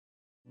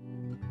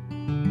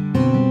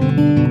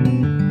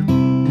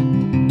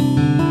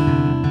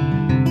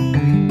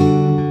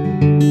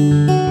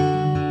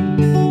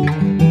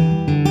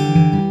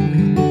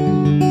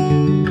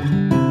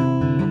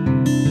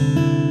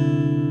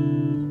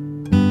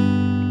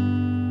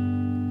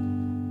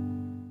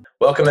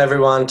Welcome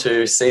everyone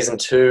to season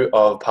 2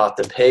 of Path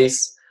to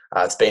Peace.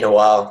 It's been a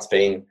while. It's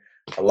been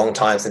a long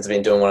time since I've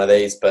been doing one of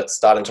these, but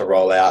starting to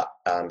roll out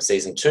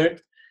season 2.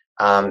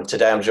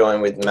 Today I'm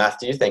joined with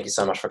Matthew. Thank you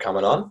so much for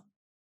coming on.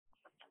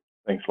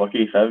 Thanks,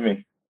 Lockie, for having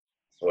me.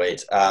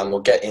 Sweet. We'll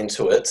get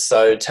into it.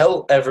 So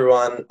tell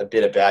everyone a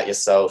bit about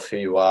yourself, who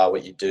you are,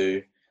 what you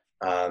do,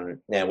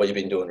 and what you've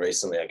been doing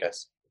recently, I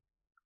guess.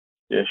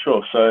 Yeah,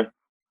 sure. So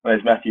my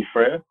name's Matthew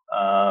Frere.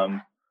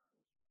 I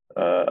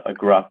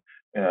grew up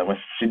in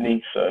West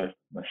Sydney, so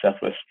I'm a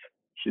Southwest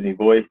Sydney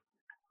boy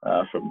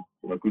from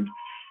a good,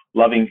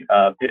 loving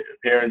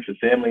parents and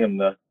family. I'm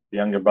the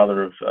younger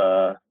brother of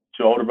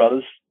two older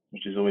brothers,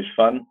 which is always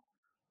fun,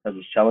 has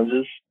its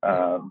challenges,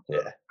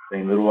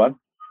 being a little one.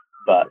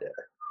 But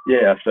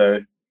yeah, so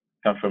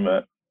come from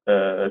a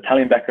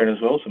Italian background as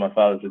well. So my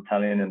father's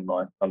Italian and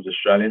my mum's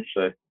Australian.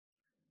 So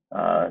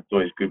it's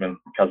always good when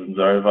cousins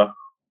are over.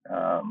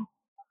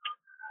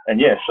 And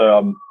yeah,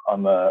 so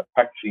I'm a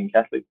practicing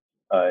Catholic.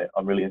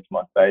 I'm really into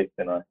my faith,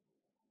 and I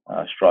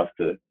strive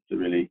to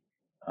really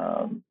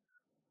live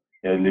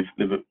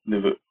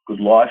a good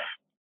life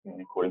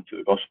according to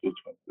the gospel,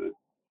 to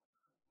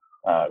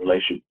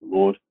relationship with the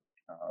Lord.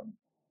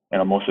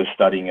 And I'm also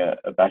studying a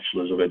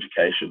bachelor's of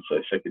education, so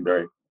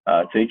secondary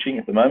teaching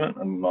at the moment.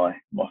 I'm in my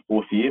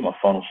fourth year, my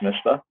final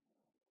semester,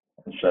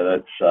 and so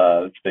that's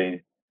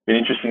been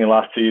interesting in the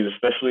last 2 years,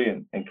 especially,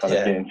 and kind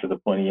of getting to the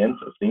pointy end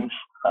of things.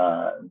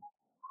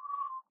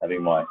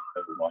 Having my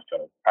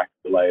kind of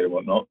practical aid and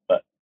whatnot.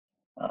 But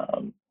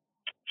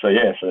so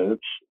that's a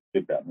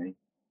bit about me.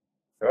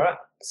 All right,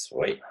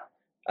 sweet.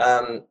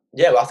 Well,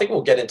 I think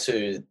we'll get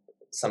into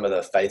some of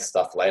the faith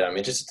stuff later. I'm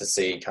interested to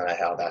see kind of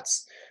how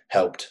that's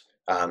helped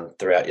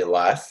throughout your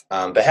life.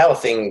 But how are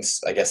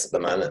things, I guess, at the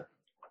moment?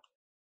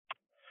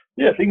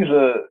 Yeah, things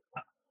are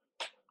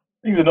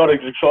not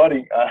as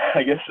exciting,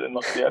 I guess, in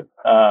lockdown.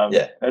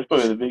 That's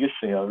probably the biggest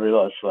thing I've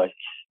realised. I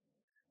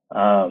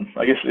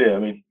guess, I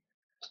mean,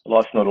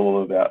 life's not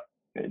all about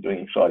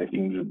doing exciting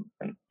things,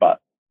 but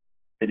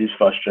it is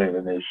frustrating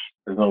when there's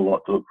not a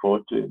lot to look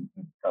forward to in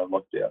kind of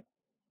lockdown.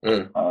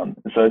 And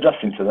so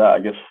adjusting to that, I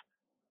guess,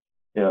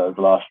 the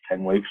last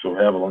 10 weeks or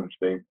however long it's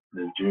been,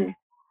 since June,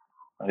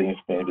 I think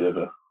it's been a bit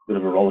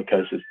of a roller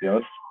coaster, to be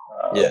honest.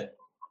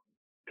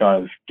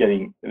 Kind of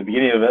getting at the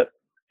beginning of it,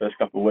 first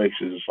couple of weeks,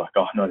 it was just like,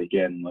 oh, not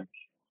again.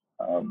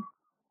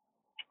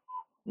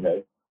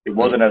 It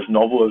wasn't as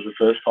novel as the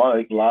first time. I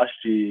think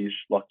last year's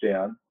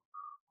lockdown,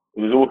 it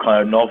was all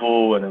kind of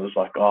novel, and it was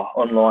like,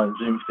 online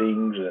Zoom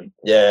things, and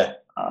it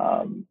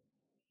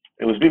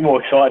was a bit more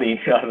exciting.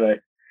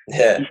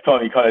 This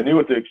time you kind of knew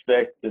what to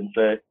expect, and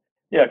so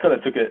I kind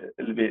of took it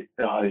a little bit.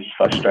 Oh, this is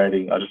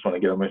frustrating. I just want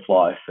to get on with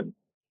life, and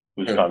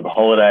it was kind of the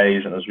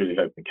holidays, and I was really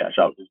hoping to catch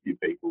up with a few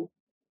people.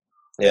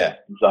 Yeah.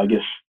 So I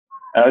guess,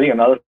 and I think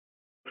another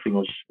thing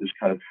was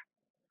kind of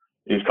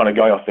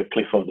going off the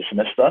cliff of the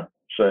semester.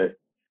 So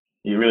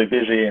you're really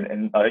busy,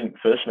 and I think the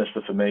first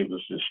semester for me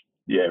was just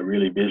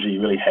really busy,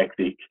 really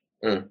hectic,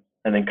 and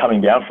then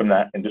coming down from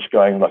that and just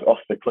going like off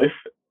the cliff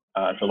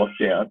to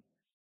lockdown.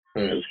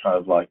 It was kind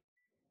of like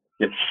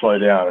you have to slow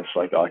down. It's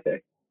like,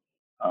 okay,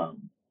 I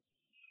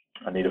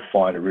need to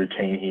find a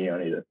routine here.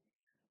 And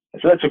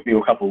so that took me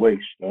a couple of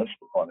weeks, to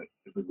find a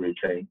good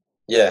routine.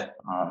 And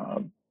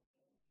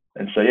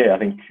so I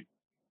think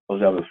I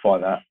was able to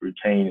find that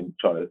routine and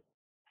try to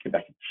get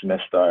back into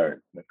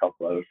semester and a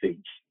couple of other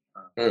things.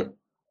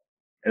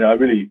 And I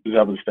really was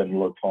able to spend a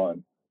lot of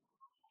time,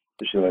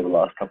 especially over the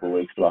last couple of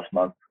weeks, last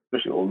month,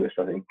 especially August,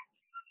 I think,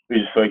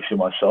 really just focusing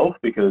on myself,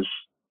 because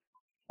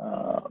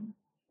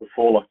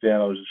before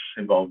lockdown I was just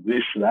involved with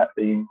this and that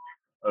thing.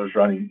 I was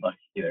running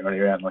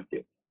around like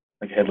a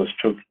headless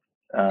chook.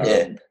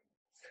 And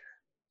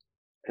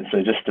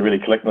so just to really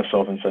collect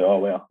myself and say, oh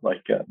wow,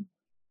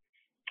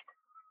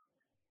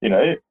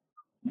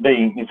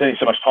 spending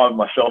so much time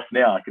with myself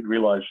now, I could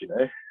realise,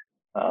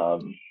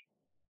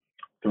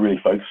 to really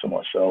focus on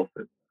myself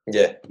and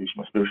use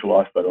my spiritual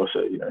life, but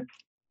also,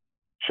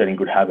 setting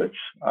good habits,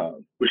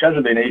 which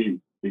hasn't been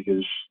easy,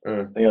 because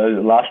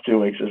the last 2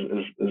 weeks as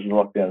the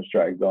lockdown's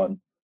dragged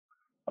on,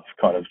 I've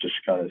kind of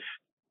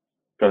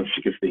gotten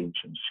sick of things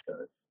and just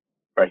kind of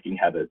breaking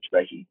habits,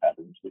 breaking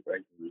patterns,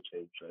 breaking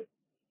routines. So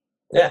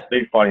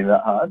been finding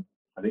that hard,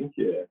 I think.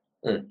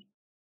 And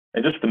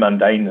just the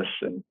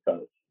mundaneness, and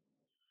kind of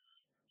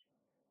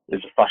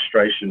there's a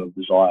frustration of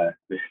desire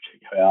to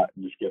go out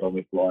and just get on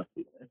with life.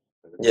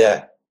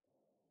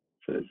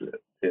 So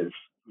it's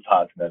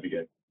hard to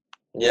navigate.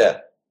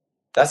 Yeah,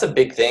 that's a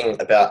big thing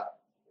about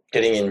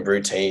getting in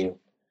routine.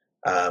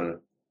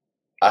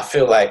 I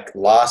feel like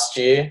last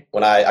year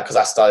because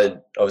I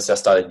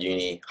started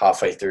uni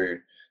halfway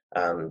through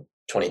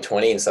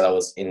 2020, and so I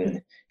was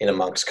in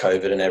amongst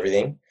COVID and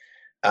everything.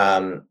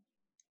 I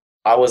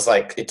was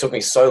like, it took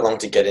me so long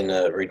to get in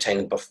a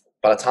routine.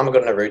 By the time I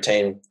got in a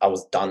routine, I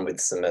was done with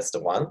semester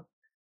 1,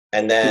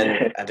 and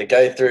then I had to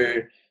go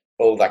through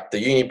all like the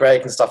uni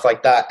break and stuff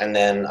like that, and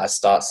then I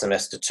start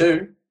semester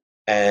 2,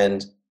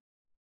 and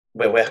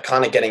we're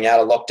kind of getting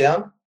out of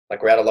lockdown.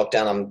 Like, we're out of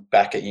lockdown, I'm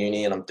back at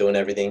uni and I'm doing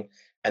everything.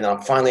 and then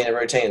I'm finally in a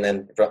routine, and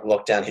then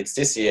lockdown hits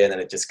this year, and then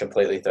it just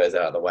completely throws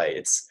it out of the way.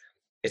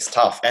 It's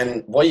tough.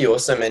 And what you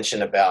also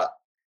mentioned about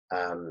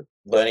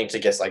learning to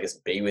I guess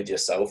be with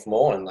yourself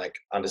more and like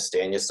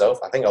understand yourself.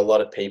 I think a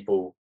lot of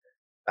people,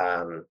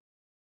 I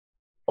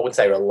wouldn't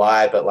say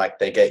rely, but like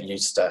they get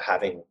used to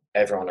having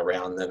everyone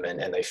around them,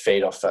 and they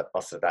feed off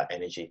of that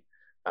energy.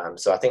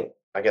 So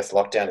I guess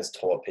lockdown has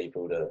taught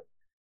people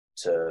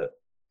to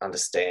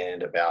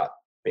understand about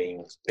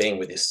being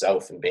with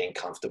yourself and being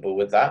comfortable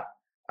with that.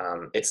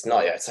 It's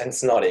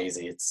not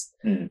easy. It's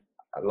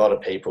a lot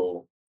of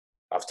people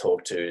I've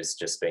talked to, it's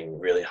just been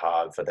really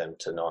hard for them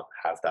to not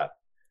have that,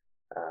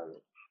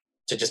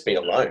 to just be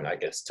alone, I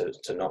guess,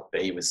 to not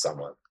be with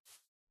someone.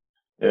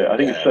 Yeah, I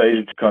think it's so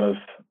easy to kind of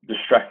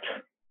distract.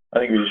 I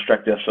think we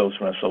distract ourselves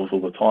from ourselves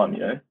all the time, you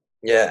know?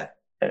 Yeah.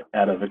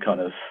 Out of a kind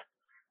of,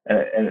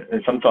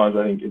 and sometimes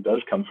I think it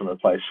does come from a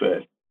place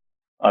where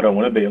I don't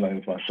want to be alone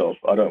with myself.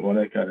 I don't want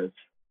to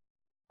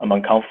I'm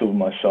uncomfortable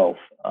with myself.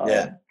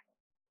 And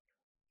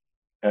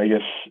I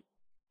guess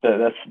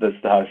that's the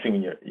hardest thing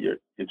when you're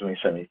doing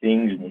so many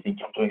things and you think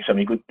you're doing so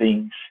many good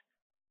things.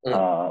 You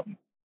know,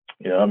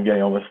 I'm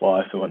getting on with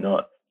life and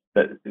whatnot.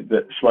 But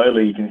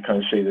slowly you can kind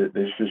of see that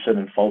there's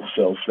certain false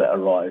selves that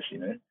arise, you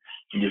know,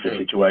 in different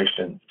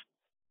situations.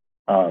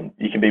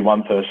 You can be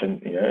one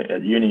person, you know,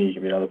 at uni, you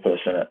can be another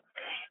person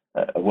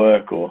at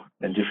work or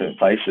in different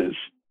places.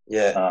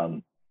 Yeah.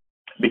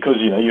 Because,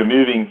 you know, you're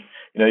moving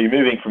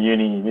from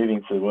uni, you're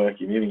moving to work,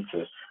 you're moving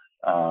to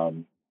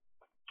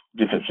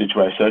different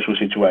situations, social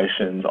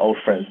situations, old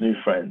friends, new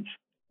friends,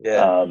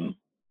 all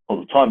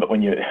the time. But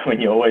when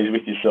you're always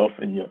with yourself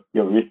and you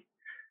got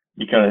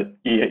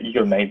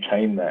to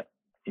maintain that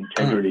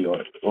integrity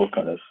or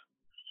kind of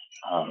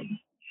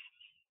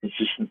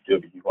consistency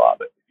of who you are.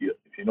 But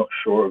if you're not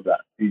sure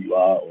about who you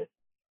are, or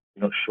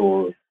you're not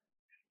sure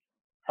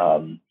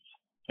of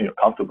you're not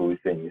comfortable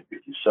with things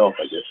with yourself,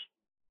 I guess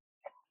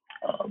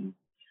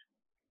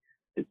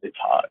it's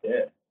hard.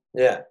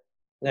 Yeah,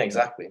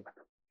 exactly.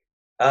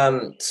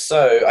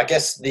 So I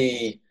guess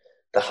the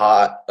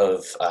heart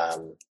of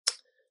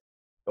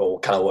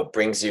or kind of what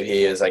brings you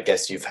here is, I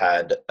guess you've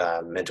had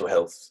mental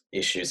health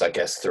issues, I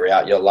guess,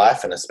 throughout your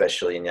life and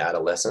especially in your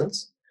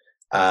adolescence.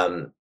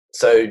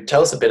 So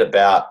tell us a bit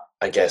about,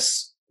 I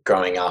guess,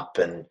 growing up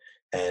and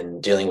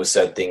dealing with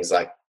certain things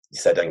like you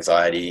said,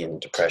 anxiety and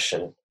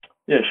depression.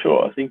 Yeah,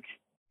 sure. I think,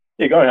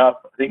 growing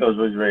up, I think I was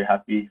always very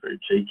happy, very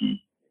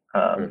cheeky.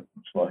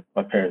 That's what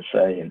my parents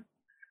say.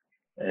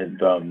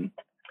 And I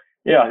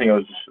think I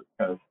was just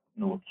kind of a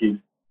normal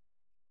kid.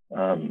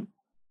 And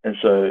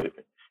so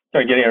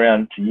kind of getting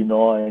around to year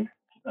 9,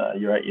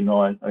 year 8, year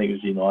 9, I think it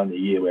was year 9, the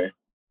year where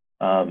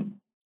I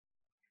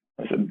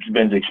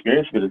began to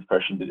experience a bit of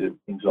depression, a bit of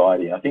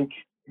anxiety. I think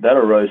that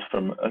arose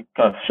from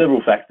kind of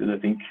several factors. I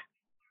think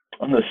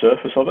on the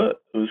surface of it,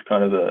 it was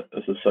kind of a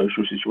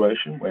social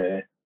situation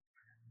where,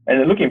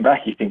 and looking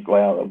back, you think,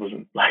 wow, that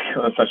wasn't like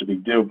such a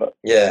big deal. But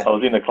I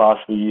was in a class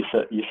for year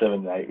 7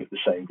 and 8 with the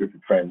same group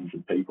of friends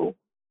and people,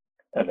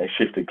 and they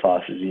shifted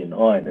classes year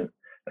 9, and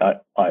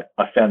I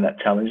found that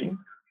challenging.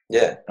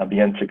 I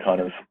began to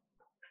kind of,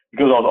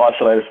 because I was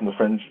isolated from the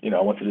friends, you know,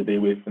 I wanted to be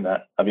with, and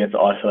that I began to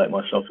isolate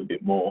myself a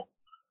bit more,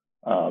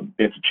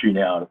 began to tune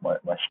out of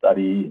my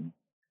study. And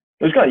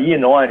it was kind of year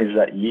 9 is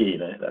that year, you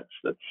know,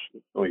 that's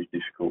always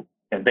difficult.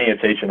 And being a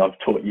teacher, and I've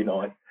taught year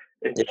 9,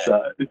 it's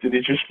an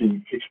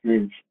interesting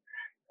experience,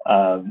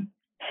 to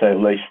say the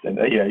least. And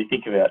you know, you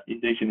think about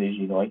you're teaching these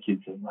year 9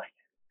 kids, and like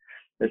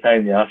they're pain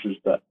in the asses,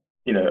 but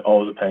you know, I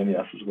was a pain in the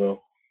ass as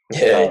well.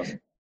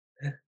 And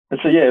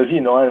so it was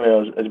year 9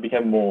 where I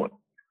became more.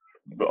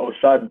 I was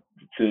starting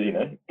to, you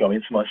know, go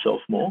into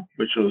myself more,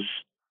 which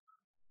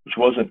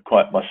wasn't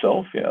quite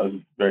myself. You know, I was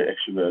a very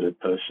extroverted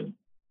person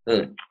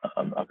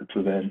up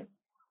until then.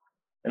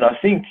 And I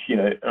think, you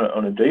know,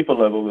 on a deeper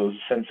level, there was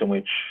a sense in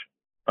which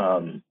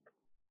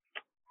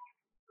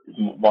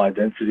my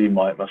identity,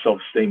 my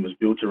self-esteem was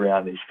built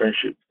around these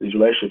friendships, these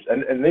relationships,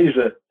 and these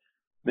are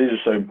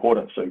so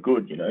important, so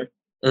good, you know.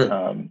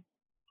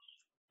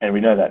 And we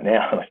know that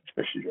now, like,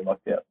 especially during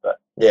lockdown. But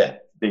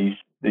these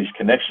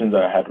connections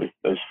that I had with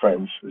those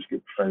friends, those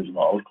good friends in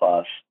my old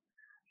class,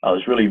 I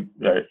was really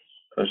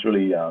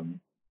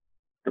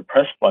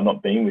depressed by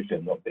not being with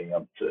them, not being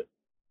able to.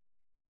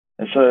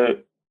 And so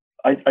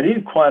I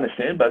didn't quite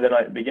understand, but then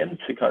I began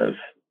to kind of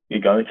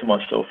go into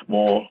myself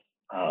more.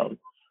 I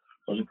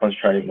wasn't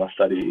concentrating on my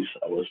studies.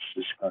 I was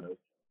just kind of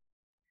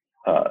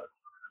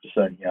just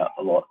zoning out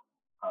a lot.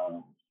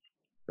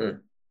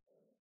 And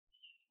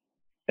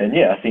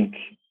I think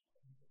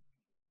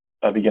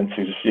I began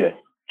to just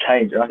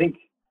change. And I think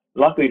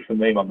luckily for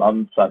me, my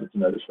mum started to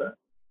notice that.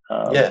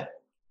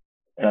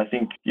 And I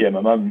think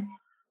my mum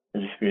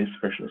has experienced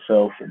depression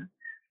herself, and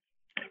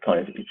kind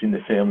of it's in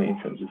the family in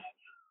terms of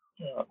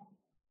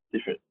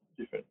different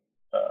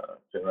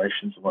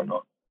generations and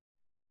whatnot.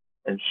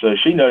 And so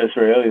she noticed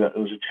very early that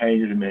there was a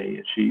change in me,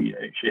 and she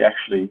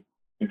actually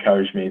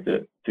encouraged me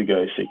to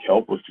go seek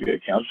help or to go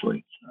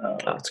counselling.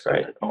 That's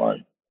great. At the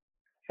time.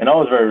 And I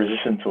was very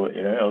resistant to it.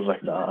 You know, I was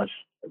like, nah, I just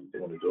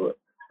didn't want to do it.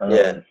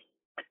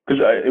 Because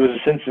was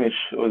a sense in which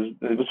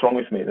what's wrong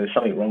with me? There's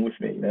something wrong with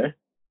me, you know.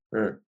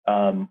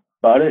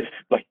 But I don't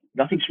like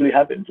nothing's really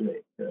happened to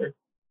me, you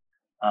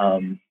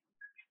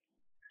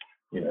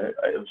know.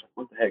 It was like,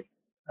 what the heck?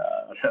 I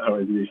don't know how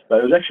to do this, but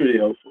it was actually really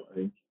helpful. I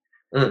think.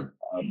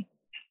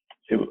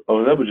 I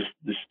was able just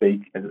to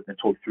speak and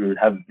talk through and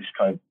have this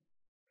kind of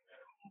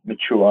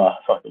mature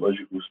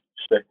psychological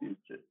perspective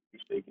to be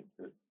speaking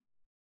to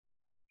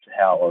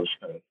how I was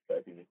kind of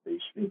coping with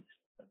these things.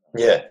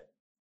 Yeah.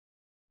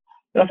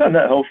 And I found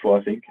that helpful,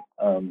 I think.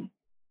 I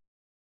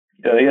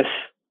guess,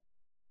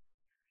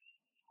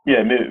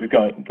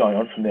 going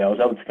on from there, I was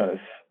able to kind of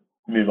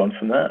move on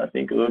from that, I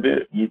think, a little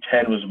bit. Year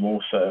 10 was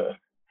more so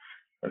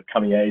a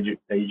coming age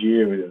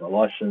year with a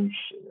license,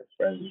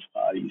 friends,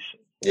 parties.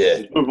 Yeah.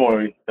 It was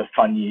more a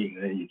fun year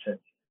than year 10.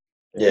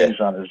 Yeah. Things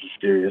aren't as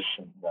serious.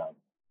 And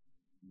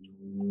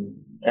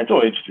it's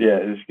always,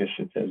 I guess,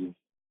 in terms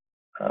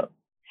of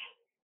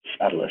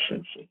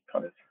adolescence and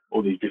kind of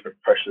all these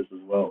different pressures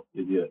as well.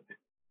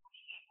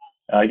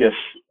 I guess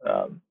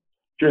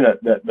during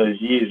those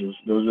years,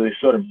 there was these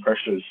certain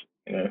pressures,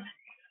 you know.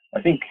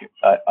 I think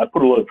I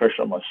put a lot of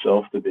pressure on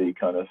myself to be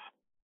kind of,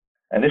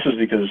 and this was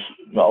because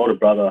my older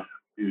brother,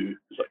 who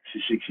was like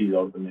 6 years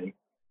older than me,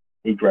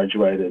 he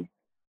graduated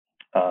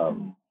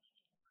the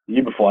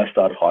year before I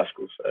started high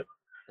school. So,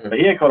 but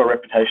he had kind of a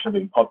reputation of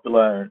being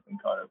popular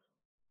and kind of,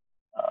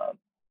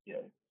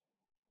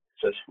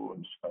 successful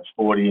and kind of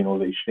sporty and all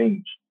these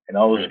things. And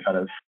I was kind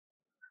of,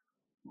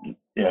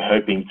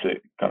 hoping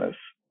to kind of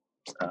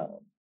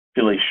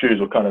fill his shoes,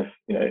 or kind of,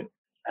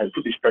 had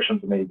put this pressure on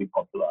me to be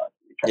popular.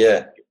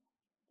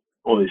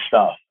 All this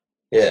stuff.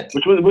 Yeah.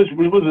 Which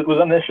was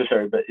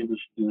unnecessary, but it was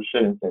a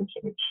certain sense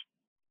in which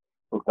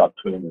I looked up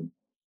to him,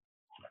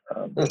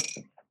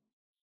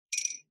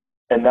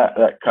 and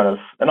that kind of,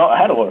 and I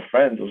had a lot of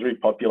friends. I was really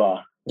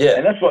popular. Yeah.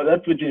 And that's what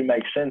didn't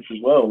make sense as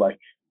well. Like,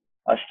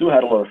 I still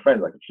had a lot of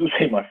friends. I could still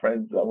see my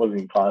friends that I was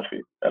in class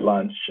with at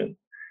lunch, and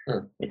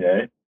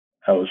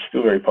I was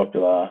still very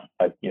popular.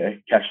 I'd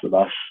catch the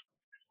bus.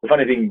 The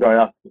funny thing growing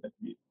up,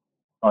 we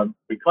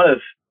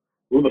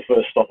were the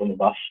first stop on the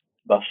bus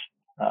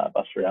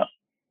route.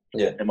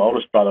 Yeah. And my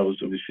oldest brother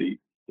was obviously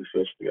the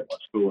first to get to my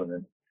school, and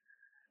then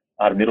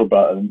I had a middle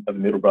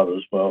brother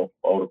as well,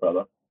 older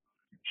brother.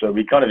 So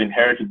we kind of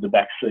inherited the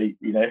back seat,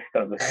 kind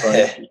of the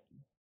front.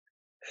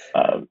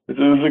 It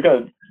was a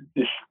kind of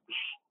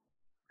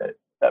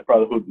that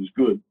brotherhood was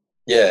good.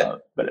 Yeah.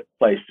 But it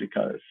placed a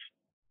kind of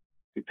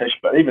pressure,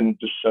 but even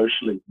just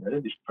socially,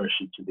 this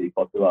pressure to be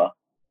popular,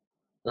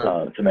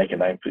 to make a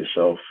name for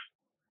yourself.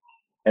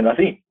 And I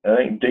think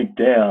deep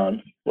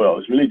down, what I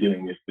was really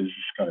dealing with was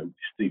this kind of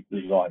deep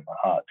desire in my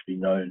heart to be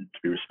known, to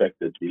be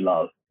respected, to be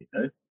loved.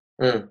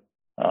 And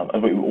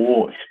we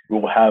all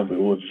desire, we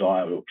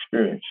all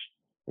experience.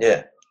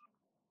 Yeah.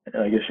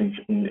 And I guess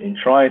in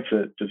trying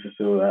to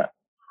fulfill that,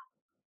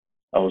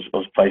 I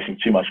was placing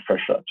too much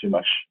pressure, too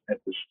much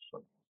emphasis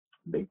on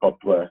being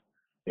popular,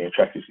 being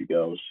attractive to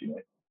girls.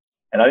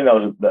 And I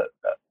think that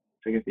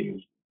second thing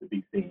was the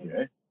big thing.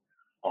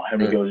 How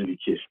many girls have you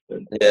kissed?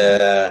 And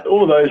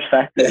all those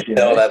factors,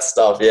 all that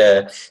stuff,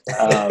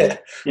 that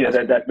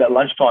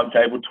lunchtime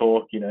table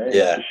talk,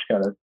 just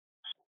kind of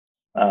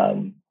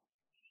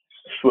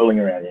swirling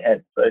around your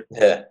head. So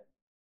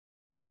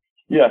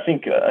I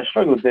think I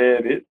struggled there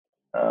a bit.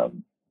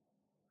 And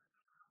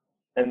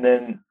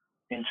then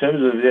in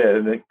terms of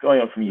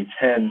going on from year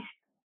 10,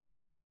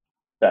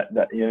 that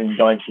going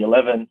to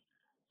 11,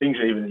 things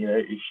are even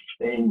year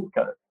 16,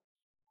 kind of.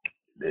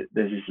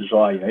 There's this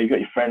desire, you got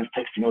your friends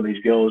texting all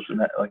these girls and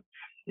that, like,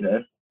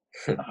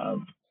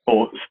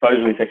 or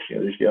supposedly texting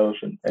all these girls,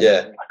 and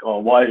like, oh,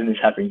 why isn't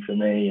this happening for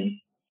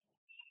me?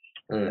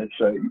 And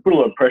so you put a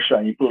lot of pressure,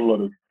 and you put a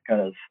lot of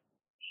kind of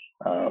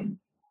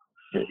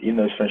in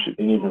those friendships,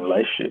 in even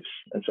relationships.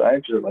 And so I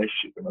entered a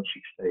relationship when I was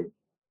 16,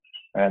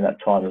 and that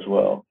time as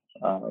well.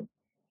 And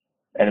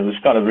it was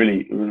kind of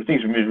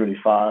things moved really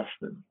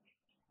fast,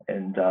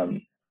 and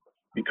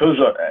because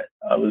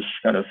I was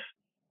kind of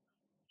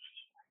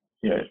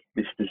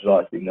this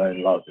desire to be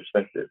known, loved,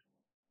 respected.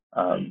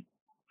 I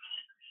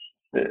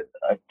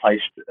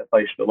placed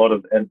a lot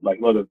of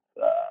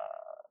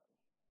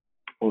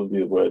what would be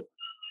the word?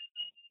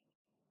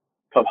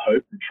 Of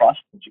hope and trust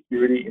and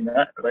security in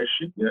that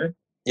relationship.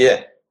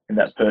 And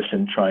that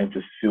person trying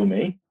to fulfill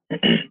me.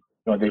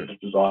 My deepest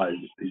desires,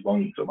 these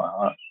longings of my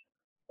heart,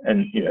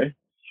 and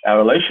our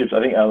relationships. I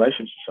think our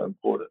relationships are so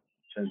important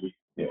in terms of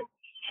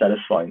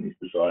satisfying these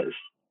desires.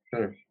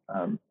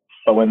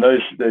 But when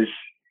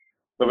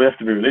but we have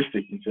to be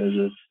realistic in terms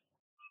of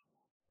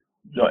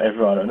not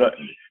everyone,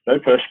 no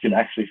person can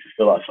actually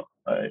fulfill us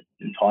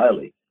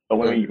entirely. But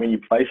when you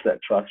place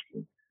that trust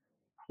in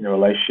a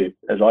relationship,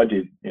 as I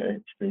did,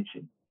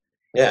 experiencing,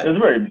 it was a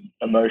very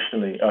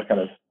emotionally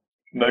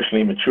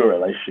mature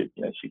relationship.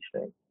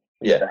 16.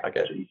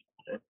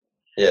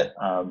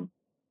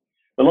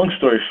 The long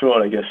story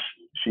short, I guess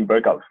she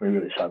broke up with me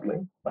really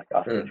suddenly, like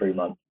after 3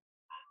 months,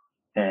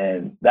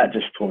 and that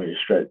just tore me to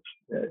shreds.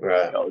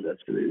 I was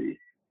absolutely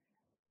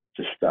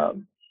just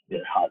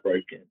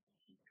heartbroken,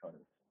 kind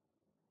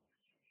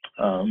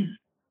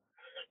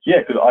Yeah,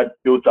 because I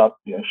built up.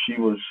 She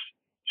was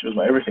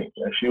my everything.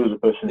 She was the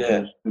person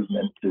who was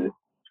meant to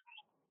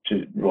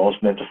I was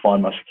meant to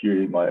find my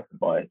security, my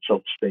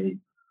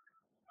self-esteem,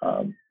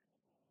 and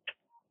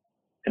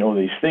all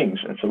these things.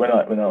 And so when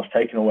I was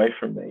taken away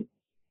from me,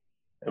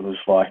 it was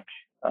like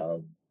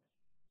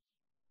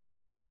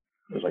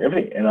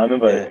everything. And I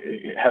remember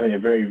having a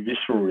very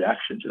visceral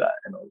reaction to that,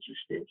 and I was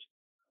just scared.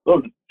 A lot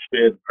of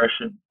despair,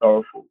 depression,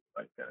 sorrowful,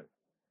 but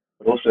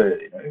also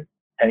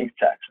panic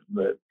attacks.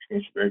 But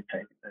it's very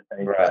panic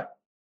right.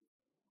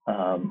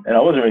 And I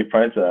wasn't really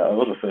prone to that. It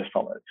was the first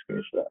time I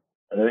experienced that.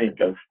 I don't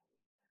think I've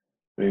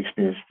really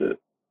experienced it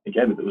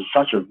again, but there was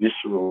such a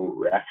visceral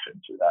reaction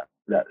to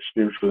that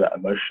spiritual, that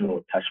emotional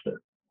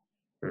attachment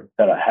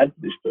that I had to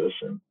this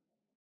person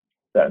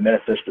that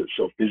manifested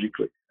itself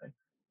physically.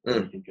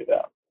 Think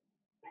about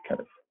kind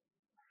of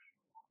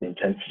the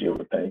intensity of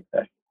the panic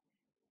attack.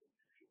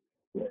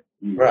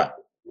 Right.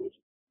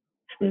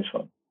 Experience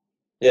one.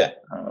 Yeah.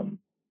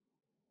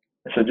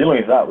 So dealing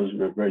with that was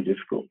very, very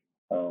difficult.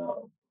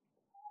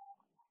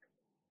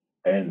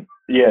 And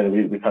yeah,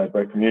 we kind of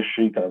broke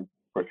communication, kind of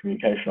broke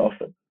communication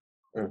often.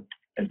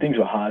 And things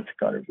were hard to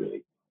kind of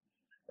really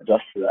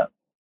adjust to that.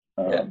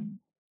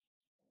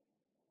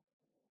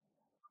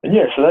 And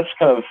yeah, so that's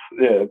kind of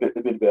a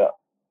bit about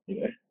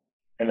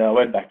and I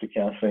went back to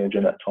counselling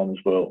during that time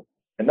as well,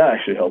 and that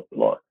actually helped a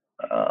lot.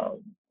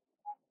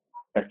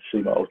 Back to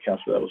see my old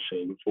counsellor that I was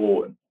seeing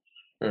before, and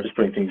just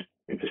putting things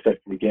in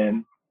perspective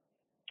again.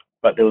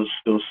 But there was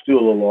still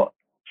a lot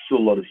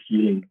of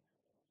healing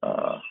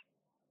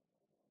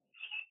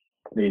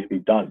needed to be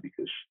done,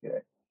 because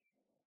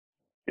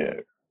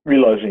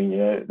realizing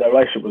that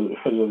relationship was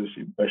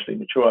obviously emotionally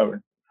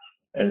mature,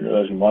 and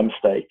realizing my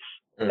mistakes,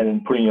 and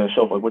then putting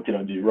yourself like, what did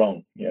I do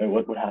wrong?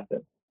 What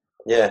happened?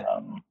 Yeah.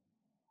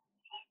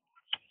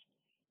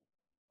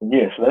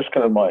 So that's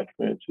kind of my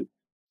experience with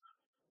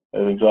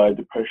anxiety,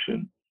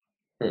 depression,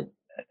 and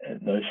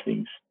those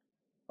things.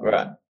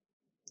 Right.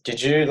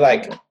 Did you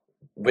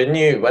when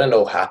it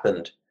all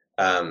happened?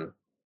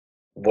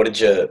 What did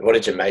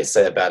your mates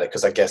say about it?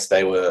 Because I guess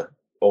they were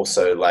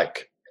also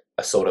like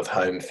a sort of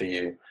home for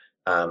you,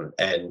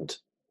 and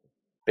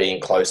being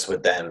close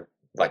with them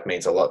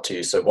means a lot to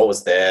you. So what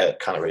was their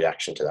kind of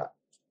reaction to that?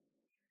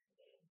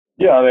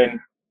 Yeah, I mean,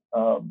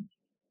 I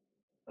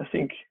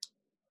think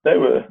they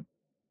were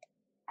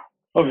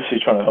obviously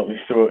trying to help me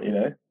through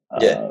it,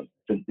 But,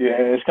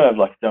 it's kind of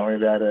like, don't worry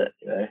about it,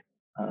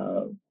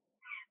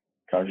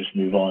 kind of just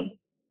move on.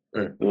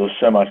 There was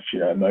so much,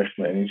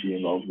 emotional energy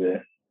involved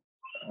there.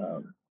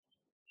 And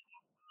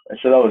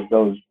so that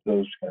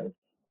was kind of,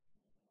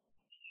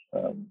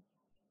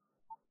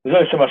 there's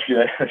only so much,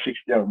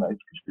 60-year-old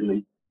mates could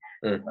really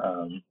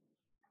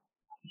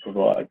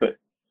provide. But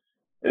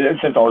at the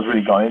same time, I was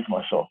really going into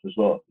myself as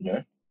well,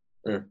 It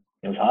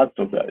was hard to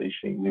talk about these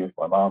things with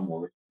my mum or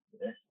with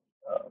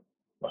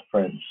my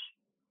friends,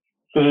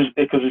 because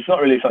it's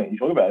not really something you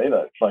talk about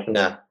either. It's like, it's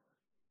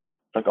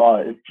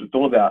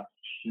all about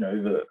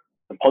the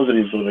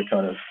positives, or the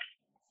kind of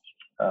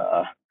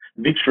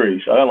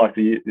victories. I don't like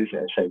to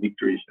say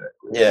victories.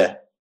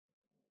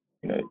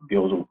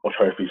 Deals or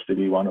trophies to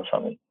be won or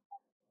something.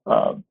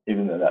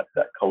 Even though that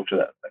culture,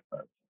 that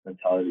kind of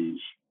mentality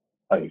is,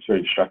 I think, it's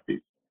very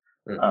destructive.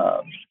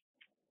 But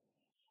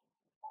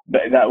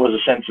that was a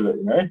sense of it,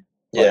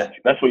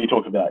 that's what you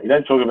talk about. You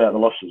don't talk about the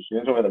losses. You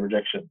don't talk about the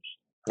rejections.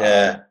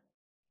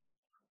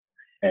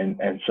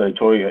 And so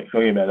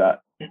talking about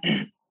that,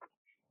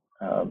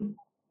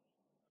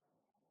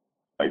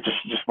 it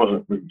just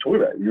wasn't really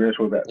talking about it. You were going to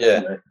talk about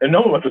and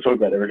no one wants to talk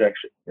about the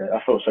rejection. I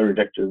felt so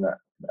rejected in that.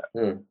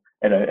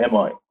 And am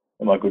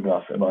I good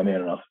enough? Am I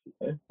man enough?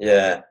 And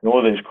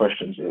all these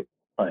questions are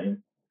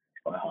playing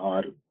my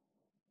heart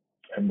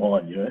and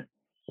mind.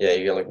 Yeah,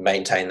 you gotta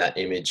maintain that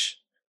image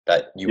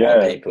that you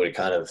want people to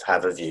kind of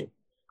have of you.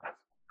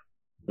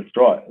 That's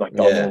right.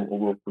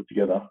 All put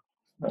together.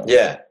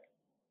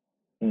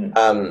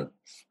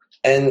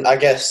 And I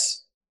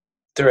guess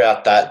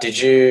throughout that, did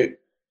you,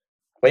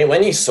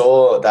 when you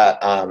saw that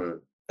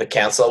the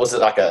counsellor, was it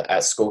like a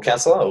school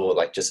counsellor,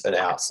 or just an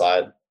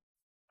outside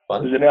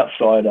one? It was an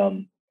outside,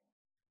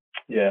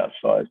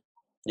 outside.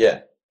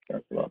 Yeah.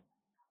 Counselor.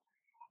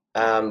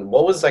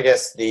 What was, I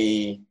guess,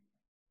 the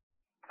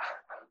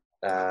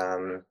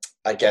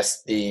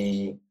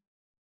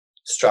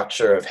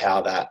structure of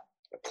how that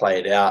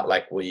played out?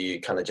 Were you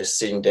kind of just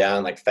sitting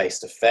down face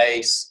to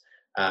face?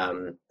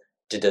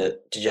 Did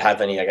you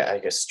have any, I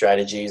guess,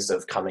 strategies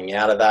of coming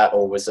out of that,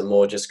 or was it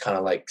more just kind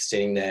of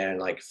sitting there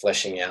and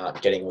fleshing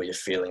out, getting all your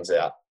feelings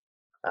out?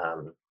 I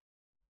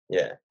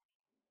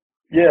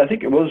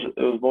think it was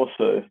more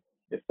so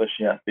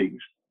fleshing out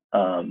things.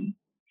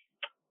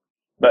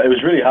 But it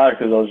was really hard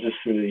because I was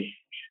just really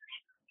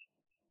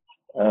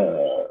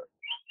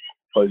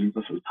closing.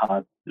 This was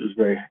hard. It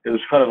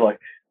was kind of like,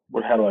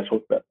 how do I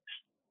talk about this?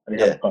 I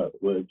didn't have kind of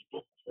words,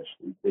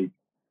 especially big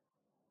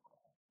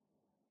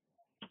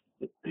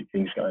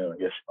things going on, I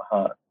guess, in my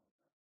heart.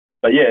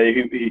 But he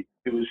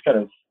was kind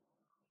of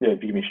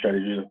giving me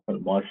strategies of kind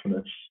of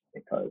mindfulness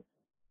and kind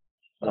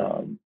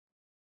of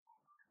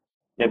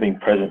being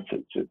present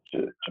to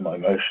my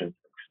emotions,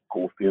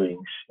 core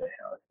feelings,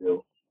 how I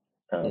feel,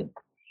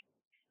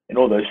 and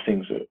all those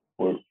things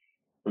were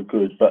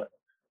good. But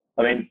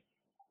I mean,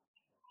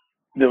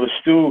 there was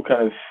still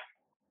kind of,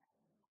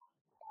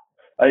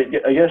 I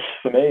guess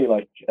for me,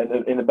 like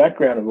in the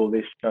background of all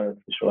this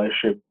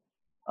relationship,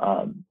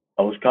 I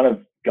was kind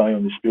of going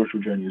on this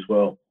spiritual journey as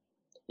well.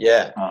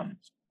 Yeah.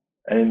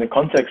 And in the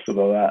context of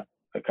all that,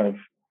 I kind of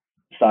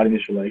starting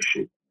this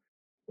relationship.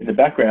 In the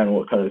background,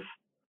 what kind of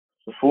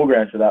the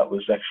foreground to that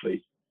was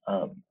actually,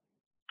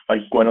 I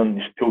went on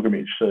this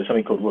pilgrimage, so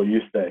something called World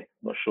Youth Day.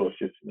 I'm not sure if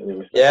you're familiar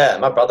with that. Yeah,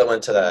 my brother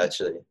went to that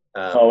actually.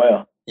 Oh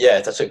wow! Yeah,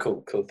 it's such a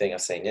cool thing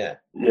I've seen. Yeah.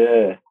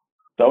 Yeah.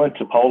 So I went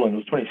to Poland. It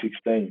was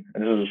 2016,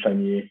 and this was the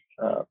same year.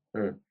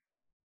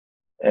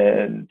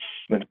 And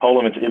went to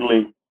Poland, went to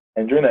Italy,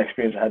 and during that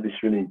experience, I had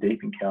this really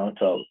deep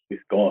encounter with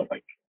God.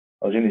 Like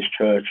I was in this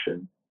church,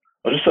 and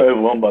I was just so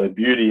overwhelmed by the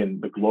beauty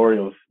and the glory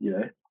of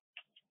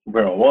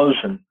where I was,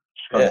 and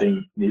just kind of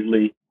being in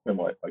Italy, where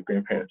my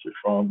grandparents are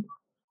from.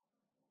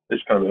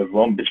 Just kind of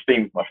overwhelmed. Just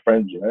being with my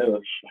friends, it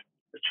was like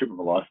a trip of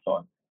a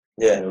lifetime.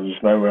 Yeah. And it was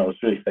this moment where I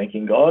was really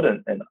thanking God,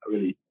 and I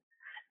really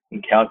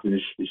encountered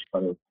this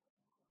kind of.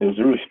 It was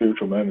a really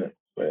spiritual moment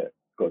where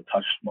God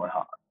touched my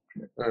heart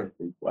in a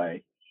big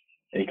way.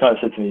 And he kind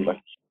of said to me,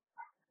 like,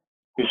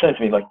 he was saying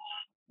to me, like,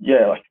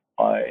 yeah, like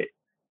I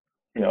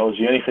was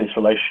yearning for this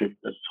relationship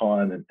at the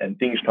time, and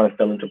things kind of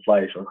fell into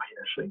place. I was like,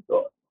 yes,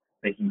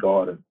 thanking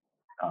God, and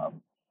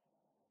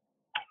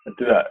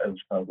do that. It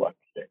was kind of like,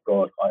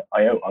 God,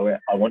 I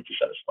want to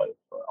satisfy you.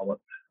 I want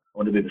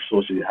to be the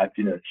source of your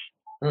happiness.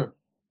 And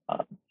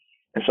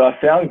so I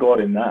found God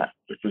in that,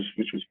 which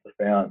was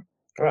profound.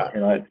 Right.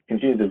 And I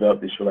continued to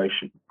develop this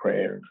relationship with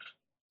prayer and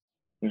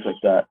things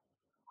like that.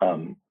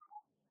 And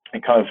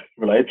kind of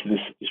related to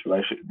this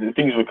relationship, the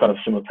things were kind of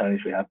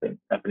simultaneously happening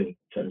in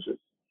terms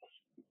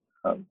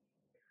of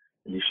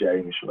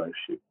initiating this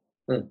relationship.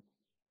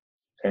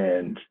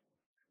 And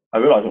I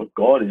realized, well,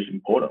 God is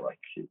important, like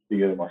it's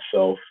bigger than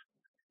myself.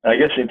 And I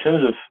guess in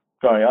terms of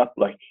growing up,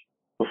 like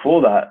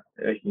before that,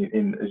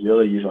 in the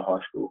early years of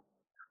high school,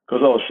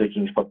 because I was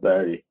seeking this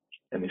popularity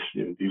and this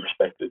be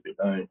respected, be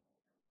known,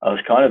 I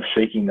was kind of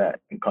seeking that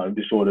in kind of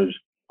disordered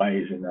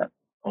ways, in that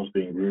I was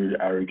being rude,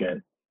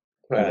 arrogant.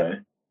 Right.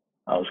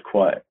 I was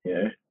quite,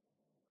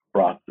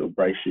 abrupt,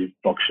 abrasive,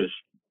 noxious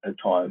at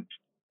times.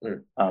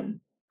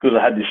 Because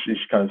I had this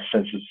kind of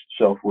sense of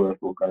self-worth,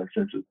 or kind of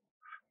sense of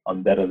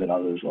I'm better than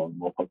others, or I'm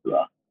more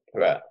popular.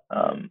 Right.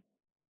 And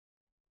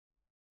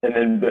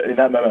then in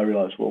that moment I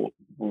realized, well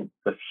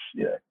that's,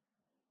 it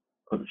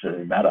doesn't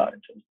really matter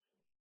in terms of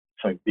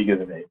something bigger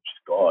than me, which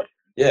is God.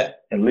 Yeah.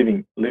 And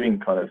living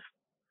kind of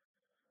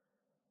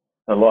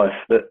a life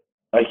that,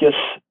 I guess,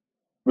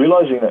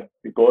 realizing that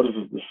God is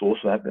the source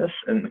of happiness,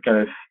 and kind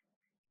of,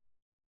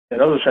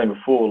 and as I was saying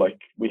before, like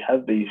we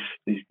have these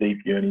deep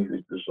yearnings,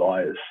 these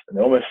desires, and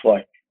they're almost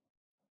like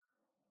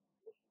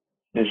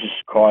there's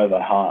this cry of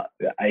our heart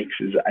that aches.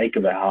 There's an ache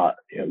of our heart.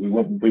 We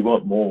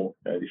want more.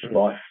 This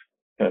life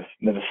kind of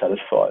never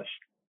satisfies.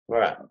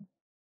 Right.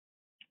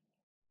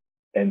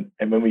 And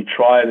when we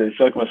try to, it's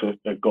like almost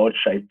a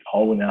God-shaped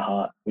hole in our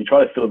heart. We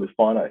try to fill it with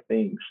finite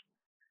things.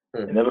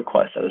 It never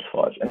quite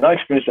satisfies. And I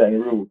experienced that in a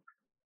real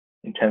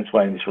intense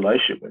way in this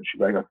relationship when she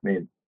broke up with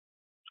me.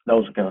 That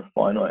was kind of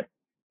finite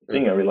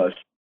thing. I realized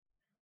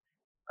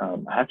I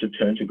had to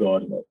turn to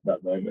God in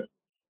that moment.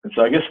 And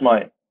so I guess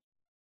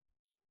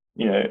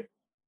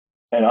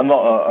and I don't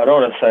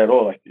want to say at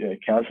all like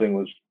counseling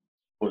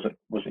wasn't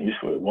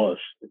useful. It was.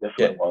 It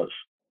definitely was.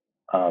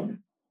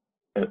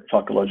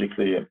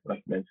 Psychologically and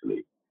like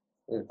mentally,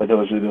 but there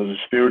was a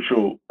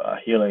spiritual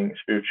healing,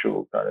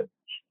 spiritual kind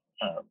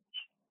of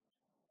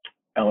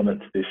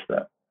element to this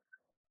that,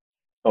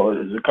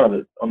 it's kind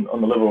of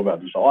on the level of our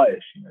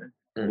desires,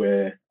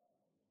 where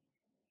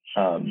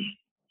I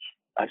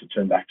had to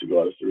turn back to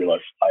God to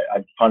realize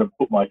I kind of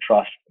put my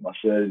trust, my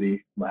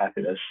certainty, my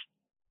happiness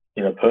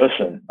in a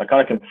person. I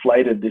kind of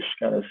conflated this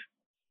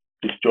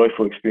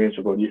joyful experience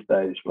of World Youth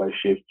Day, this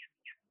relationship.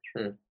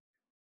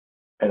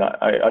 And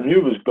I knew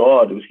it was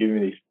God who was giving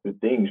me these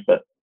good things,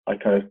 but I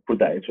kind of put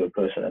that into a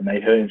person and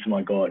made her into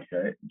my God,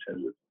 in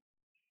terms of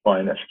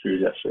finding that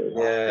security, that service.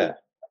 Yeah.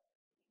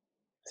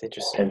 It's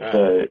interesting. And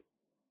so when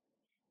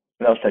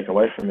that was taken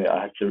away from me,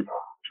 I had to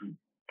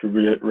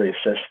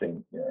reassess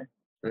things,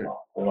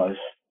 realize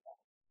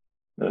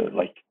that,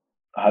 like,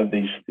 I have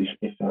these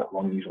infinite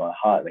longings in my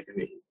heart that can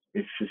be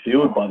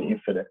fulfilled by the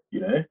infinite,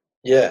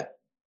 Yeah.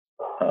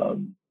 But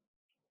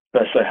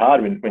it's so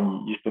hard when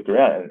you just look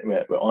around and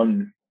we're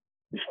on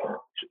this kind of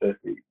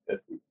earthly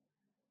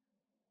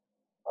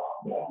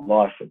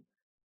life, and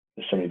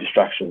there's so many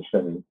distractions,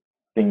 so many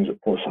things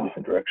that pull us in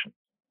different directions.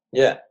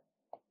 Yeah,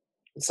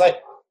 it's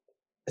like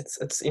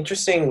it's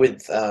interesting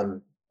with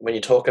when you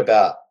talk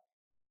about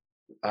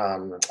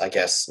I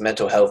guess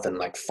mental health and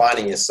like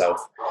finding yourself.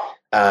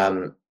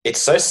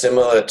 It's so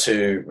similar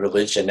to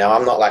religion. Now,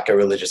 I'm not like a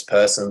religious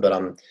person, but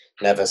I'm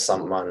never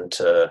someone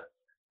to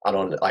I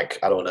don't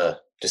want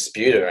to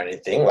dispute it or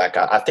anything. Like,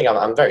 I think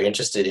I'm very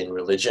interested in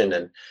religion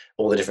and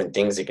all the different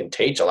things it can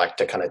teach. I like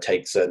to kind of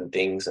take certain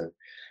things and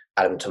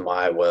add them to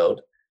my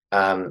world.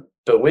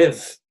 But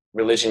with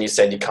religion, you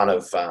said you kind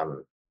of,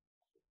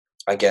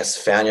 I guess,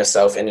 found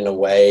yourself, and in a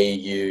way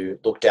you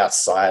looked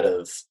outside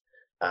of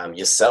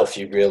yourself.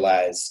 You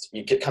realized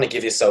you could kind of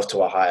give yourself to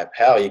a higher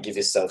power. You give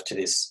yourself to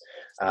this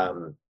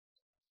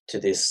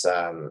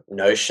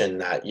notion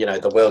that, you know,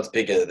 the world's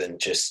bigger than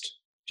just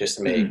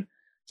me.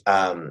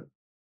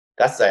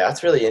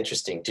 That's really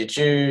interesting. Did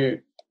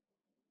you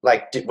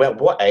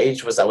what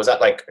age was that? Was that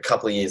like a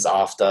couple of years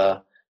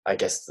after, I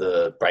guess,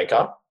 the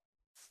breakup?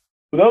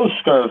 Well, that was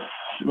kind of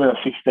when I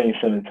was 16,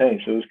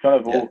 17. So it was kind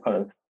of all kind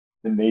of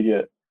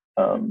immediate.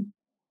 Because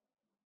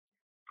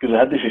I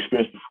had this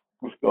experience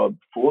with God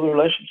before the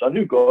relationship. I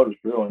knew God was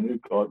real. I knew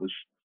God was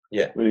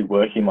really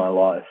working my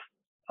life,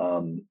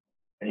 and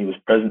He was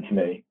present to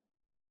me.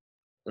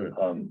 But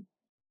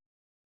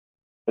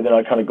then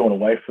I kind of gone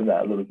away from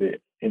that a little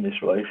bit in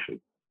this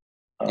relationship.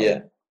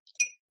 And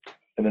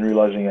then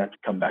realizing I had to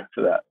come back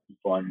to that and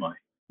find my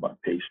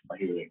peace, my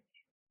healing.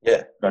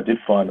 And I did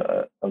find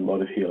a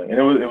lot of healing, and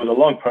it was a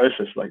long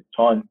process. Like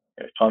time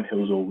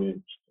heals all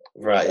wounds.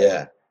 Right.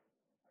 Yeah.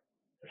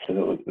 So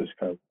that was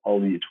kind of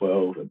whole year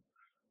 12,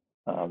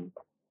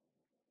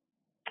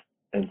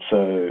 and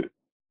so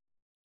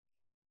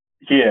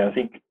I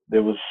think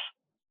there was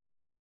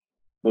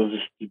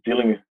just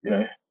dealing with, you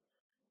know,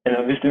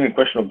 and this dealing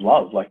question of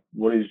love. Like,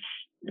 what is,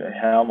 you know,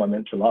 how am I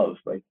meant to love?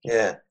 Like,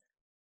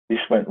 this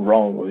went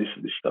wrong, or this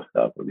stuffed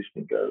up, or this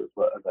didn't go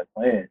as I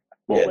planned.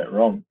 What went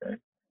wrong? You know?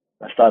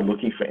 I started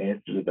looking for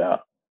answers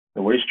about,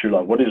 you know, what is true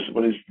love? What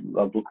does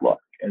love look like?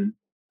 And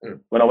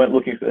when I went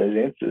looking for those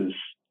answers,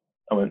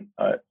 I went,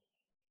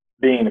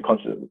 being in a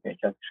constant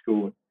Catholic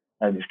school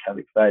and this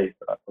Catholic faith,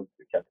 I went to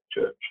the Catholic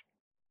Church,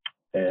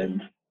 and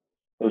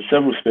there were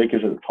several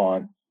speakers at the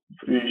time,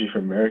 usually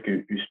from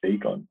America, who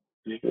speak on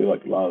particularly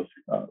like love,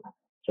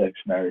 sex,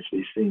 marriage,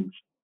 these things.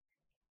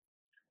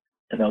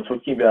 And I was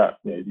talking about,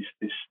 you know,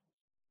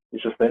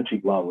 this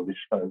authentic love, or this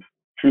kind of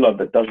true love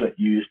that doesn't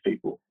use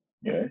people,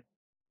 you know,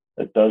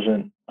 that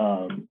doesn't,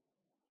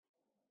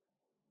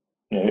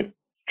 you know,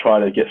 try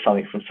to get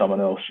something from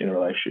someone else in a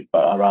relationship,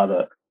 but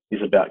rather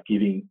is about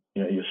giving,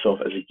 you know, yourself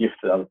as a gift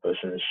to the other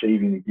person,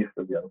 receiving the gift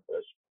of the other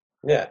person.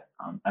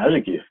 As a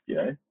gift, you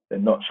know,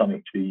 and not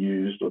something to be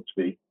used or to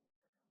be,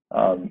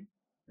 you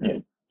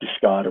know,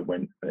 discarded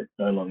when it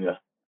no longer,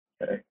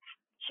 you know,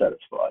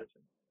 satisfies.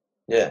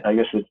 I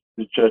guess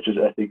the church's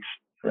ethics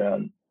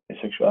around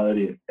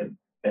sexuality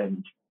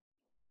and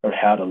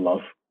how to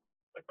love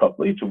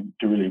properly, to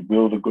really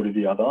will the good of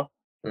the other.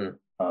 Because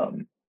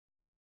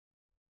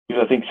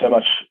I think so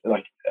much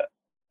like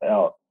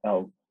our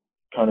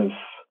kind of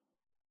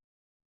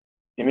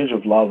image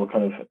of love, or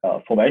kind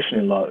of formation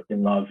in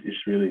love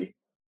is really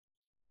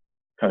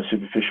kind of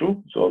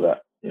superficial. It's all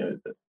that, you know,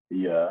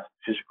 the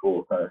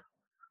physical kind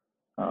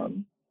of,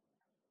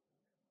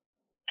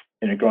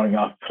 you know, growing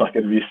up, like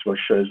at least watch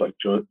shows like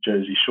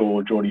Jersey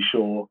Shore, Geordie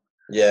Shore.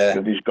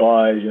 These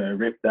guys, you know,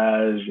 ripped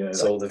as, you know,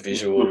 it's like all the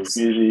visuals,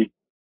 music.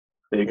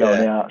 They're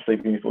going out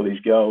sleeping with all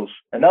these girls,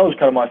 and that was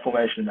kind of my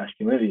formation of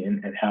masculinity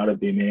and how to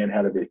be a man,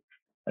 how to be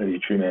a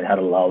true man, how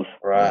to love,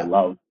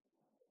 love.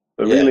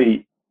 But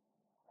really,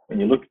 when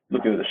you look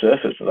at the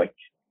surface, like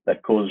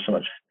that causes so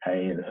much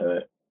pain and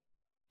hurt.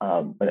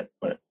 When it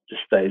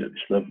just stays at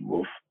this level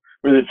of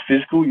whether it's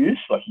physical use,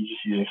 like you're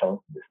just using someone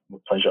for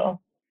pleasure,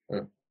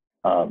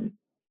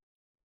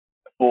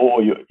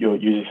 or you're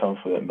using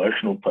someone for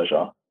emotional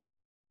pleasure,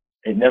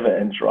 it never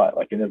ends right.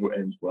 Like it never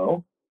ends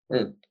well.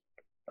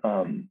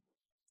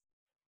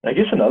 I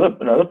guess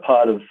another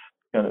part of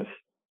kind of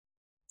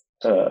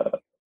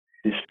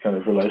this kind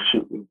of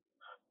relationship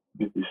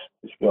with this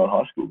girl in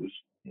high school was,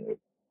 you know,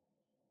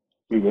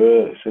 we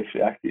were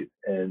sexually active,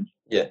 and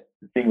the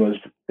thing was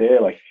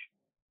there, like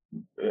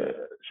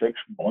sex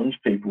bonds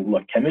people,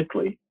 like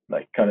chemically,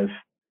 like kind of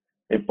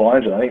it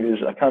binds it. I think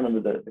I can't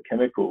remember the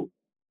chemical.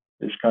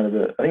 There's kind of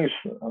I think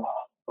it's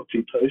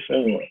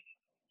oxytocin or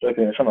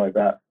something like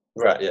that.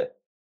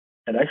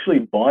 It actually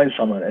binds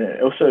someone, and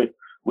it also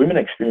women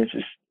experience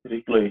this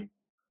particularly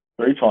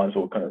 3 times,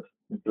 or kind of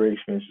 3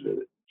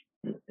 experiences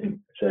in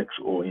sex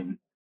or in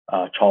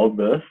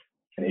childbirth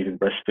and even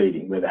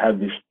breastfeeding, where they have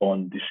this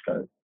bond, this kind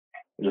of,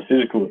 there's a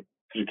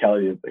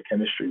physicality of the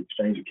chemistry,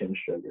 exchange of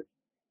chemistry, I guess.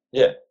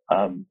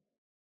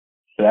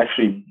 That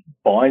actually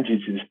binds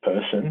you to this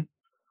person,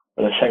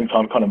 but at the same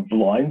time kind of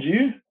blinds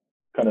you,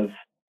 kind of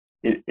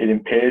it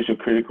impairs your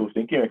critical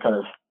thinking. It kind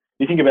of,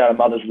 you think about a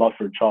mother's love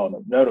for a child,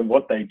 no matter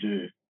what they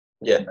do,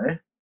 you know?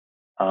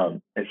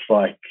 It's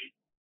like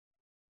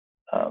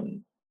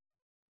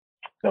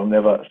they'll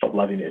never stop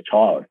loving their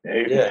child,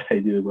 even if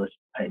they do the most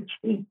heinous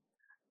thing.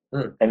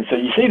 And so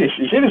you see this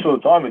all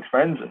the time with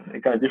friends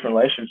and kind of different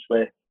relationships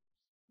where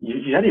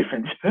you have your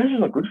friend, this person's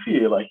not good for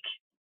you, like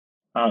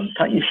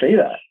can't you see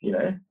that, you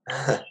know?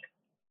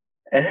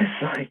 And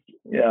it's like,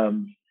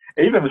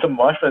 even some of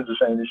my friends are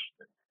saying this,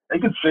 they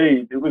could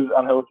see it was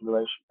unhealthy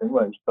relationship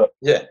anyways, but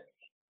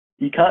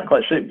you can't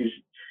quite see it because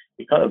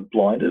it kind of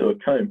blinded, or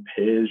it kind of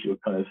impairs your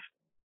kind of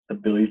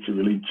ability to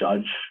really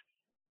judge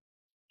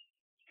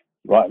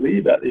rightly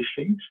about these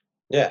things.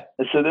 Yeah.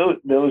 And so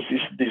there was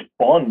this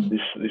bond,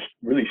 this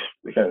really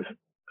kind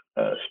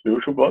of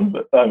spiritual bond,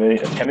 but I mean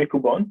a chemical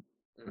bond,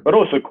 but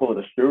also call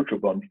it a spiritual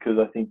bond, because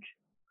I think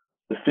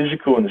the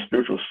physical and the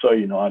spiritual are so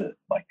united.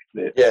 Like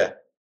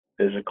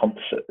there's a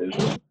composite, there's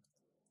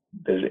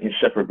an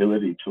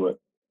inseparability to it.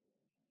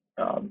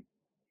 And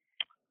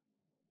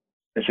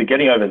so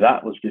getting over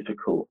that was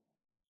difficult.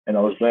 And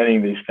I was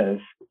learning these kind of,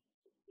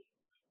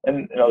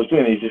 and I was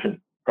doing these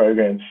different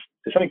programs.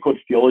 There's something called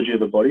Theology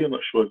of the Body. I'm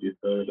not sure if you've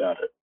heard about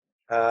it.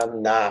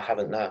 Nah, I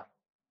haven't, no.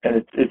 And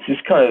it's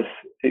this kind of,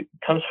 it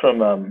comes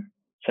from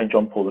St.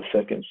 John Paul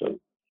II, so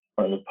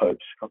one of the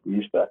popes a couple of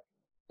years back.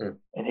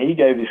 And he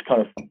gave this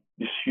kind of,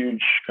 this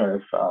huge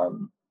kind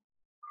of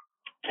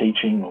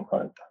teaching, or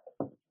kind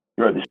of,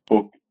 he wrote this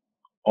book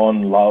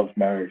on love,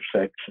 marriage,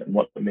 sex, and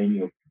what the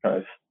meaning of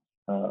kind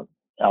of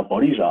our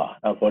bodies are.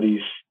 Our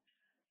bodies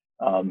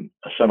are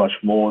so much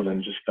more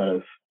than just kind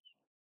of,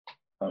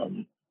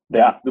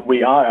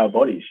 we are our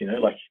bodies, you know,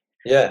 like,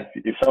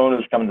 if someone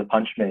was coming to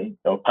punch me,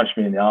 or punch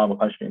me in the arm or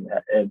punch me in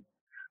the head,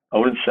 I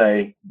wouldn't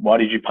say, why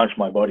did you punch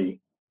my body?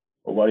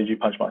 Or why did you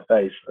punch my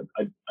face?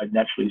 I'd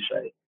naturally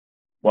say,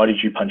 why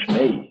did you punch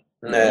me?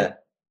 Yeah.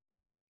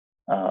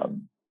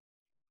 And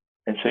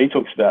so he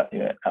talks about, you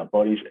know, our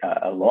bodies,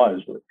 our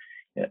lives, you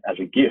know, as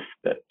a gift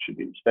that should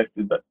be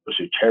respected, but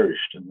also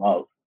cherished and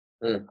loved.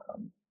 So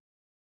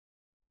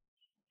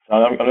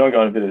I'm not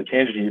going a bit of a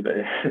tangent here, but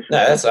no,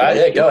 that's all right.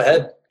 Yeah, go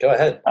ahead.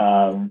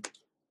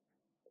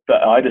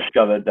 But I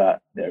discovered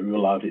that real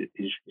love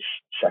is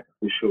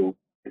sacrificial.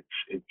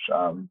 It's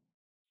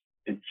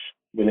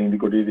willing to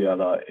go to the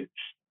other. It's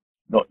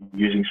not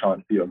using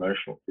someone for your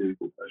emotional,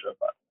 physical pleasure,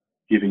 but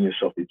giving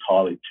yourself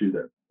entirely to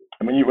them.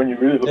 And when you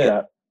really look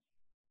at,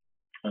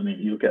 I mean,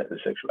 you look at the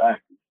sexual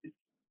act,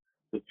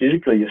 but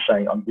physically you're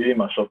saying, I'm giving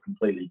myself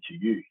completely to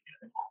you.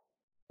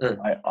 You know?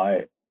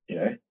 I you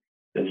know,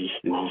 there's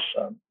this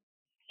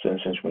certain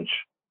sense in which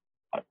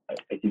I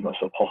give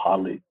myself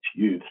wholeheartedly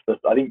to you.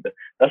 I think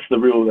that's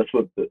what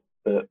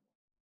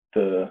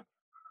the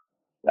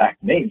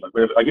act means. Like,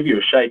 if I give you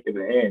a shake of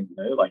the hand, you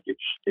know, like it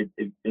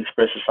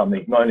expresses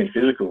something not only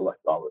physical, like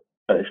love,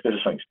 but it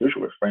expresses something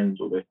spiritual. We're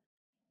friends, or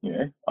you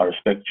know, I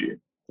respect you.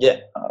 Yeah.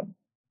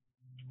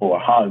 Or a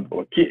hug,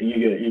 or a kiss.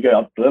 You go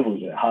up the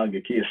levels, a hug,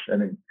 a kiss,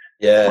 and then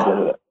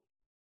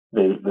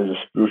there's a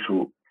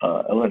spiritual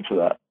element to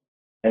that.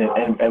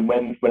 And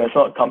when it's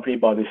not accompanied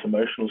by this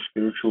emotional,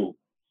 spiritual,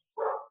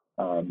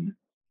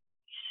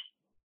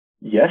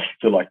 yes,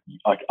 to like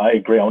I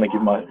agree, I want to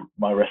give my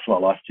rest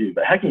of my life to you.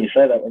 But how can you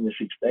say that when you're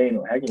 16,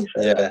 or how can you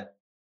say that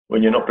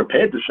when you're not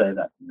prepared to say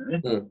that? You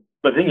know?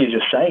 But the thing is,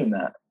 you're saying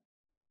that,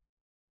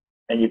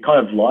 and you're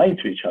kind of lying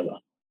to each other.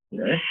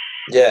 You know?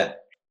 Yeah.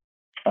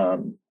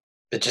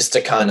 But just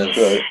to kind of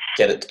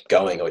get it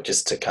going, or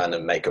just to kind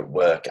of make it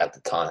work at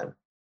the time.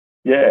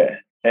 Yeah.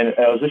 And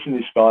I was listening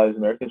to this guy's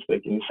American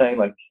speaking, he's saying,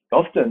 like,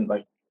 often,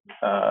 like,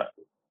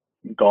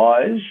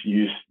 guys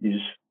use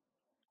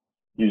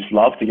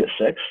love to get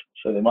sex.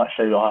 So they might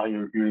say, oh,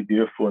 you're really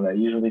beautiful, and they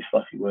use all these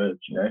fluffy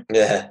words, you know?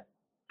 Yeah.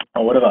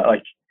 Or whatever,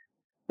 like,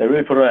 they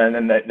really put it on,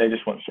 and then they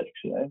just want sex,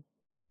 you know?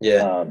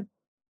 Yeah.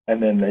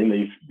 And then they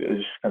leave,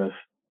 just kind of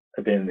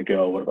abandon the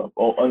girl, or whatever.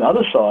 Or on the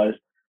other side,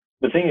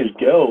 the thing is,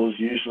 girls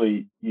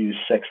usually use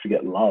sex to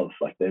get love.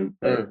 Like, they're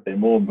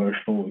more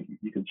emotional,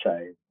 you could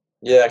say.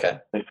 Yeah, okay.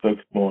 They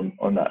focus more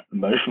on that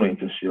emotional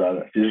intimacy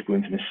rather than physical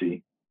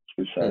intimacy, you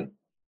could say.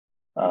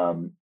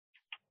 And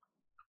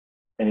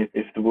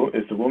if the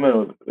woman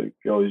or the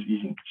girl is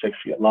using sex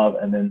to get love,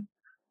 and then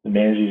the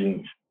man's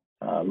using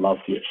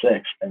love to get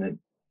sex, and then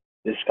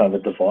there's kind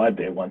of a divide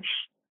there. Once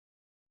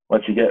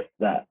you get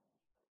that,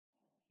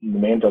 the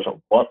man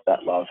doesn't want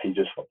that love; he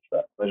just wants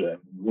that pleasure.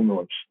 And the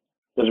woman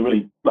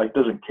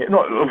doesn't care.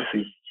 Not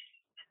obviously,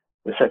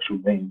 the sexual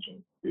means,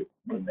 and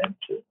we're meant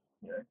to,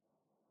 you know,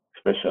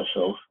 express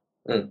ourselves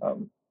in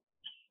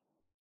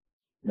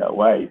that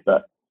way,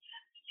 but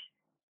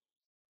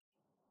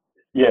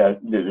yeah,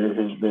 there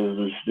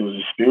was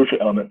a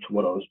spiritual element to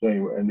what I was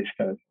doing, and this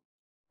kind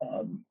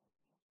of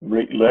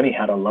learning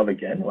how to love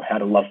again, or how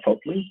to love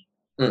properly,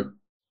 and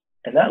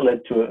that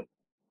led to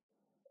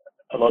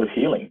a lot of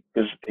healing,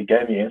 because it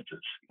gave me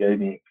answers. It gave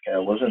me, okay, I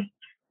wasn't,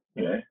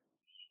 you know,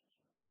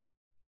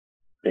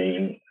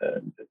 being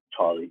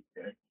entirely,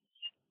 you know,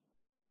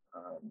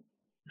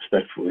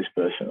 respectful of this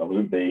person. I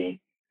wasn't being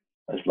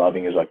as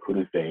loving as I could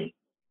have been,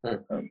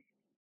 and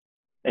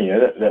you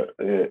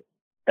know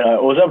and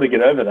I was able to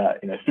get over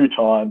that, you know, through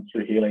time,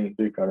 through healing,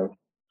 through kind of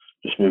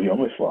just moving on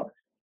with life.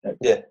 And,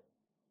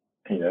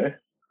 you know,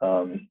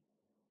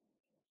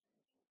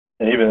 and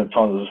even at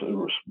times there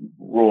was a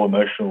raw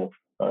emotional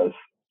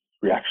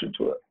reaction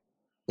to it.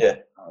 Yeah.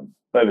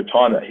 But over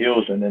time that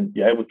heals, and then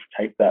you're able to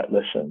take that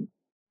lesson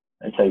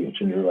and take it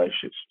to new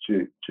relationships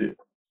to you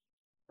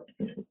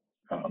know,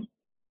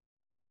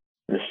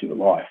 the rest of your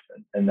life.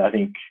 And I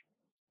think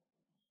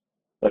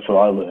that's what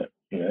I learned,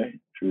 you know,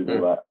 through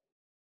all that.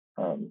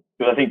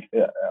 Because I think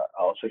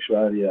our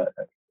sexuality,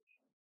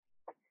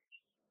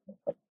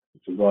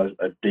 It's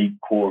a deep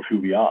core of who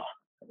we are.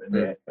 When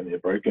they're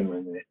broken,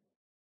 when they're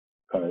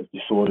kind of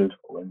disordered,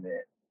 or when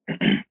they're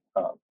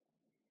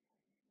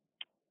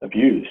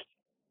abused.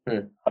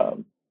 You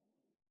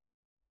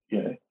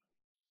know,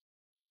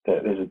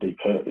 there's a deep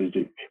hurt, there's a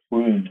deep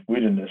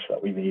woundedness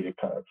that we need to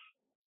kind of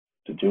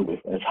to deal with,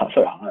 and it's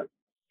so hard.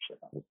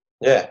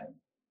 Yeah,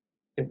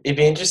 it'd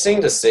be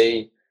interesting to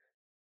see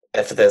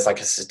if there's like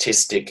a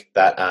statistic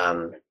that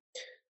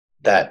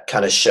that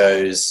kind of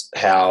shows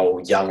how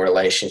young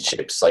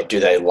relationships, like,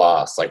 do they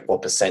last, like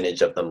what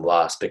percentage of them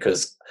last,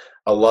 because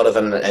a lot of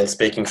them, and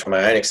speaking from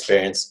my own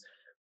experience,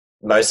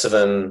 most of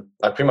them,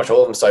 like pretty much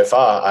all of them so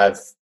far, I've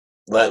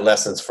learnt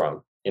lessons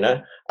from. You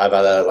know, I've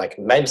either like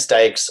made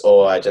mistakes,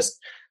 or I just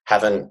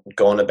haven't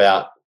gone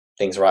about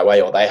things the right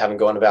way, or they haven't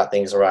gone about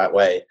things the right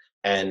way,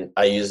 and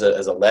I use it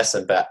as a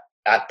lesson. But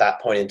at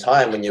that point in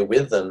time, when you're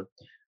with them,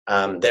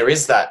 there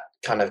is that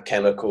kind of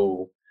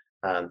chemical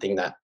thing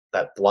that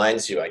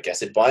blinds you. I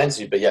guess it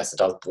blinds you, but yes, it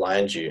does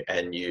blind you,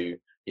 and you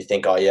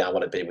think, oh yeah, I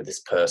want to be with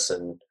this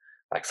person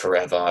like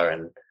forever,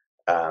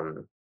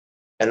 and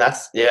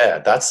that's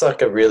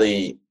like a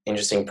really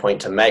interesting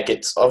point to make.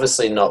 It's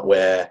obviously not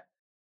where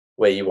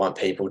you want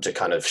people to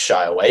kind of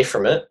shy away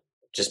from it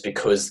just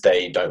because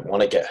they don't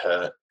want to get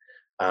hurt.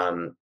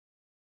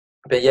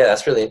 But yeah,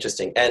 that's really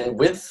interesting. And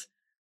with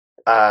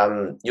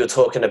you're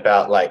talking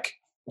about like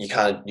you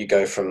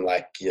go from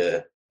like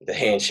the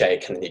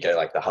handshake, and then you go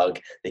like the hug,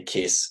 the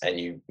kiss, and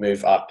you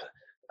move up,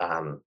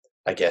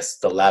 I guess,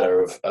 the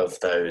ladder of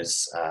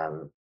those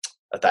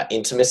of that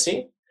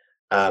intimacy.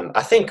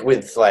 I think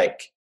with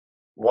like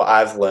what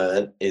I've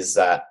learned is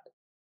that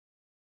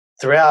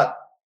throughout,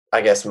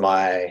 I guess,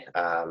 my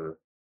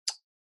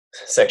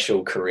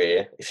sexual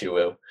career, if you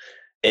will,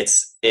 it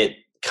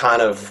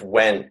kind of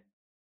went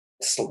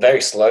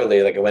very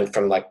slowly. Like it went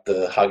from like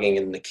the hugging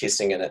and the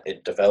kissing, and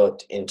it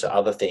developed into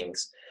other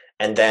things.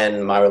 And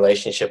then my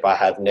relationship I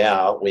have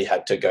now, we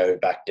had to go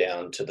back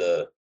down to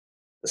the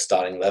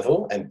starting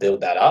level and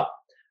build that up.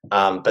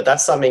 But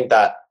that's something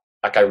that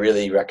like I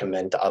really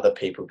recommend to other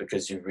people,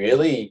 because you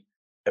really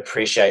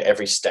appreciate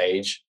every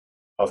stage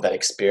of that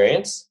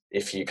experience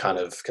if you kind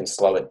of can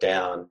slow it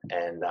down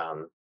and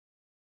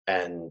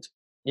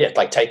yeah,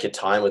 like take your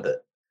time with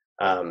it.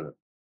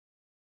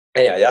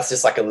 Anyway, that's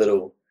just like a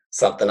little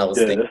something I was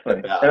thinking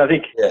definitely about. And I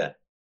think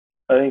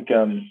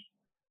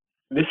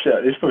this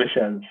probably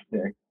sounds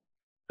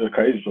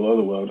crazy to a lot of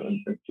the world,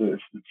 and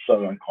it's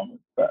so uncommon,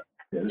 but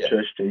the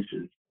church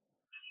teaches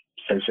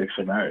same-sex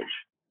marriage.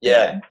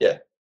 Yeah.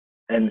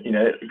 And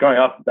growing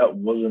up, that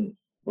wasn't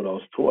what I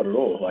was taught at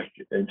all. Like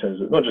in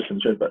terms of not just in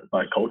church, but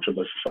by culture,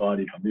 by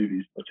society, by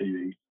movies, by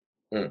TV.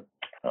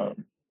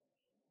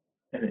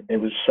 And it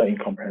was so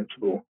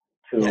incomprehensible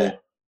till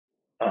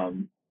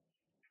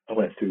I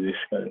went through this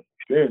kind of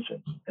experience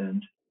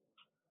and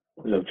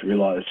was able to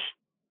realize,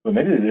 well,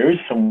 maybe there is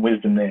some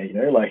wisdom there.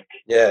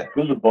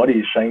 Because the body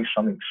is saying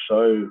something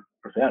so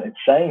profound.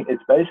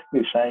 It's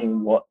basically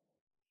saying what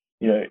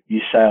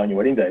you say on your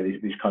wedding day.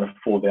 These kind of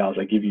 4 vows: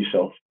 I give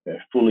yourself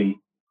fully,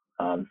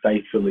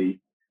 faithfully,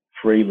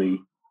 freely,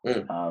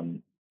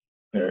 and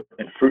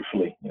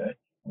fruitfully.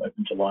 I'm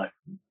open to life,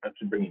 open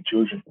to bringing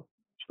children to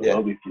the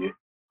world with you.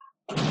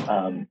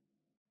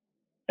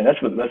 And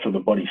that's what the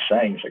body's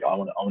saying. It's like, I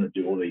want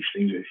to do all these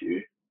things with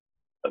you.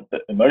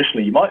 But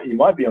emotionally, you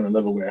might be on a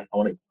level where I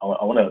want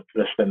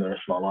to spend the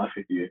rest of my life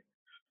with you.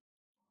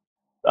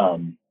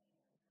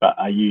 But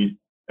are you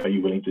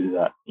willing to do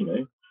that?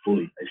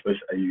 Fully.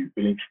 Are you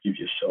willing to give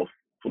yourself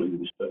fully to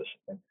this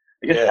person?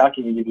 I guess how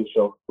can you give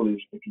yourself fully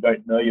if you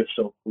don't know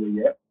yourself fully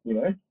yet?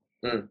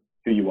 Who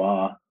you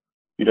are.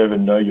 You don't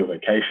even know your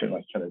vocation,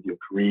 like kind of your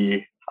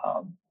career.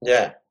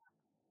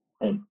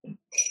 And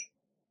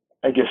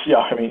I guess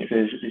I mean, if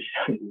there's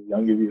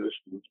younger viewers,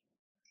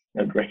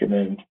 I'd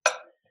recommend.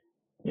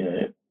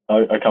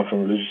 I come from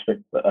a religious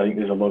perspective, but I think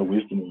there's a lot of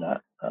wisdom in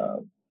that,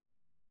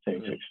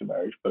 same-sex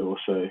marriage, but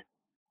also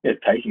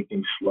taking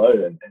things slow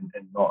and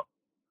not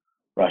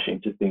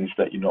rushing to things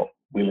that you're not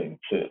willing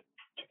to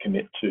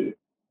commit to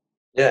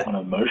on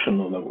an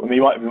emotional level. I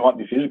mean, we might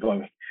be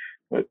physical,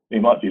 but we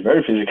might be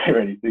very physically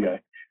ready to go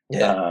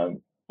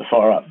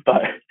far up,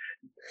 but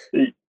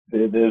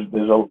there's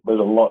a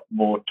lot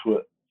more to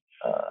it,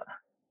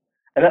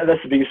 and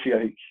that's the biggest thing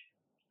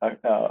I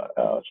think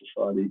our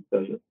society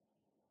doesn't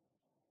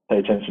pay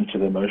attention to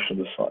the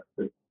emotional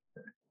side,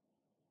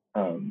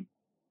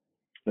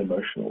 the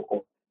emotional,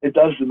 or it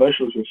does the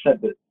emotional to an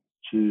extent, but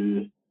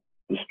to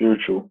the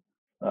spiritual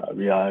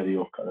reality,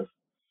 or kind of.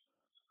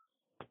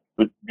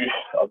 But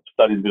I've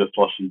studied a bit of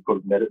philosophy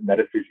called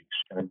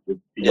metaphysics, kind of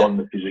beyond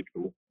the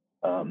physical.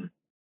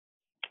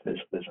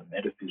 There's a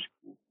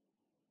metaphysical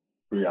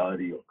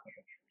reality, or kind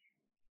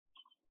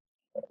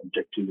of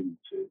objectivity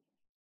to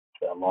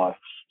our lives,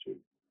 to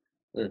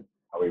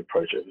how we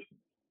approach everything.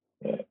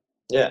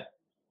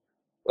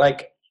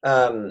 Like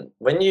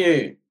when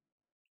you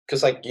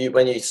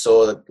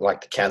saw the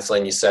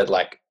counseling, you said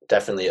like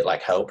definitely it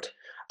like helped,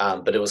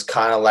 but it was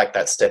kind of like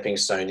that stepping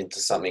stone into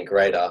something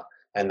greater,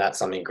 and that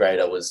something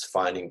greater was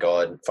finding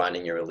God,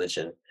 finding your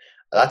religion.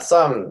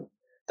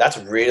 that's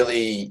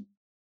really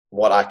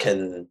what I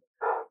can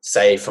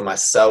say for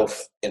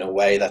myself in a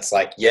way that's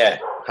like, yeah,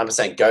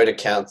 100% go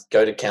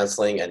to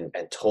counseling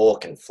and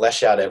talk and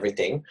flesh out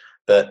everything.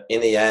 But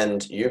in the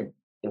end,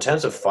 in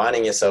terms of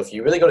finding yourself,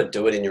 you really got to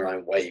do it in your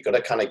own way. You got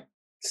to kind of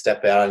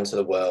step out into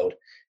the world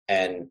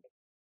and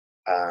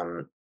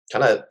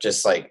kind of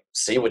just like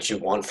see what you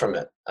want from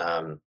it.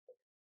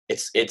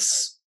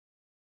 It's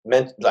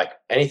meant like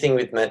anything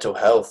with mental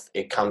health,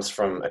 it comes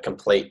from a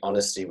complete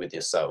honesty with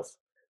yourself.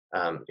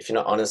 If you're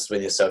not honest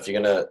with yourself,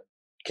 you're going to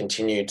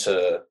continue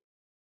to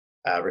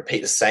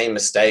repeat the same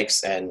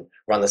mistakes and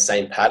run the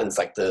same patterns.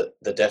 Like the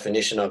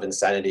definition of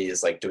insanity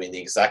is like doing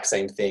the exact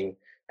same thing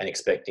and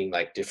expecting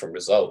like different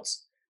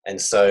results. And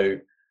so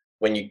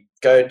when you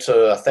go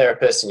to a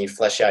therapist and you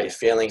flesh out your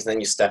feelings, and then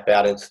you step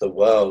out into the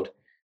world,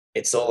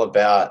 it's all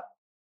about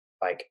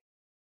like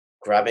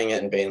grabbing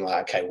it and being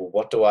like, okay, well,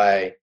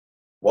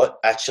 what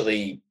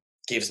actually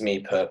gives me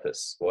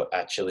purpose? What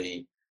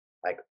actually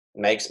like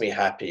makes me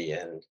happy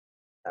and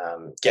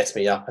gets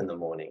me up in the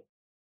morning?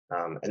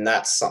 And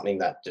that's something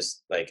that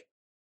just like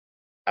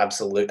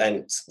absolute,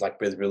 and like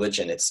with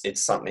religion, it's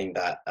something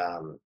that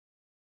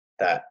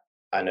that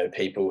I know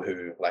people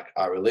who like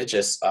are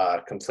religious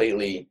are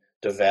completely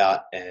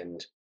devout,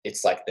 and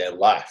it's like their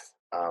life.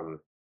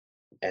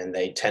 And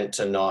they tend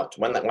to not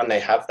when they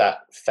have that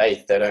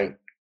faith, they don't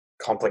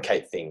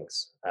complicate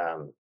things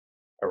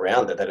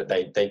around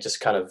it. They just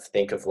kind of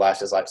think of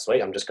life as like,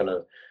 sweet, I'm just going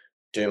to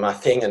do my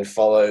thing and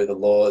follow the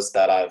laws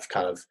that I've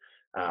kind of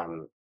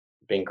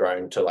been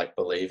grown to like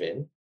believe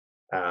in.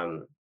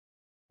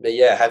 But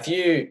yeah, have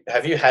you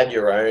had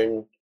your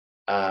own,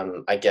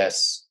 I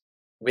guess,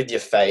 with your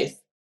faith?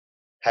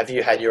 Have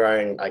you had your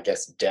own, I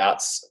guess,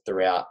 doubts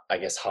throughout, I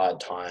guess, hard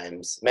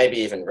times? Maybe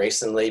even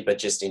recently, but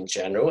just in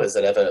general, has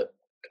it ever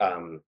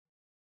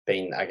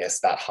been, I guess,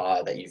 that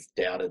hard that you've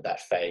doubted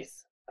that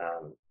faith?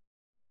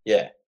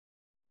 Yeah.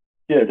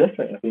 Yeah,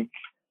 definitely. I think.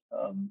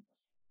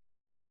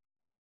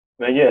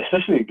 Yeah,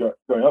 especially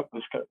growing up,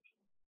 was kind of,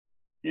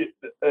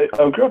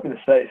 I grew up in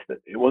a faith that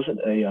it wasn't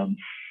a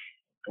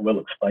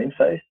well-explained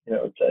faith,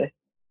 I would say.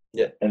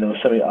 Yeah. And there were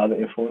so many other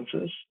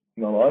influences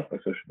in my life,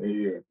 like social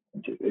media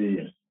and TV,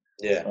 and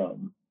yeah.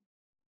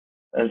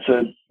 And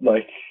so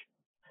like,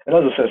 and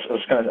as I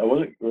said, I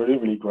wasn't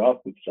really grow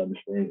up with this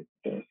understanding,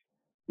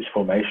 this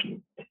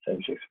formation of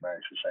same-sex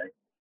marriage, per se.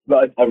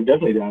 But I would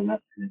definitely down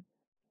that.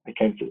 I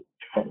came to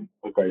kind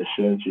of a greater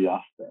certainty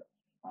after that.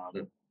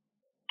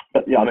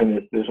 But yeah, I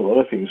mean, there's a lot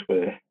of things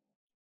where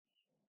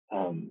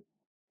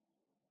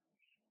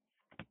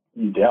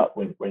you doubt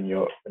when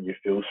you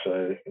feel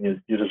so,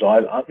 and your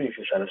desires aren't being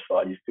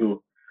satisfied. You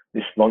feel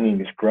this longing,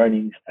 this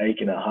groaning, this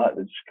ache in our heart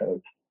that just kind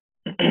of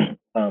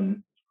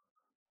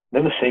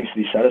never seems to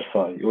be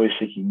satisfied. You're always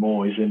seeking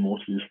more. Is there more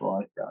to this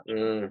life?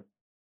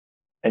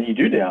 And you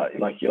do doubt.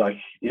 You're like,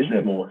 is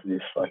there more to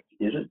this? Like,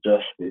 is it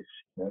just this?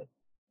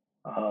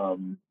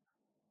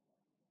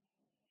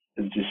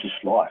 Is it just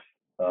this life?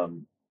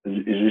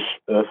 Is this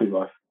earthly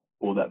life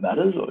all that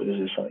matters, or is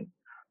there something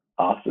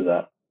after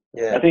that?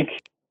 Yeah. I think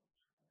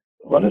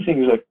one of the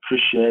things like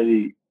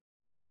Christianity,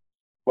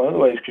 one of the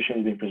ways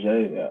Christianity has been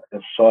presented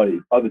in society,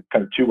 other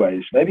kind of two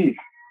ways. Maybe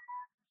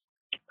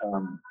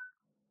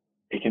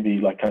it can be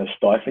like kind of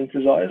stifling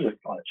desires, like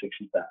sex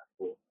is bad,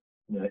 or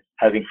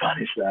having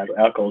fun is bad, or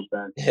alcohol is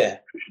bad. Yeah.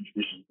 Christian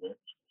traditions.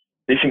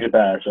 These things are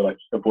bad, so like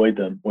avoid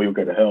them, or you'll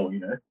go to hell.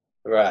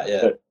 Right.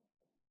 Yeah. But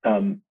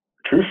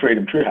true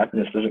freedom, true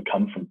happiness doesn't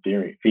come from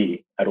fear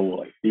at all.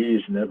 Like fear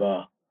is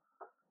never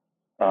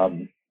a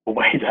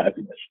way to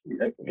happiness. You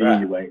don't fear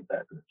your way into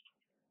happiness.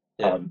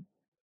 Yeah.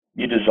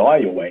 You desire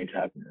your way into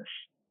happiness,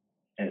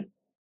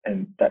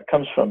 and that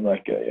comes from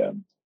like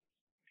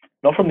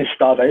not from this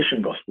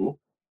starvation gospel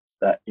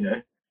that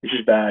this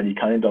is bad, you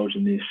can't indulge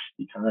in this,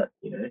 you can't,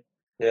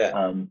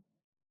 Yeah.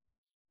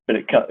 But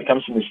it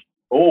comes from this,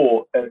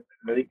 or I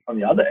think on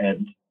the other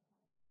end,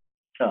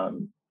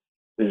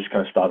 there's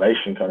kind of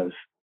starvation, kind of,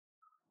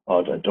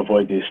 don't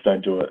avoid this,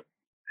 don't do it.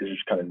 This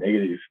is kind of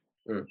negative.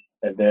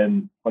 And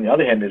then on the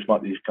other hand, there's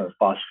might be this kind of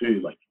fast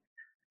food, like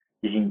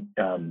you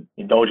can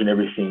indulge in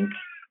everything.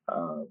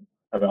 I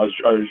was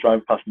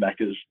driving past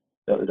Macca's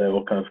the other day,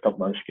 or kind of a couple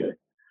months ago,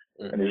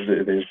 and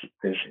there's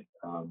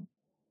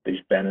these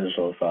banners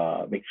of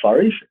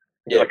McFlurries.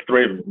 Yeah. Like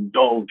three of them.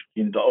 Indulge.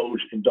 You're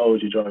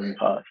driving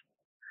past,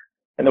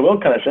 and the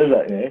world kind of says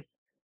that,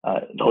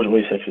 indulge in all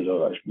your sexes,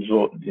 or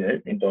resort,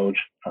 indulge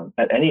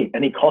at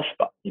any cost,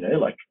 but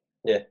like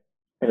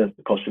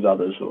the cost of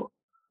others, or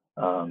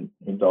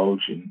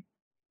indulge in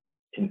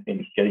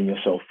getting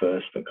yourself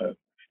first, and kind of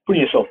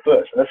putting yourself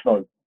first. And that's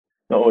not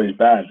always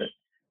bad, but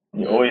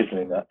you're always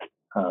doing that.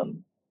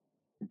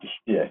 Just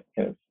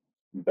kind of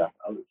about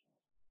others.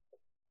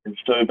 And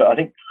so, but I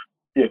think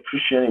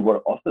Christianity, what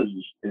it offers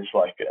is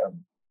like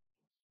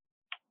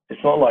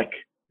it's not like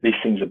these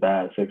things are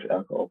bad, sex,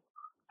 alcohol,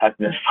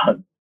 happiness,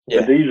 fun.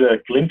 But these are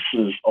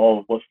glimpses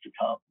of what's to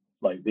come.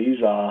 Like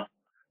these are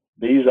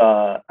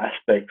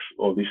aspects,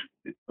 or this,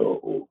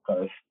 or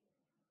kind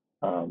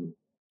of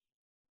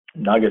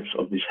nuggets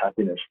of this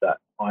happiness that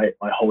I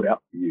hold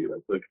out for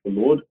you. Like the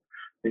Lord,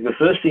 like the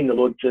first thing the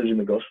Lord says in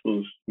the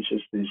Gospels, he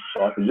says to his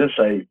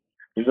disciples,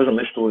 he doesn't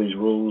list all these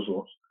rules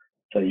or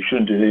say you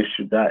shouldn't do this,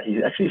 should that.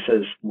 He actually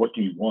says, what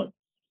do you want?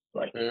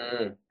 Like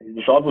his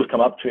disciples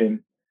come up to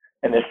him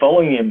and they're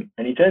following him,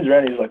 and he turns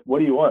around and he's like, what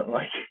do you want?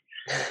 Like,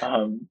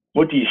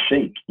 what do you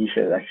seek? He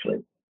said,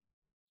 actually.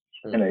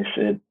 And they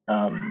said,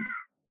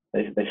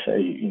 they say,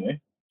 you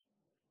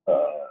know,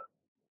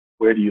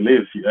 where do you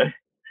live? You know,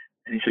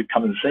 and he said,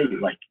 come and see.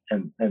 Like,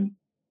 and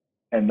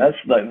that's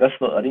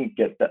not, I didn't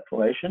get that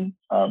formation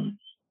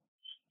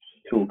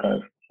till kind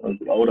of I was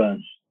a bit older,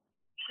 and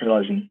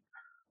realizing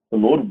the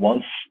Lord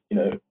wants, you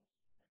know,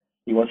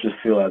 he wants to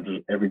fill our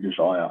every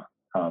desire.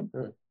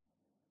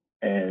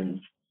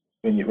 And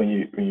when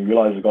you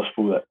realize the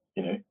gospel that,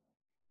 you know,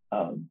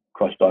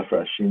 Christ died for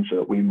our sins so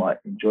that we might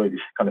enjoy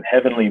this kind of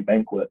heavenly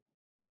banquet,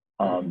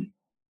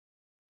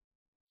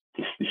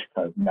 this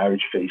kind of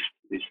marriage feast,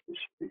 this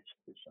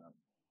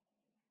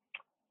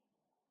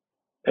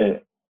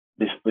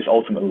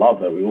ultimate love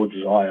that we all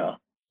desire.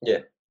 Yeah.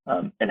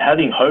 And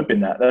having hope in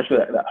that, that's where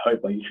that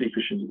hope, like you see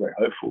Christians are very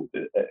hopeful,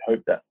 that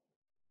hope that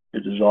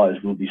your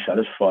desires will be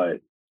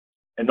satisfied,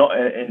 and not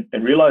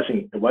and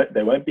realizing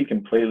they won't be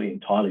completely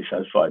entirely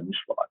satisfied in this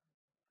life.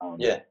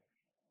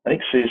 I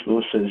think C.S.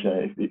 Lewis says,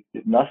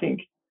 if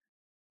nothing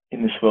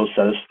in this world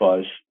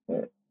satisfies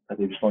our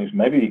deepest longings,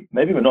 maybe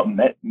we're not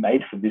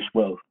made for this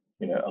world,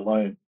 you know,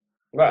 alone.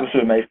 Right. We're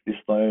also made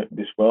for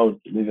this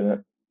world to live in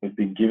it. We've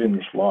been given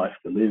this life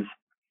to live.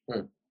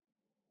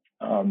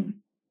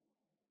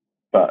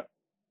 But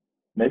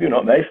maybe we're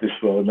not made for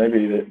this world.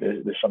 Maybe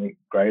there's something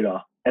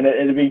greater. And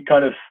it'd be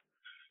kind of,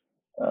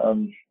 I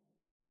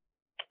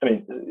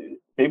mean,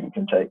 people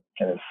can take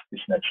kind of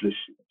this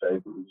naturalistic and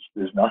say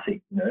there's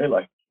nothing, you know,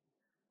 like,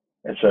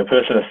 and so a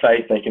person of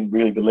faith, they can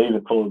really believe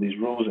and follow these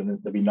rules, and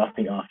there'll be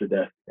nothing after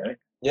death, you know?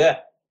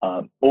 Yeah.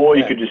 Or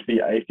you could just be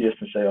atheist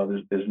and say, oh,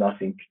 there's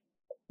nothing,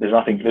 there's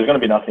going to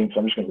be nothing, so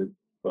I'm just going to live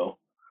well.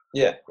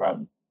 Yeah.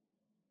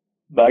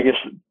 But I guess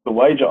the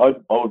wager I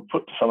would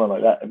put to someone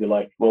like that would be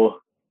like, well,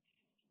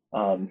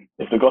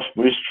 if the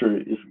gospel is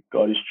true, if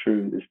God is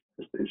true,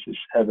 there's this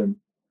heaven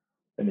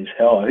and this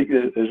hell. I think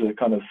there's a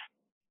kind of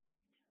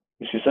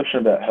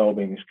misconception about hell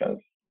being this kind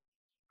of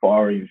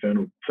fiery,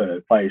 infernal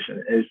place,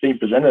 and it's being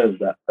presented as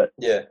that. But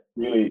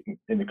really,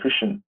 in the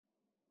Christian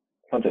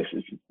context,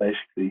 it's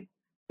basically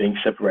being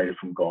separated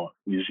from God,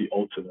 who is the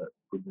ultimate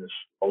goodness,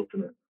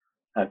 ultimate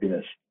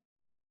happiness,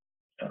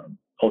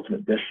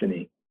 ultimate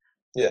destiny.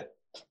 Yeah.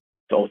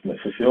 The ultimate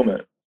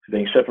fulfillment.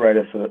 Being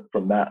separated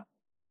from that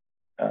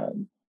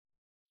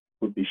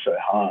would be so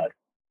hard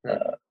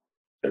that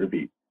it would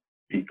be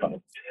kind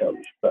of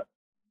hellish. But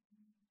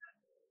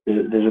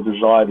there's a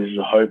desire, there's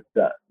a hope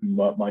that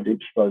my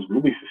deepest desires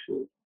will be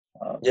fulfilled.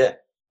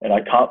 And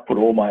I can't put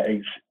all my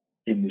eggs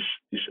in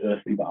this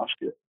earthly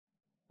basket.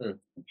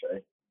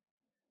 Okay.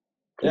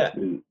 Yeah.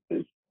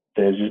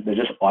 They're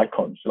just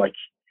icons. Like,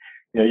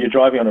 you know, you're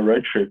driving on a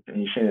road trip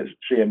and you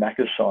see a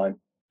Macca's sign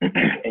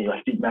and you're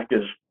like, deep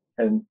Macca's,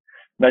 and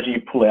imagine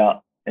you pull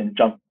out and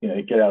jump, you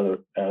know, get out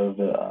of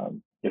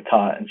your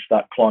car and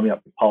start climbing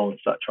up the pole and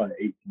start trying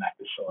to eat the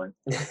Macca's sign.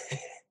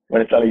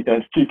 When it's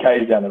 2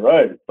 Ks down the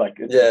road, it's like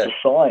it's a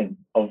sign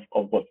of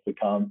what's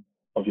become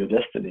of your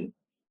destiny.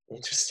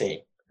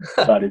 Interesting.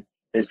 But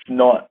it's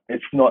not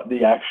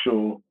the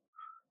actual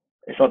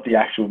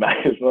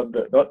Macca's, not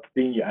the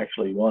thing you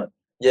actually want.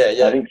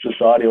 Yeah. I think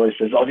society always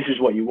says, oh, this is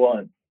what you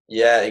want.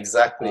 Yeah,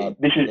 exactly.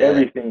 This is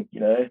everything,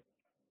 you know.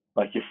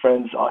 Like your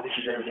friends, oh, this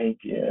is everything,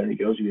 yeah, and it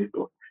goes with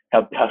or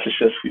how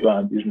successful you are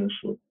in business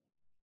or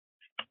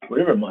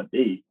whatever it might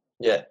be.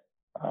 Yeah.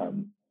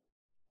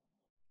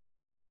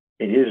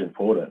 It is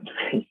important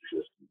to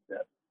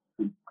that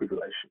good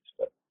relationships,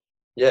 but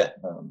they're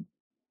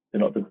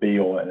not the be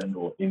all and end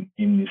all in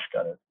this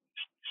kind of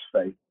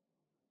faith.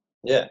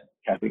 Yeah.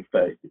 Catholic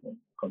faith, you know,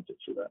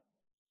 concepts of that.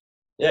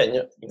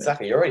 Yeah,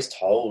 exactly. You're always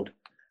told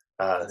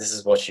this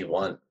is what you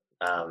want.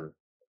 And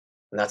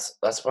that's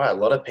why a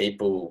lot of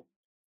people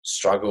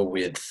struggle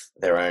with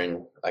their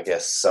own, I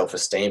guess,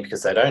 self-esteem,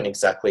 because they don't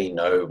exactly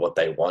know what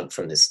they want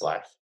from this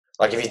life.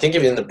 Like if you think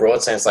of it in the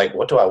broad sense, like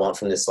what do I want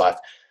from this life?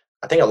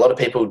 I think a lot of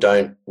people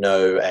don't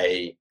know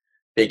a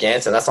big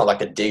answer. And that's not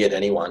like a dig at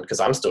anyone, because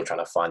I'm still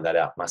trying to find that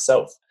out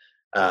myself.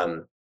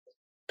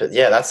 But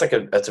yeah, that's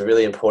a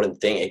really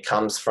important thing. It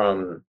comes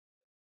from,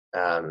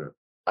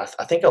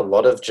 I think a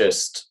lot of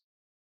just,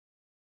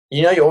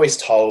 you know, you're always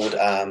told,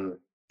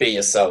 be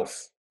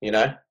yourself, you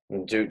know,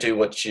 and do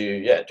what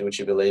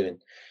you believe in.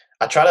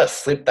 I try to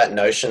flip that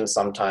notion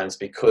sometimes,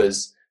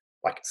 because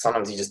like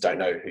sometimes you just don't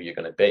know who you're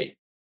going to be.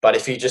 But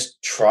if you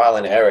just trial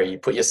and error, you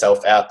put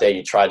yourself out there,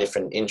 you try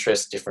different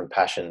interests, different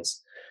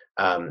passions,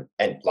 and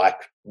like,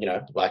 you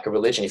know, like a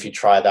religion, if you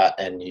try that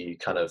and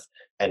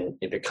and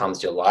it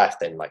becomes your life,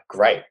 then like,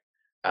 great.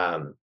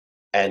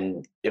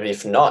 And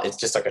if not, it's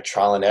just like a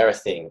trial and error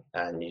thing,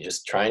 and you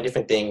just trying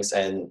different things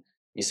and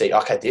you see,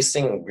 okay, this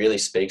thing really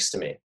speaks to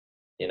me,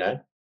 you know,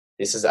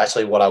 this is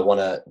actually what I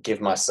want to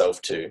give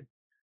myself to.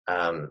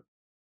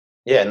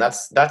 And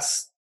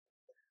that's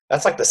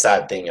that's like the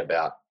sad thing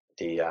about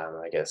the,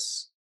 I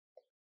guess,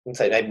 I wouldn't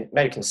say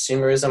maybe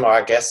consumerism, or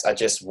I guess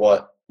just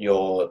what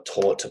you're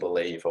taught to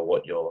believe, or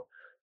what you're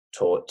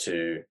taught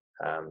to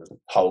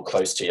hold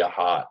close to your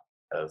heart,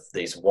 of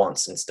these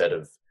wants instead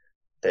of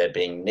there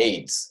being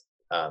needs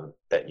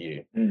that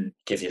you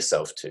give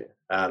yourself to.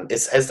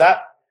 Has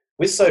that,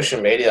 with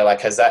social media,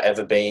 like, has that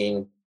ever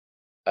been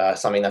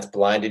something that's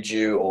blinded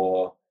you,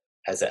 or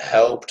has it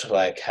helped?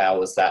 Like, how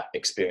has that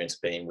experience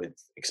been with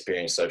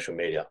experiencing social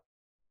media?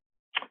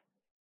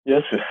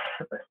 Yes,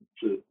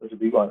 it's a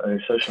big one. I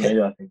mean, social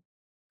media, I think,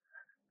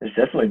 it's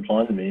definitely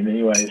blinded me in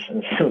many ways,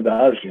 and it still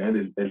does. You know,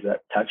 there's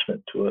that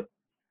attachment to it,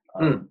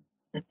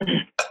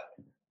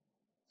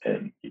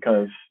 and you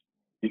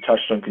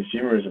touched on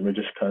consumerism.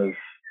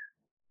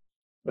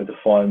 We're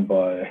defined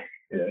by,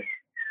 you know,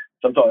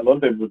 sometimes a lot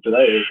of people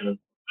today are kind of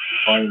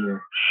defining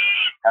their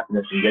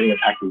happiness in getting a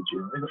package, you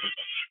know,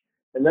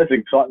 and that's the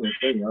exciting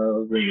thing. I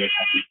was reading a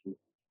package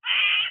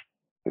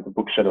with a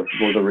book set of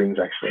Lord of the Rings,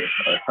 actually.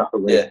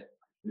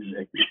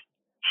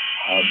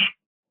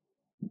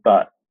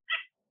 But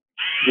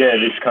yeah,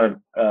 this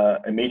kind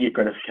of immediate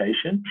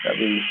gratification that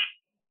is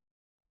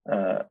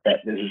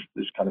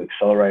kind of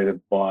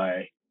accelerated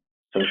by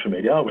social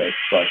media, where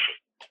it's like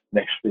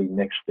next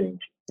thing.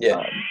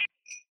 Yeah.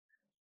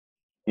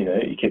 You know,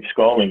 you keep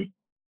scrolling,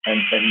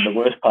 and the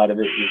worst part of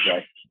it is,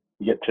 like,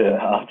 you get to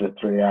after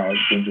 3 hours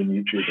binge on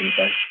YouTube, and it's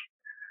like,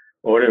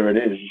 or whatever it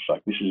is, it's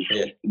like, this is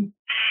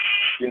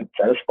didn't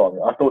satisfy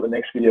me. I thought the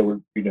next video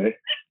would, you know,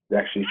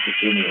 actually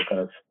fulfill me, or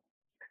kind of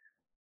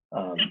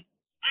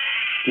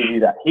give you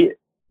that hit.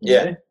 You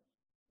know?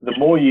 The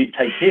more you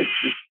take hits,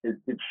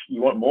 it's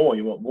you want more.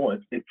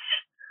 It's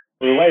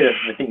the way that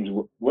the things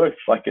work.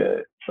 It's like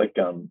the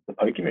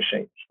poker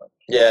machine.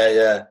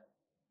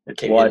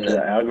 It's wired to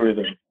the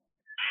algorithm.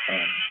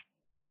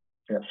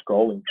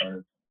 Scrolling kind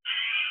of,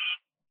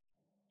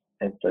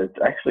 and so it's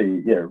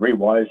actually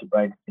rewires the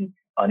brain to think,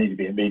 I need to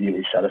be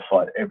immediately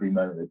satisfied every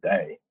moment of the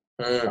day,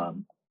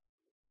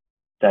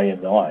 day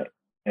and night,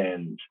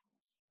 and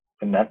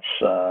that's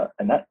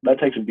that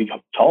takes a big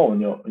toll on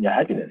your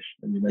happiness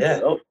and your mental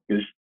health,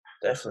 because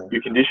definitely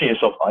you condition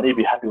yourself, I need to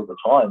be happy all the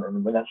time,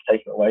 and when that's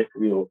taken away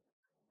from you,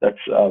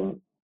 that's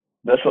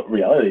what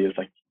reality is.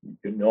 Like,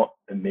 you're not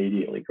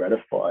immediately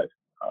gratified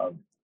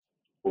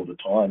all the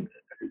time,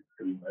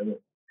 every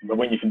moment. But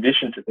when you're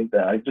conditioned to think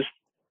that, I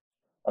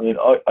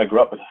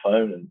grew up with a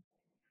phone, and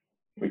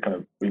we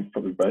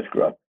probably both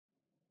grew up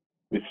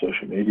with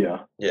social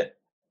media. Yeah.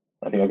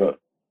 I think I got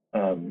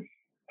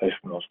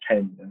Facebook when I was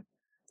 10. You know?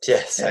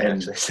 Yes,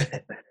 actually.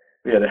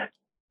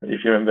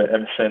 If you remember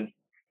MSN.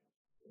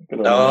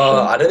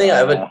 Oh, I don't think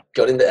I ever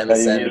got into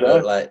MSN,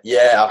 but I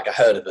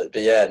heard of it,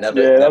 but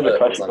never. Yeah, that was a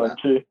classic one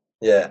too.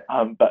 Yeah.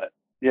 But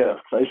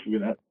Facebook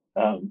and that,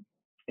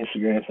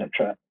 Instagram,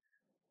 Snapchat.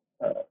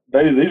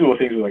 These are all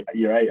things like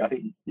year 8. I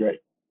think year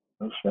 8,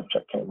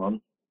 Snapchat came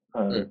on,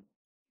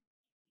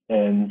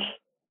 and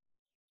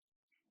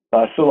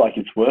I feel like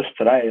it's worse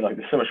today. Like,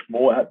 there's so much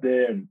more out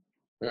there, and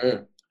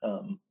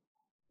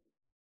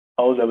I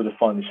was able to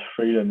find this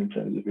freedom in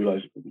terms of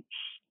realizing this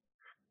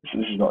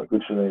is not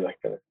good for me.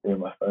 Like, being on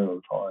my phone all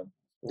the time.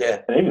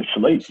 Yeah. And even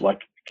sleep,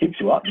 like, keeps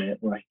you up, man.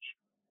 Like,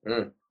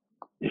 if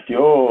it's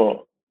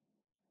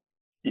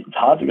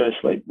hard to go to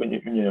sleep when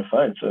you're on your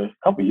phone. So a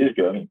couple of years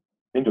ago, I've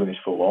been doing this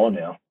for a while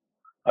now,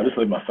 I just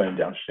leave my phone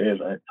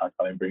downstairs. I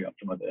can't bring it up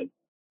to my bed.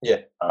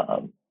 Yeah.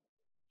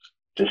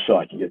 Just so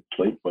I can get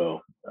sleep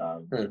well.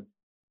 And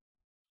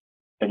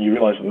you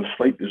realise that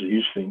sleep is a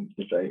huge thing.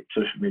 To say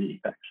social media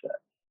impacts that.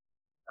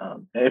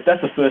 And if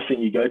that's the first thing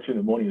you go to in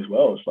the morning as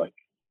well, it's like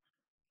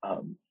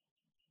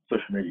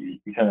social media.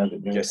 You can't have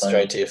it. Go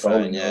straight to your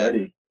phone. Yeah.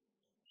 Already.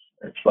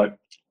 It's like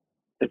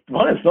it's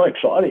not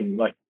exciting.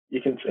 Like,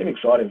 it can seem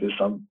exciting for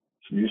some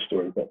news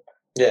story, but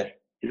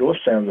it all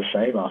sounds the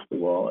same after a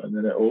while, and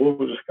then it all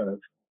just kind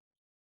of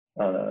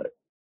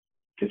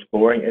gets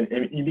boring,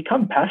 and you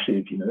become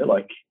passive. You know,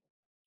 like,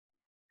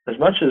 as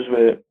much as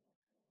we're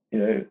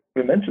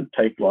meant to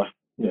take life,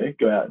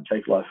 go out and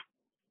take life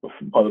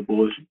by the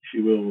balls, if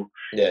you will.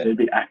 Yeah.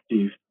 Be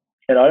active,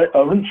 and I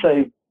wouldn't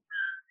say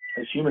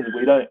as humans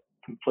we don't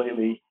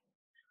completely.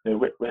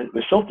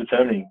 We're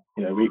self-determining.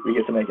 We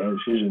get to make our own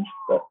decisions,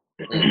 but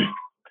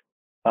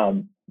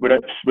we're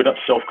not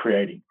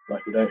self-creating.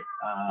 Like, we don't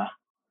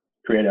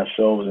create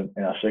ourselves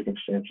and our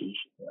circumstances,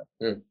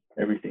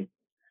 everything.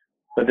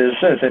 But there's a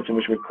certain sense in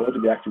which we're called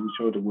to be active, we're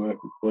called to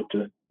work, we're called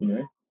to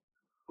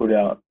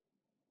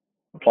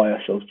apply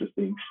ourselves to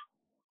things.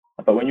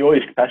 But when you're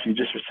always passive, you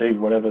just receive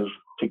whatever's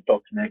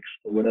TikTok's next,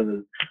 or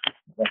whatever's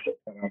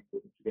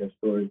Instagram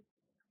story.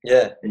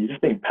 Yeah. And you're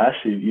just being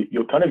passive.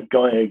 You're kind of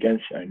going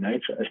against your own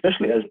nature,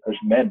 especially as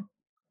men.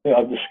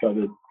 I've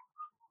discovered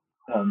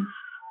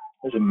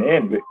as a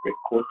man, we're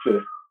called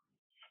to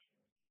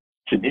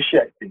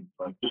initiate things,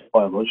 like, just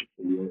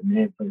biologically, we're a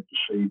man trying to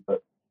see,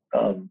 but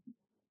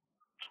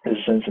there's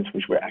a sense in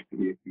which we're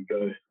actively, if we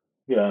go.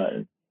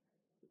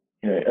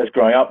 As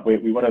growing up,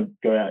 we want to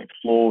go out and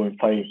explore and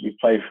play. We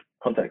play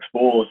contact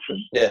sports, and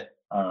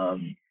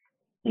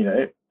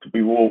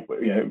we walk,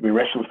 we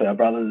wrestle with our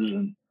brothers,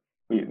 and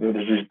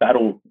there's this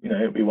battle,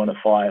 we want to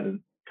fight and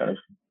kind of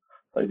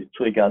play the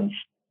toy guns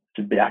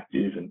to be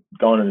active and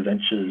go on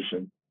adventures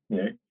and,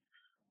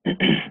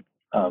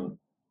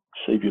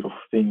 see beautiful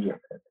things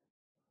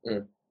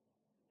and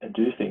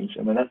do things.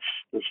 I mean, that's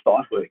the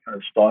stifle. It kind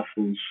of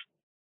stifles,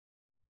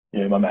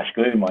 my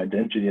masculinity, my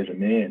identity as a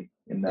man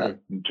in that,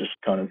 and just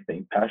kind of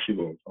being passive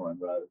all the time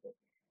rather than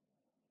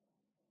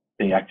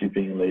being active,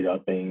 being a leader,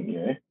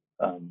 being,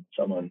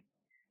 someone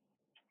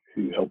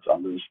who helps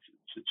others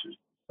to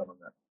someone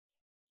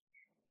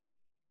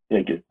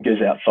that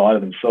goes outside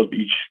of themselves, but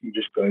you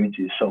just go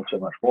into yourself so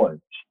much more.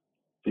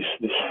 This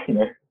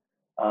you're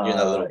in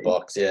that little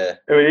box, yeah.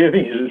 I mean, the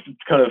thing is,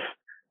 it's kind of,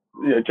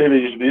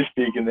 TV used to be this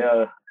big, and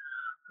now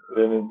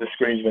then the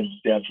screens went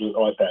down to the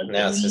iPad.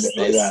 Now it's just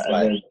this, that, and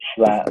then it's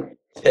that.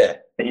 Yeah.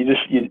 And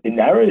it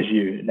narrows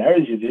your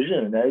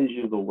vision, it narrows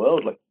you to the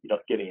world. Like, you're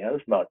not getting out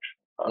as much.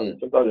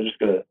 Sometimes I just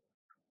gotta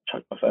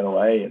chuck my phone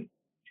away. And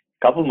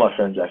a couple of my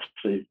friends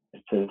actually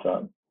have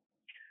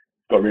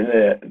got rid of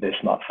their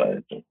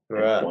smartphones and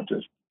gone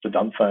to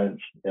dumb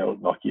phones,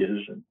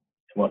 Nokias and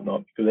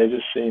whatnot, because they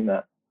just seen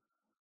that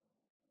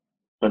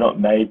we're not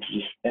made to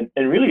just, and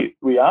really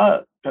we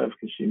are kind of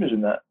consumers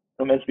in that.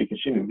 We're not meant to be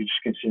consuming, we're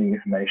just consuming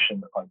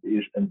information,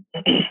 ideas, and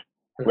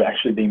we're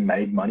actually being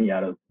made money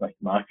out of, like,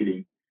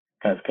 marketing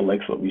kind of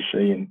collects what we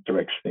see and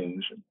directs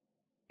things. And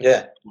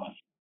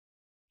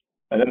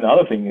then the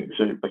other thing,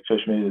 so like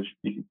social media, is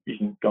you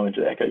can go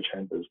into echo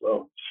chamber as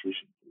well, just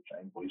listen to the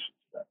same voices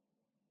that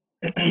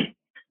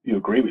you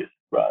agree with,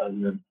 rather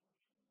than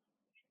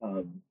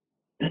so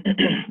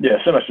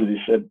much as you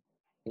said.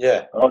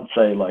 I'd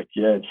say, like,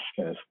 just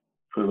kind of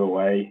put it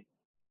away,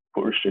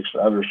 put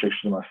restrictions, other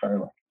restrictions on my phone,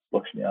 like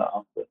locks me out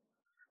after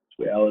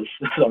 2 hours,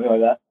 something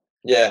like that.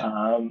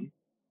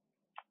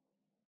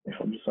 If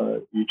I'm just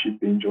on YouTube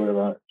binge or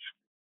whatever, it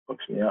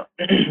locks me out,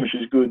 which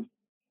is good,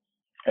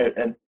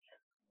 and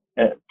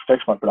it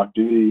affects my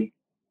productivity.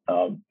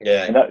 And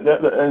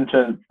that in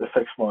turn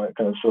affects my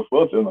kind of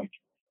self-worth. I'm like,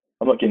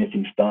 I'm not getting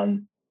things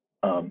done,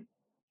 and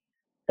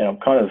I'm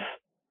kind of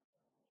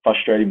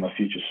frustrating my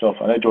future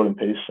self. I know Jordan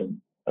Peterson.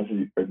 I don't think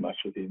you've read much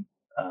with him.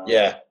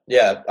 I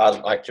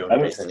like Jordan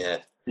Peterson.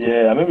 I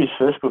remember his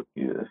first book.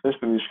 The first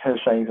book was kind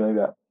of saying something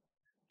about,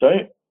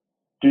 don't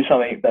do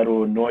something that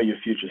will annoy your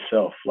future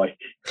self. Like,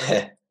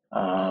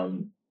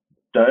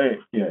 don't,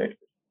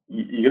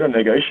 you got to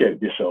negotiate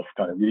with yourself.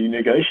 Kind of, you're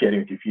negotiating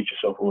with your future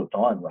self all the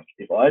time. Like,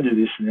 if I do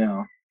this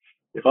now,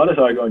 if I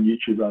decide to go on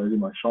YouTube rather than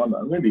my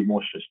assignment, I'm going to be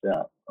more stressed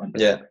out on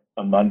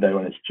Monday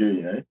when it's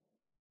due.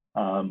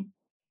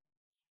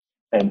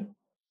 And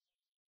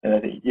I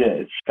think,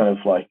 it's kind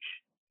of like,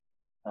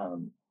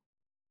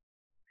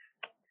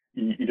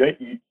 you don't.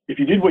 If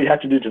you did what you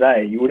had to do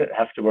today, you wouldn't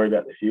have to worry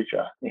about the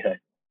future.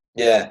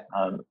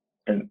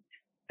 And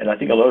I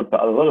think a lot of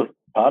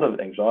part of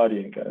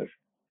anxiety and kind of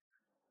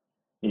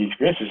you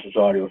experience this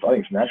anxiety. I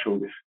think it's natural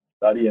with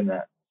studying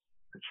that.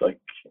 It's like,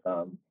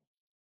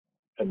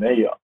 for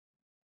me,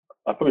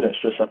 I probably don't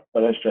stress up. I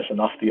don't stress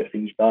enough to get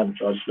things done,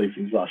 so I just leave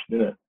things last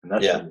minute, and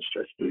that's when the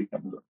stress really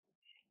comes up.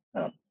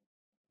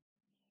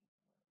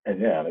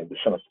 And I mean,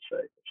 there's so much to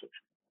say.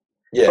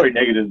 Probably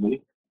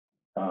negatively.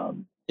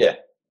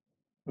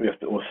 We have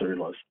to also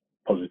realise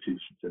positives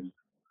in terms of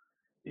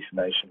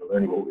information and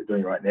learning what we're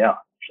doing right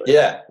now. So,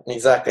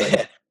 exactly.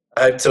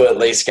 I hope to at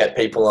least get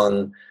people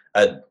on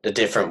a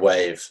different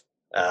wave.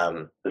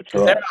 That's right.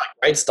 There are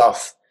great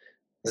stuff.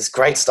 There's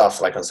great stuff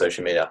like on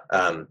social media.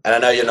 And I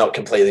know you're not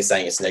completely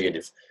saying it's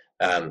negative.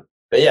 But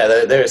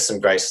there is some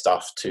great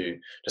stuff to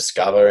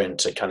discover and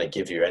to kind of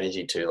give your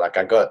energy to. Like,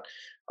 I got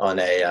on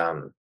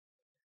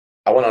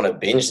I went on a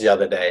binge the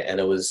other day, and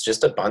it was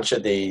just a bunch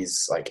of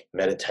these like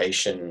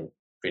meditation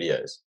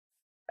videos,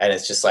 and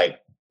it's just like,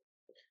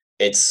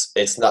 it's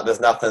not, there's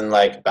nothing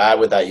like bad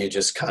with that. You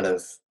just kind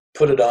of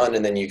put it on,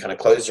 and then you kind of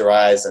close your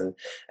eyes and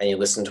you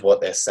listen to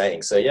what they're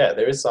saying. So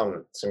there is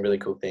some really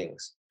cool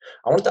things.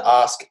 I wanted to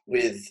ask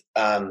with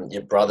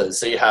your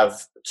brothers. So you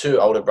have 2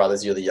 older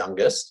brothers. You're the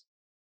youngest,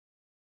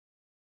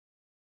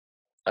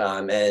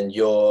 and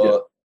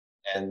your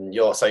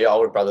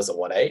older brothers are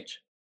what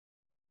age?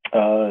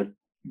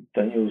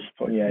 Daniel's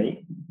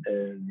 28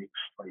 and Nick's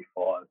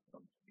 25.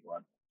 I'm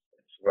 21.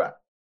 Right.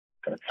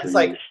 It's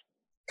like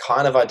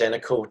kind of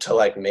identical to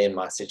like me and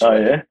my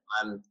situation. Oh, yeah?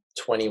 I'm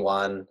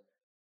 21.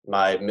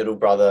 My middle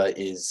brother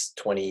is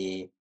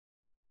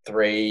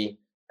 23,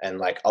 and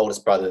like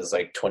oldest brother is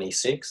like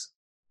 26.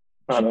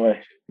 Oh, no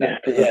way.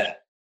 Yeah.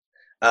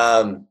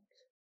 And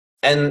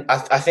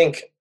I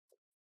think,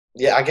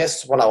 I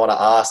guess what I want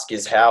to ask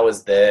is, how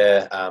has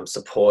their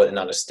support and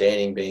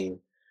understanding been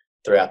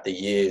throughout the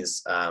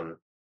years?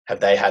 Have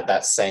they had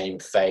that same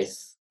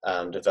faith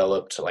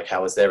developed? Like,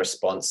 how was their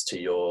response to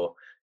your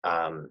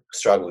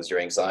struggles, your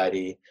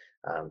anxiety,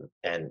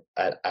 and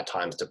at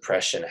times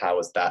depression? How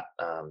was that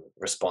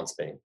response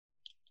been?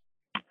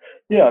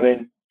 I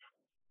mean,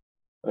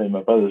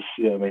 my brothers,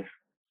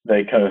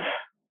 they kind of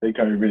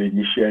really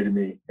initiated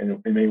me in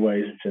many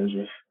ways, in terms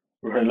of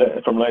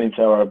from learning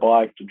to ride a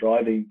bike to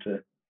driving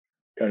to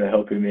kind of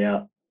helping me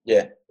out.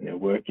 Yeah.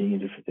 Working in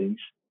different things.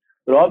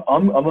 But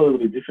I'm a little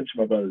bit different to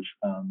my brothers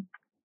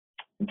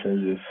in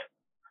terms of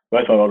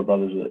both my older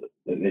brothers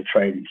they're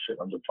tradies. So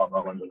one's a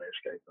plumber, one's a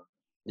landscaper.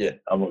 Yeah.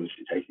 I'm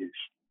obviously taking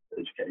this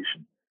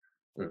education,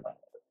 Mm.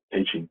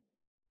 Teaching,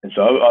 and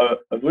so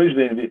I've always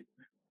been a bit,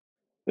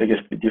 I guess,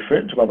 a bit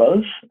different to my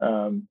brothers.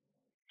 And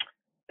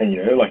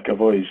like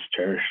I've always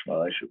cherished my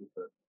relationship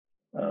with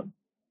them.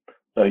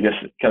 So I guess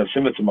kind of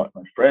similar to my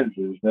friends,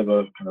 it was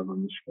never kind of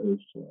on this kind of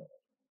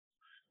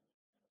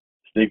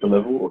deeper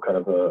level or kind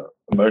of a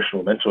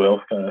emotional, mental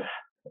health kind of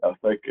our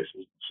focus.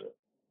 So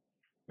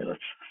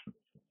let's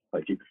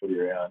like keep the footy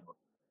around.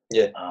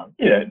 Yeah.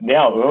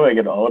 Now when I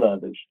get older,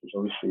 there's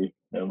obviously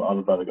my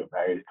other brother got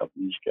married a couple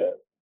of years ago.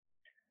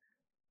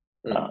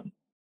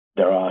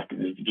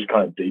 There's just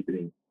kind of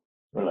deepening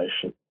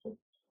relationships.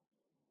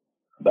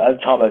 But at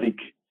the time, I think,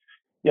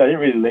 I didn't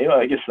really lean on.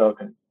 I guess they all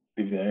kind of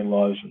live their own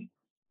lives and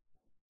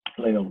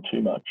lean on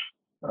too much.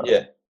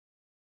 Yeah.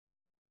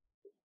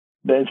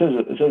 But in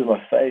terms of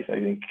my faith, I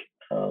think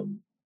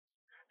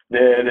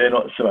they're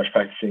not so much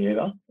practicing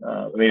either.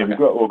 We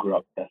all grew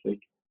up Catholic,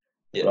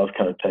 but I've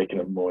kind of taken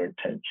a more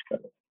intense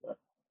kind of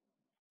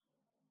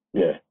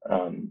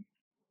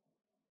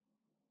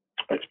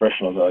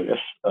expression of it, I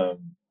guess.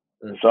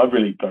 So I've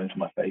really gone into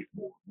my faith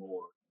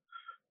more,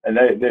 and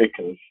they're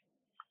kind of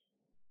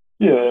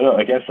they're not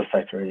against the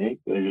faith or anything.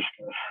 They're just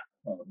kind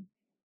of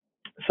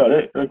so I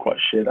don't quite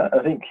share that.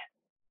 I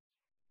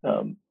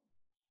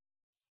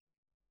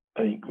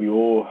think we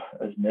all,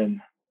 as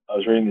men,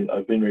 I've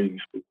been reading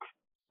this book.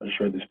 I just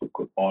read this book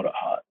called Odd at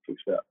Heart. It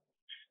talks about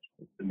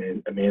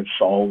a man's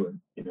soul,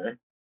 and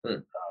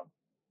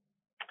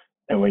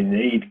and we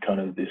need kind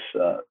of this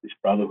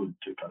brotherhood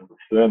to kind of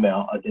affirm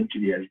our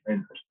identity as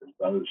men, as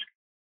brothers.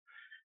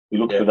 We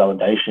look for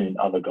validation in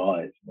other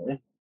guys.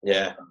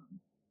 Yeah.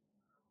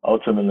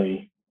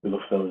 Ultimately, we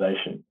look for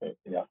validation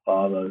in our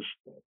fathers.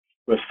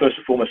 Well, first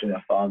and foremost in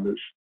our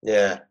fathers.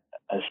 Yeah.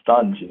 As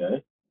sons,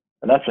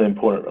 and that's an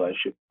important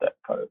relationship that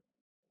kind of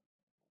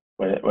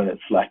when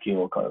it's lacking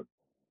or kind of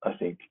I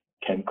think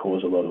can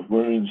cause a lot of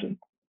wounds and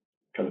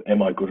kind of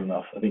am I good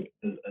enough? I think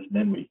as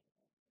men we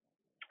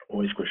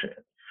always question,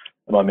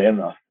 am I man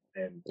enough?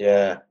 And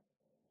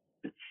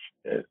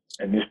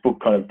and this book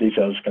kind of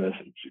details kind of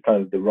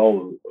the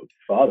role of the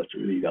father to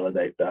really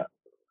validate that.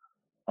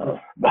 I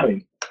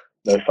mean,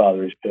 no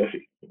father is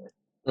perfect,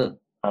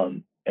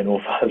 and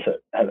all fathers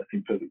have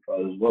imperfect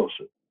fathers as well.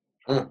 So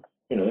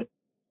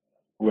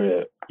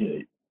where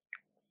you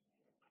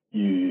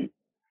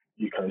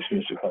kind of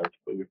experience the kind of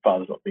your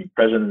father's not being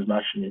present as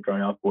much and you're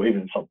growing up, or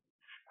even some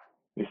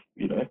with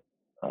is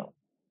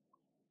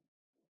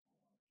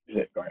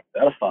that growing up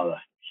without a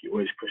father, you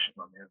always question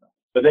my man.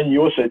 But then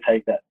you also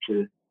take that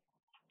to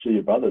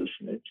your brothers,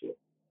 to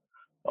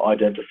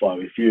identify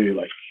with you,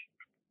 like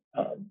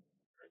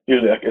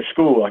usually like at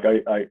school, like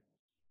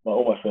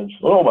all my friends,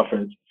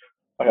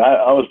 like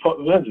I was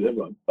friends with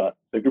everyone, but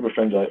the group of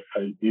friends I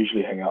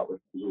usually hang out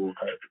with was all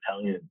kind of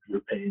Italian,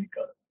 European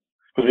kind of,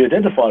 because we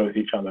identified with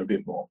each other a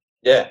bit more.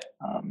 Yeah,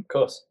 of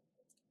course.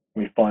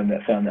 We found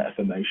that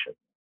affirmation.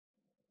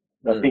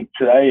 I think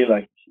today,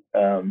 like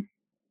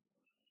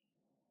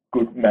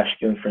good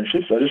masculine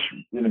friendships. So just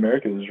in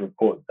America, there's a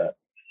report that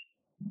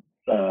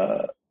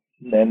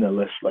men are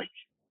less, like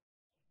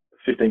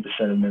 15%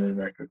 of men in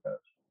America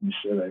in the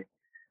survey,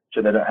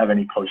 so they don't have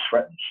any close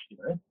friends.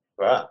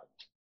 Right.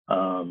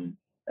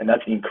 And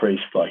that's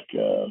increased like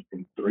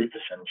from 3%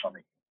 or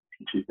something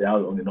in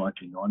 2000 or the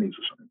 1990s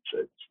or something. So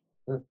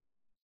it's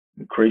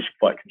increased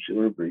quite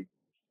considerably.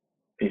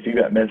 And you think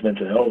about men's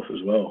mental health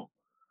as well.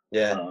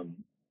 Yeah.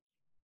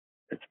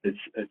 It's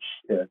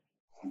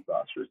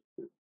disastrous.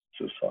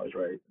 Suicide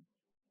rate.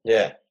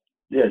 Yeah.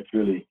 Yeah, it's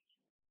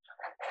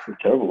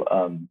terrible.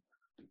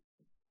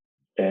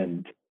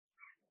 And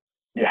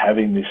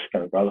having this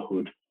kind of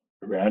brotherhood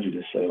around you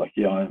to say like,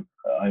 I'm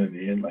a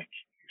man, like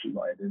this is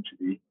my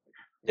identity.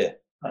 Yeah.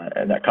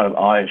 And that kind of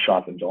iron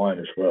sharpens iron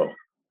as well.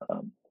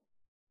 And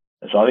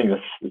so I think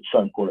it's so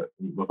important.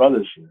 My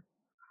brothers,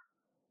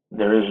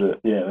 there's a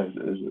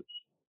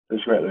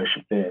great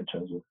relationship there in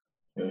terms of,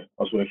 I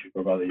was working with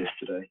my brother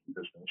yesterday. He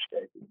does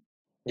landscaping.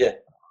 Yeah.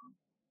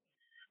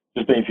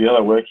 Just being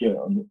together, working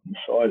on the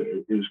side,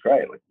 it was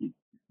great. Like,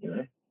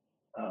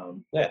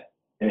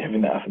 and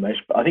having that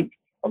affirmation. But I think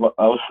I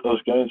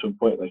was going to a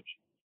point, like,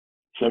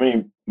 so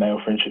many male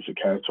friendships are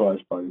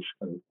characterized by this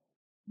kind of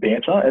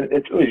banter, and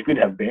it's always good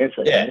to have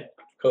banter. Yeah,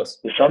 of course.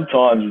 But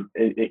sometimes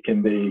it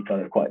can be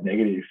kind of quite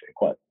negative and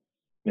quite,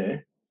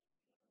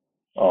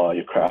 oh,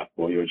 you're crap,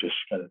 or you're just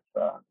kind of,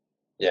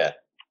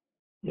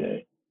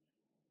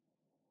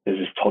 there's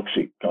this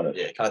toxic kind of,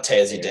 kind of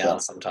tears you down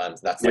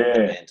sometimes. That's like the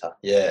banter.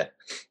 Yeah.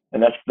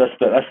 And that's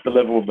the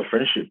level of the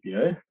friendship,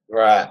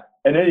 Right.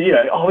 And then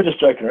we're just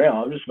joking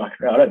around. I'm just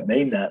mucking around. I don't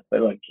mean that,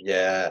 but like,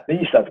 then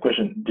you start to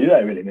question: do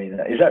they really mean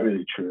that? Is that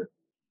really true?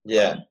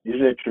 Yeah. Is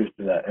there truth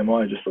to that? Am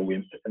I just a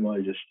wimp? Am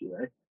I just shit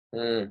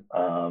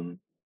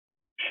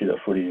at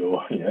footy,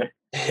 or Yeah.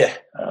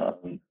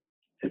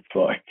 It's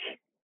like,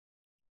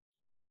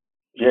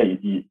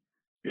 you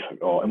you're like,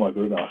 oh, am I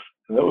good enough?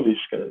 And all these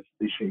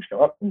things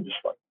come up, and you're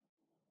just like,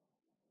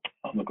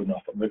 I'm not good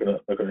enough. I'm not gonna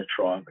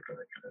try. I'm not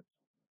gonna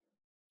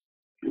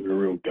give it a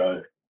real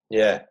go.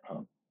 Yeah.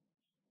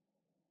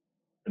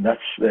 And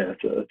that's a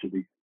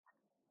big.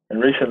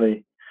 And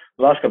recently,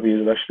 the last couple of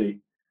years, I've actually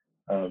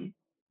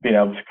been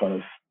able to kind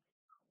of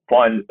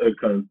find a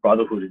kind of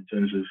brotherhood in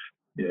terms of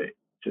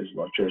just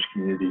like church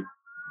community.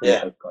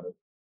 Yeah.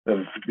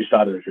 We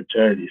started a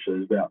fraternity, so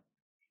there's about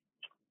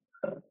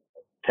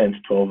 10 to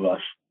 12 of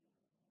us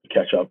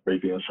catch up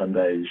regularly on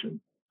Sundays, and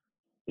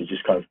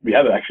we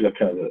have actually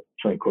kind of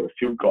something called a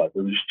field guide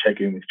where we just check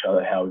in with each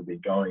other how we've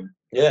been going.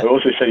 Yeah. We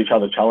also set each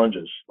other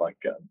challenges, like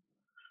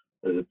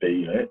whether it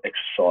be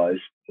exercise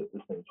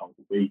as many times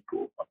a week,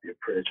 or might be a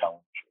prayer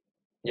challenge.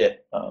 Yeah.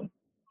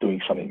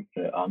 Doing something,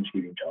 arms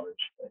giving challenge,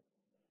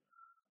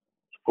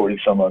 supporting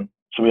someone.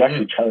 So we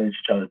actually challenge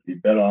each other to be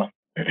better,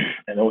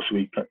 and also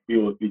we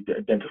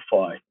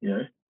identify,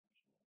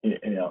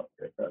 in our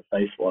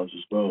faith lives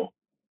as well.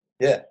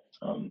 Yeah.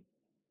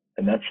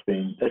 And that's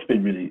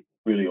been really,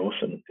 really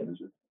awesome in terms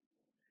of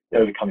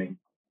overcoming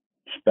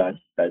bad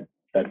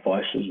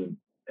vices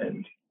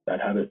and bad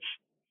habits,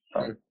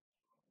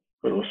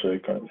 but also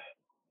kind of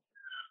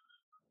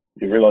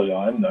you realise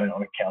I'm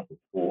accounted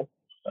for,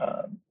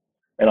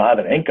 and I have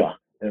an anchor.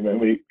 And when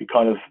we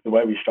kind of, the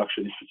way we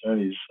structure this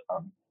fraternity is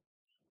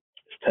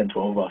it's 10,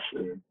 12 of us,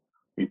 and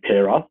we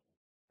pair up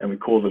and we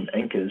call them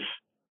anchors.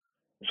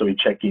 So we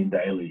check in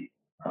daily,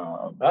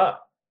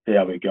 see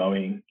how we're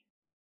going.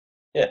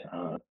 Yeah.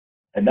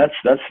 And that's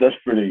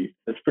pretty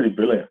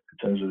brilliant in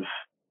terms of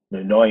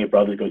knowing your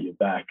brother's got your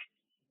back,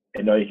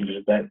 and know you can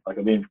just vent. Like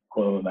I've been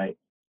calling my mate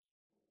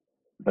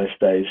most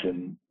days,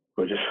 and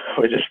we're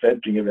just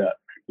venting about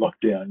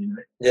lockdown,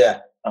 Yeah.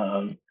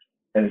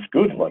 And it's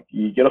good. Like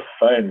you get off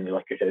the phone and you're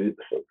like, okay, this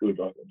felt good.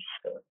 Like I'm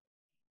just gonna,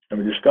 and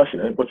we discuss,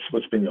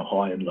 what's been your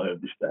high and low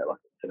of this day, like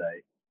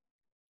today.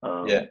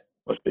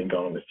 What's been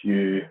going on with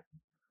you?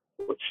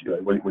 What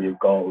are your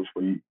goals?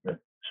 What are you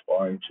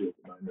aspiring to at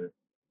the moment?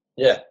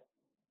 Yeah.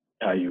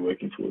 How are you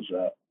working towards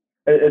that?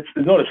 It's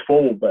not as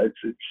formal, but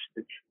it's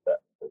that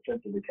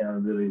sense of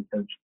accountability,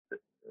 sense of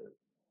the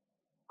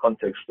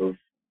context of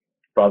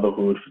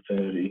brotherhood,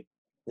 fraternity.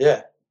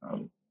 Yeah.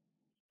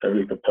 That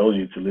really propels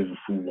you to live a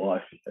full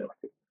life, like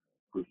a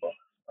good life.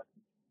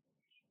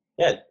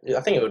 Yeah,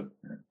 I think it would.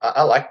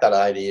 I like that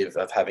idea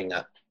of having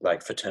that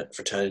like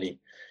fraternity.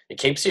 It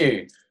keeps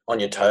you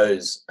on your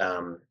toes,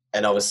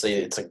 and obviously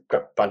it's a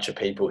bunch of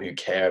people who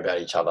care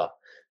about each other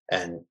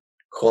and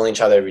calling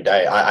each other every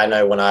day. I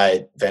know when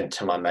I vent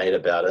to my mate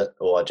about it,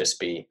 or I just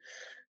be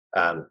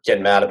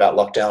getting mad about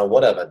lockdown or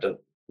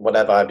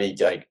whatever I be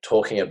like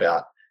talking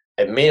about,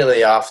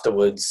 immediately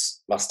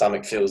afterwards my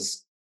stomach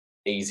feels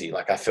easy.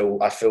 Like I feel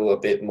a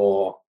bit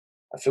more.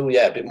 A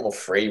bit more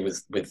free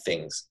with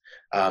things.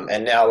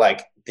 And now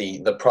like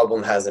the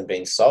problem hasn't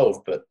been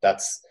solved, but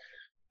that's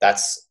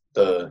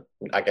the,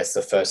 I guess,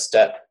 the first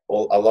step. A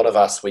lot of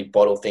us, we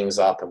bottle things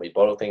up, and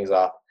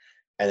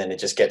then it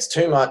just gets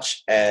too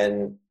much.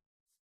 And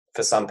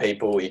for some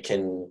people, it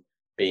can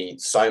be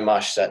so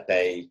much that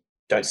they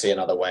don't see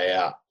another way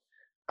out.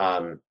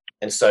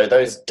 And so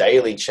those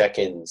daily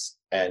check-ins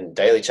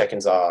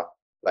are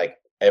like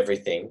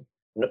everything.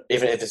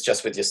 Even if it's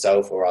just with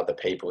yourself or other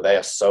people, they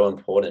are so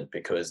important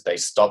because they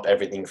stop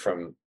everything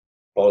from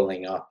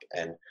boiling up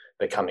and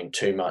becoming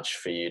too much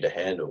for you to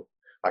handle.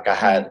 Like I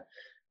had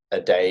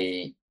a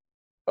day,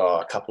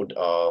 what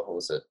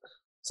was it?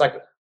 It's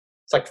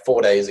like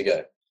 4 days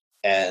ago,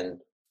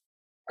 and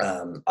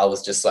I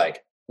was just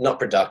like not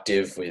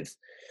productive with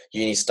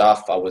uni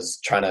stuff. I was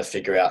trying to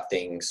figure out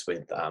things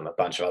with a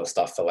bunch of other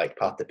stuff for like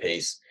Path to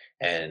Peace,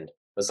 and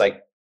was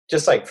like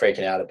just like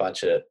freaking out with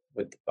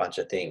a bunch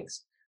of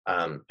things.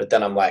 But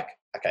then I'm like,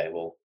 okay,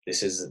 well,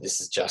 this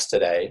is just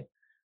today.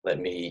 Let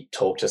me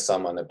talk to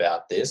someone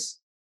about this.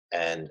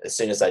 And as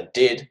soon as I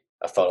did,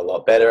 I felt a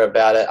lot better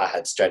about it. I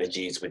had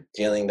strategies with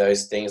dealing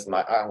those things. I'm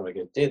like, oh, I'm going to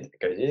go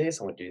do this.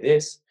 I'm going to do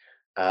this.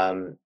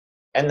 And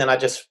then I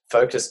just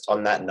focused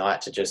on that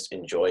night to just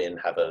enjoy and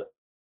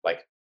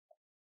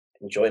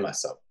enjoy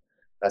myself.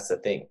 That's the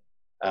thing.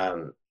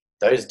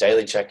 Those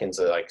daily check-ins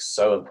are like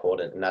so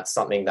important. And that's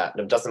something that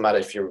it doesn't matter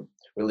if you're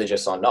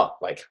religious or not.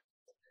 Like,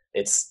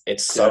 it's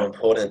so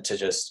important to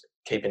just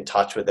keep in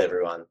touch with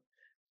everyone,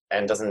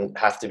 and doesn't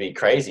have to be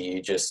crazy.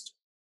 You just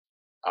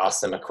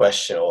ask them a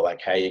question, or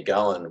like, how you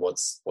going?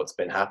 What's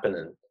been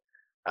happening?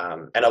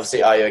 And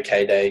obviously Are You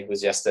Okay Day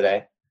was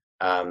yesterday.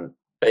 But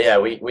yeah,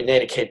 we need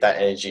to keep that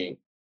energy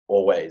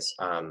always.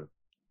 So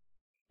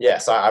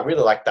I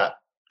really like that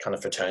kind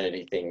of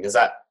fraternity thing. Has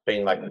that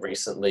been like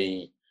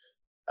recently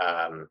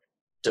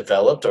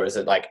developed, or is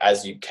it like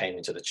as you came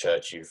into the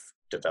church you've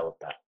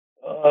developed that?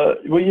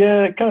 Well,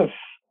 yeah, kind of.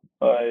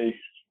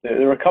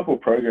 There are a couple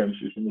of programs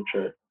within the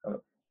church.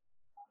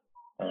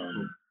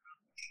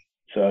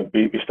 So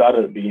we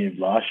started at the beginning of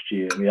last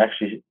year, and we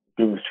actually,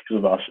 it was 6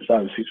 of us. It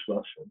started with 6 of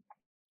us. And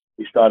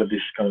we started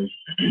this kind of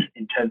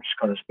intense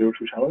kind of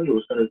spiritual challenge. It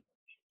was kind of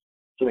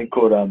something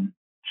called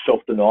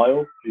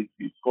self-denial,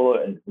 you call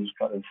it, and it was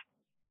kind of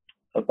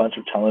a bunch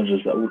of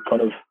challenges that would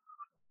kind of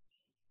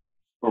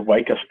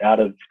wake us out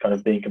of kind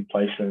of being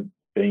complacent,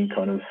 being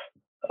kind of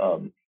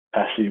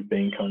passive,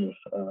 being kind of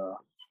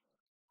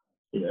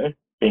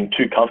being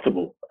too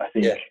comfortable. I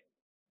think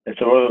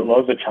it's a lot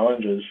of the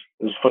challenges.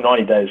 It was for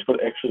 90 days. It's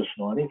called Exodus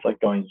 90. It's like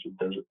going to the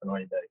desert for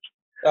 90 days.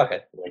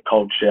 Okay.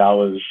 Cold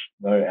showers,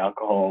 no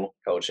alcohol.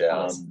 Cold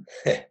showers.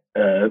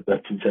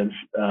 That's intense.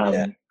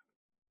 No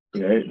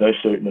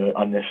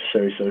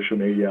unnecessary social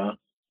media.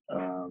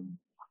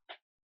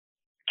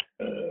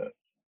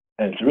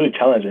 And it's really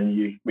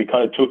challenging. We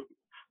kind of took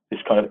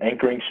this kind of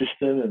anchoring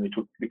system, and we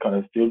took the kind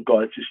of field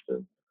guide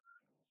system,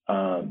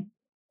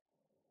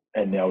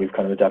 and now we've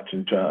kind of adapted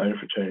into our own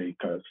fraternity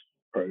kind of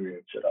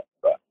program setup.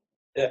 But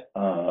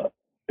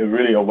it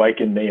really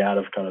awakened me out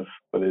of kind of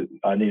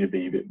I need to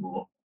be a bit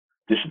more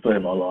disciplined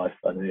in my life.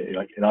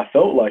 And I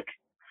felt like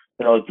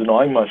when I was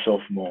denying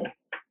myself more,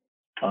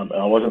 and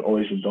I wasn't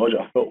always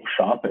indulgent, I felt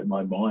sharp in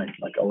my mind.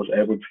 Like I was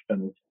able to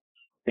kind of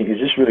think, is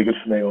this really good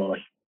for me? Or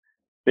like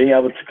being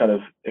able to kind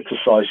of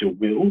exercise your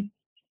will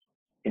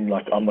in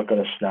like, I'm not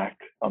going to snack,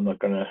 I'm not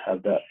going to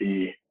have that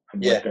beer, I'm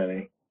not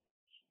going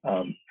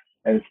to,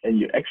 and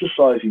you're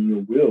exercising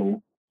your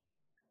will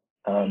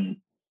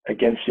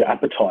against your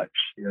appetites,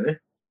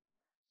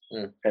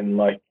 and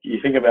like you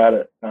think about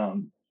it,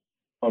 on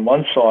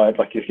one side,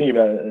 like you think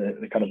about it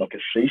in kind of like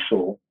a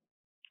seesaw.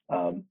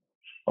 On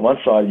one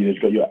side,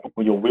 you've got your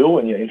will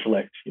and your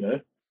intellect,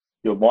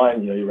 your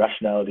mind, your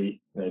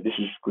rationality. This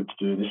is good to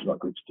do, this is not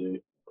good to do.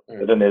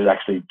 But then there's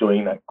actually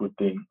doing that good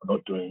thing or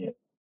not doing it.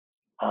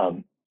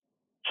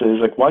 So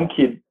there's like one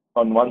kid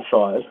on one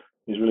side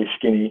who's really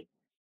skinny,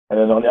 and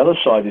then on the other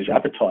side is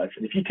appetites.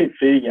 And if you keep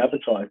feeding your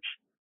appetites,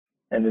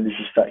 and then this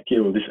fat kid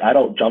or this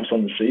adult jumps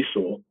on the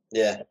seesaw,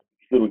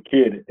 little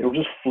kid, it'll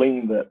just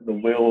fling the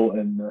will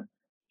and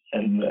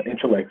the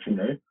intellect.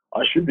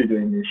 I should be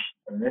doing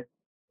this.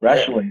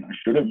 Rationally, I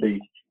shouldn't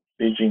be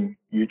binging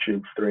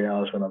YouTube for 3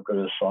 hours when I've got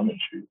an assignment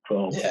shoot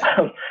 12.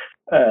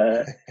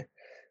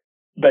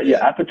 But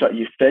your appetite,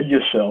 you fed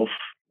yourself.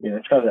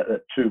 It's kind of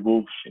that two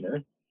wolves.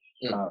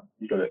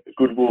 You've got a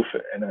good wolf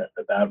and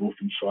a bad wolf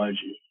inside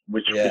you.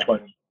 Which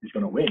one is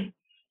going to win?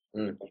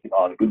 The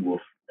good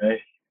wolf.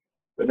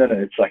 But no,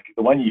 it's like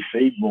the one you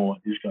feed more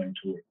is going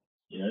to win.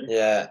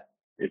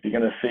 If you're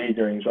going to feed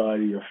your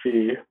anxiety or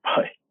fear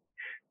by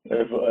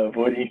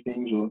avoiding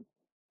things, or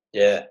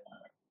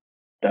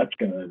that's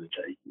going to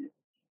overtake you.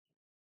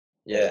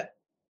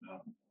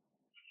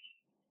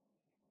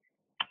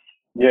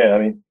 I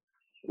mean,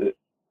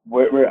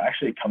 where it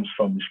actually comes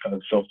from, this kind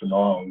of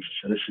self-denial and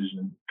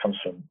asceticism, comes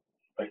from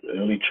like the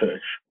early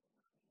church.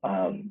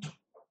 And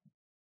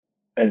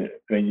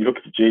when you look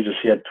at Jesus,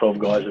 he had 12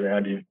 guys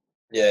around him.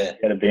 He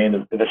had a band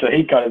of, so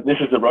he kind of, this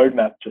is the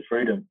roadmap to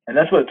freedom. And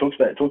that's what it talks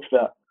about. It talks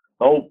about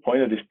the whole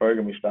point of this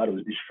program we started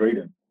is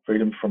freedom.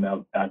 Freedom from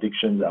our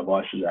addictions, our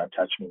vices, our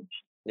attachments.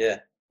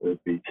 Whether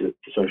it be to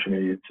social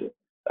media, to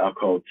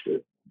alcohol,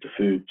 to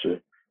food,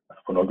 to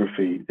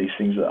pornography, these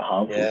things that are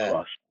harmful to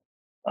us.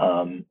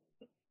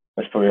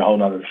 That's probably a whole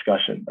nother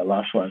discussion, the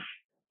last one.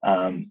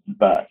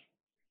 But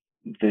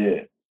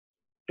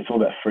it's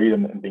all about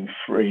freedom and being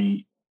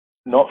free,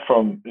 not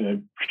from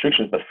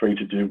restrictions, but free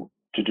to do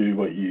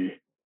what you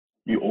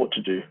ought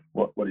to do,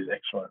 what is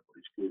excellent, what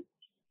is good.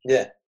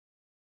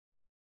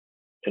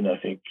 And I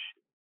think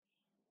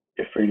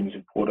freedom is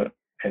important,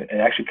 and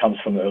it actually comes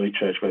from the early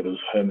church where there was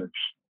hermits,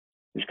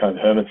 these kind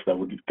of hermits that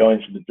would go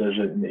into the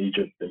desert in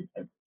Egypt, and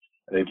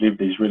they live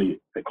these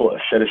they call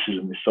it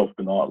asceticism, this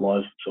self-denial,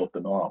 lives of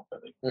self-denial.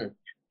 They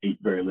eat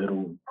very little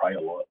and pray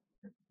a lot,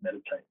 and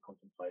meditate,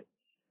 contemplate.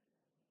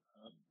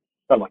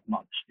 But like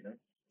monks,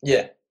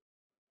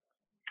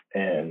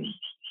 And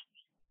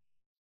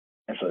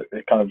so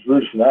it kind of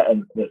rooted from that,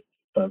 and that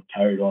kind of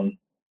carried on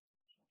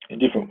in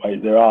different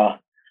ways. There are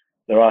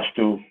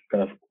still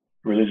kind of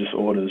religious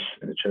orders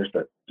in the church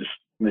that just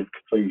live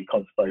completely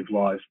contemplative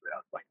lives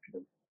without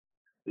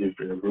live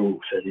in a rural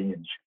setting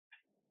and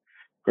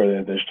grow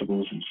their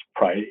vegetables and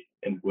pray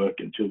and work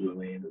and till the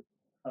land.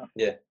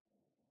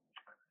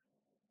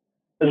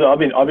 So I've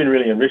been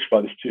really enriched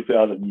by this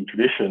 2,000-year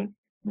tradition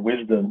and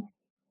wisdom,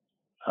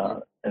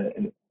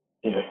 and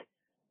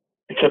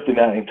accepting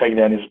that and taking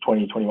that as a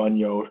 20,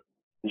 21-year-old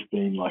has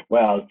been like,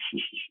 wow,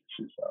 this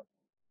is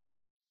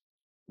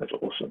that's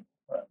awesome.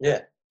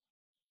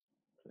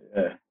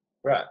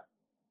 Right.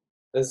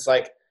 There's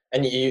like,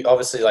 and you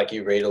obviously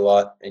you read a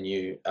lot and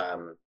you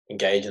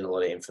engage in a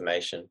lot of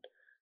information.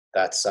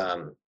 That's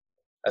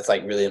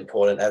like really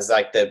important. Has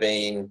there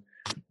been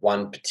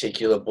one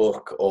particular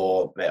book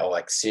or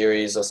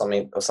series or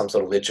something, or some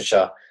sort of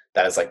literature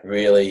that has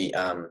really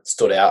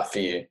stood out for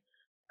you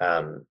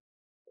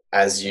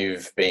as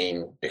you've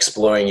been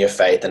exploring your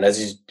faith and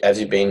as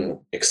you've been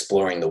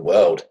exploring the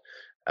world?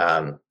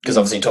 Because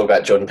obviously you talk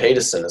about Jordan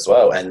Peterson as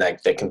well, and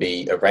there can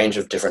be a range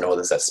of different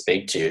authors that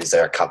speak to you. Is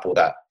there a couple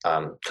that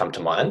come to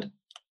mind?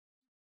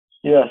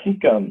 I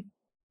think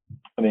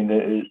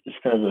it's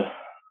kind of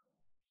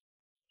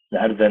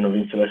the advent of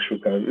intellectual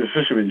kind of,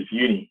 especially with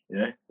uni,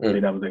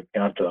 being able to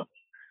encounter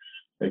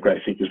the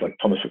great thinkers like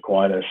Thomas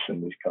Aquinas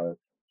and these kind of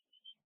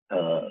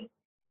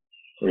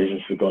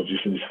reasons for God's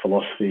existence,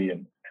 philosophy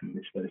and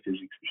this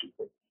metaphysics, which is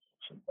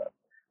awesome. But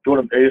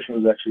Jordan Peterson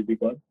was actually a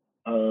big one.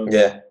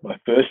 My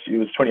first year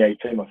was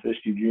 2018, my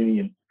first year of uni,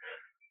 and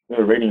we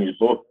were reading his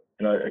book.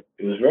 It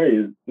was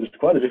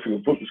quite a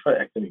difficult book. It was quite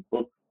an academic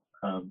book.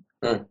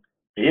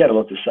 He had a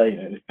lot to say.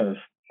 Just kind of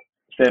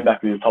stand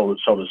back with your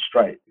shoulders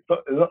straight. It's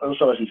not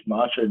so much this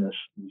macho-ness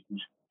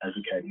he's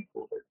advocating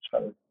for, but it's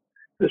kind of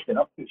just stand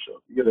up for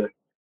yourself. You got to,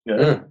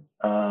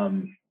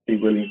 be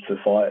willing to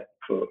fight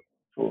for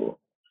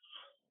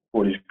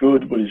what is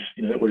good, what is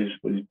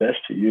best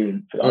for you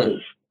and for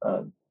others.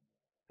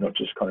 Not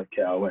just kind of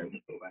cower away and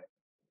look away.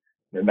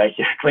 Make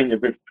you clean your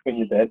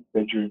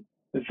bedroom.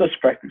 It's such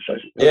practice.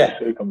 It's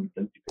so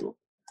commonsensical.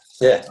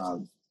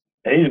 And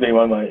he's been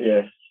one of my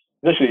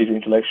especially his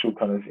intellectual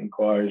kind of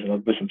inquiries, and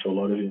I've listened to a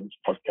lot of his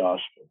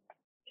podcasts.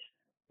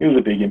 He was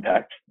a big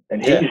impact,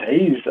 and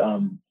he's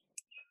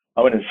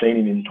I went and seen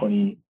him in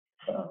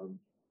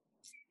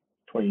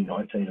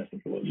 2019, I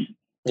think it was.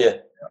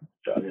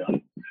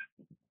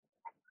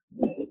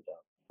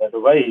 The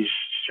way he's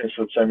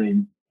transformed so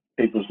many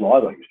people's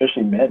lives, like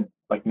especially men.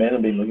 Like men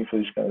have been looking for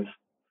this kind of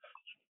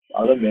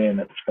other man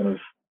that's kind of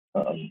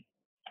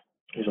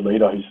he's a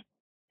leader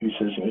who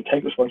says,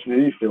 take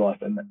responsibility for your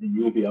life, and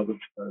you'll be able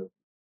to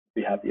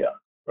be happier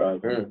rather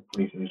than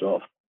putting things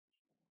off.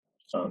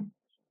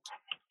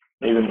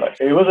 Even like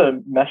it was a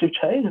massive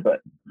change,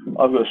 but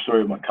I've got a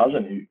story of my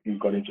cousin who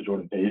got into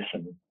Jordan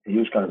Peterson. He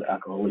was kind of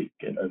alcoholic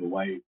and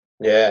overweight.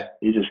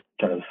 He just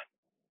kind of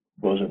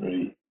wasn't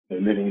really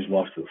living his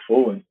life to the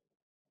full, and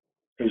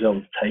he was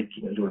able to take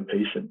Jordan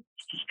Peterson,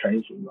 just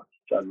trained him. Like, he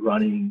started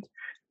running.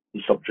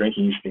 He stopped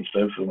drinking. He's been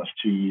sober for almost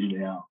 2 years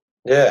now.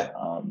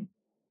 And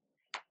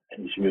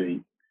he's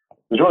really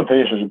Jordan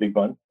Peterson is a big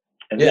one.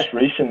 And just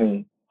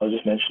recently, I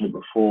just mentioned it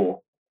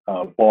before,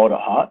 Wild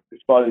at Heart.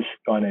 It's by this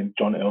guy named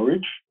John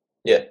Elridge.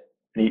 And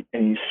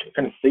his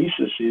kind of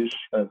thesis is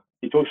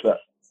he talks about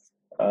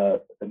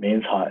the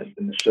man's heart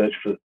and the search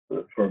for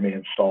a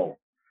man's soul.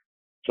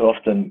 So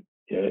often,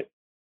 you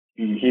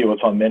hear all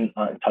the time men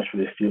aren't in touch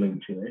with their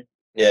feelings, because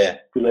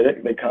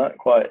they can't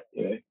quite,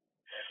 they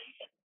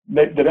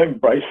don't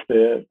embrace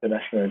their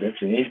national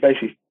identity. And his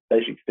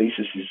basic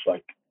thesis is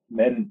like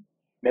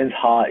men's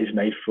heart is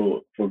made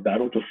for a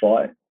battle to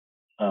fight,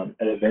 an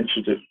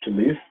adventure to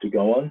live, to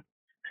go on,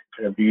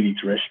 and a beauty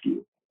to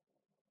rescue.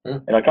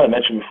 And I kind of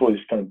mentioned before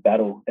this kind of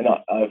battle, and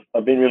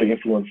I've been really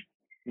influenced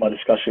my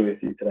discussion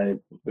with you today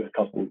with a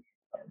couple of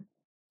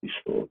these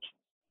thoughts.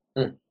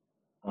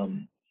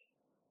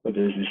 But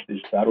there's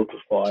this battle to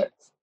fight.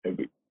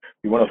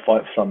 You want to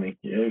fight for something.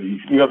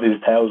 You have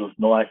these tales of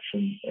knights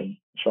and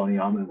shining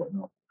armor and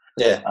whatnot.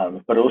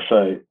 But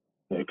also,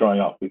 growing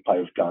up, we play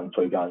with guns,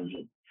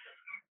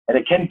 and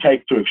it can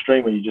take to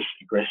extreme where you're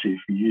just aggressive.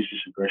 We use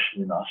this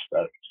aggression in us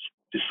that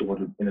just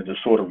sort of in a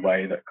disordered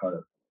way that kind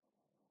of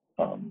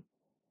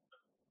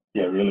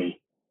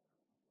really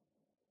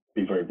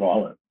be very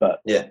violent. But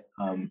they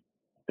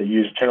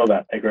channel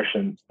that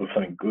aggression for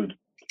something good,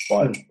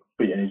 put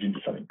your energy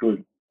into something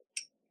good.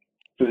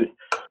 So,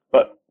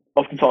 but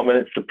oftentimes when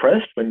it's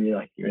suppressed, when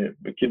a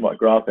kid might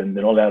grow up and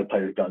they're not allowed to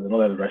play with guns, they're not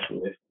allowed to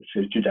wrestle with it, it's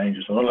too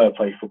dangerous, they're not allowed to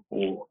play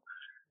football,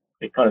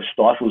 it kind of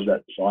stifles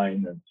that desire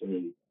in them to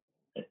really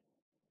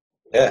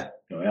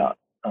go out.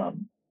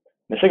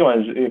 The second one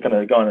is you're kind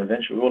of go on an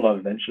adventure. We all love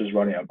adventures,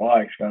 riding our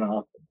bikes, going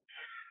up,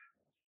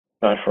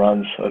 going for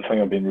runs. That's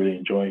something I've been really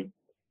enjoying.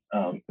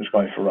 Just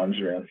going for runs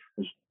around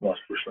this nice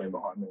bushland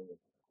behind me.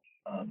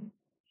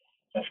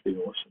 That's been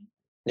awesome.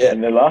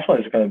 And the last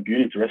one is kind of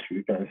beauty to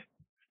rescue, kind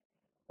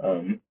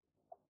of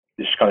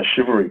this kind of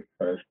chivalry,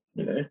 kind of,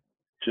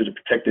 to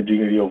protect the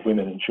dignity of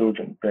women and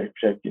children, protect,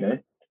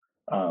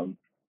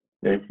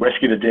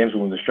 rescue the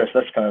damsel in distress.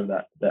 That's kind of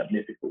that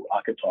mythical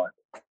archetype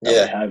that we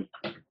have.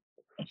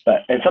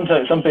 But, and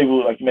sometimes some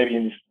people, like maybe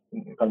in this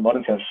kind of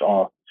modern sense,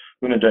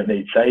 women don't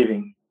need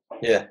saving.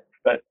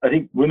 But I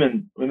think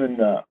women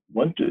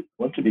want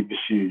to be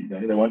pursued.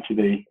 They want to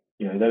be.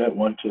 They don't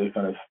want to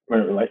kind of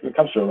when it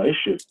comes to a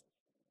relationship.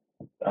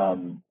 A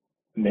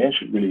man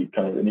should really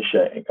kind of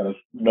initiate and kind of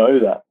know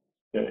that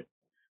the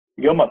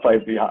girl might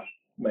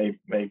may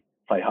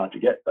play hard to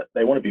get, but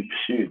they want to be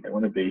pursued. They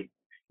want to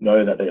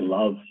know that they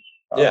love.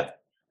 And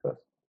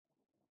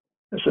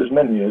so as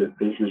men,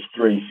 there's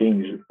three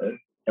things,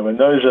 and when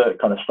those are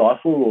kind of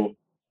stifled,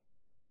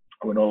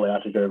 or we're not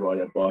allowed to go ride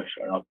our bikes,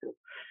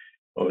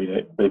 or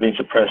they're being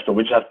suppressed, or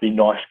we just have to be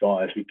nice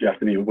guys. We have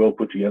to be well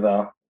put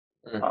together,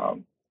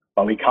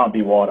 but we can't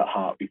be wild at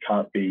heart. We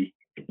can't be,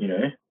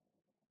 and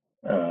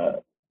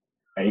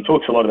he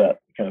talks a lot about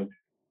kind of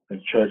the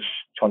church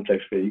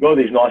context where you've got all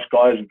these nice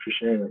guys in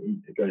Christianity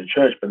that go to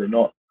church, but they're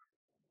not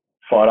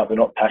fired up, they're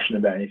not passionate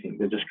about anything.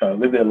 They just kind of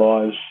live their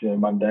lives,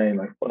 mundane,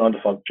 like a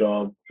 9-to-5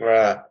 job.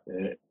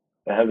 They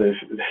have their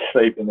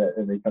sleep and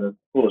they kind of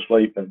fall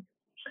asleep, and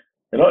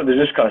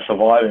they're just kind of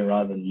surviving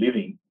rather than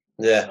living.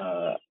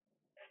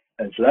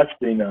 And so that's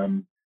been,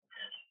 I'd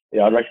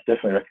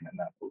definitely recommend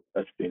that book.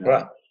 That's been,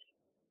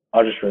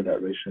 I just read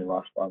that recently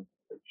last month.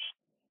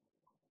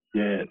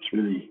 It's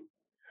really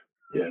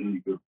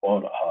good.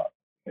 Wild at Heart.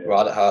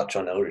 Right at heart,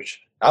 John Eldridge.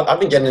 I've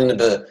been getting into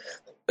a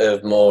bit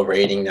of more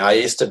reading now. I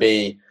used to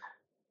be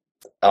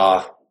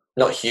not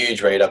a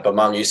huge reader, but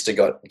Mum used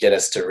to get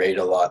us to read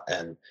a lot,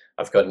 and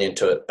I've gotten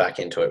back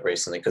into it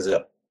recently because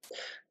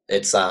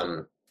it's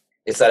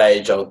that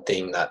age old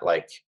thing that,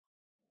 like,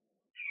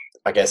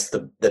 I guess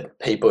the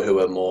people who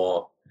are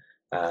more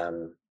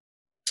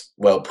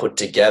well put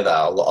together,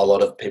 a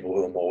lot of people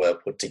who are more well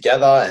put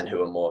together and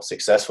who are more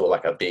successful,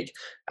 like, are big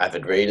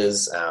avid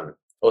readers.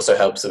 Also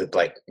helps with,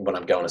 like, when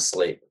I'm going to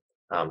sleep,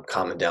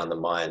 calming down the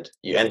mind.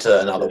 You enter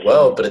another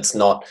world, but it's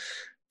not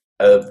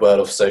a world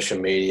of social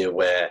media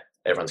where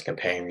everyone's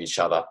comparing each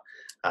other,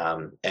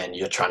 and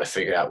you're trying to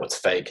figure out what's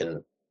fake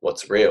and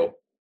what's real.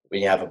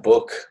 When you have a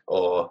book,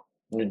 or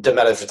it doesn't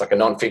matter if it's like a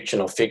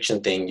non-fiction or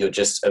fiction thing, you're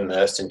just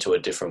immersed into a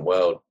different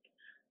world.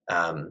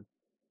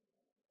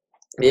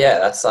 Yeah,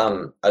 that's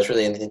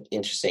really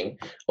interesting.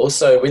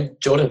 Also, with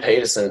Jordan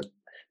Peterson,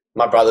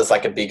 my brother's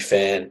like a big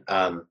fan,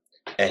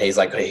 and he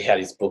had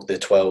his book, the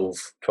 12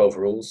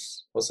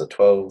 Rules. What's it?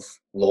 12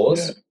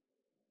 Laws?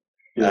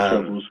 Yeah,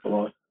 12 Rules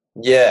for Life.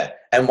 Yeah,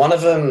 and one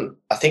of them,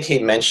 I think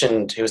he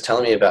was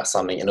telling me about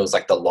something, and it was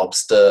like the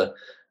lobster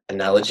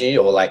analogy,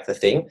 or like the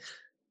thing.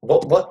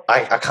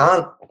 I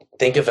can't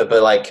think of it,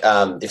 but like,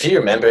 if you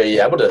remember, are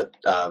you able to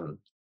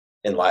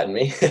enlighten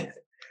me?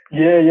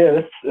 Yeah,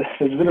 there's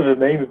a bit of a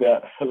meme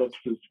about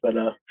lobsters, but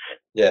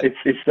yeah,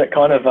 it's that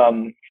kind of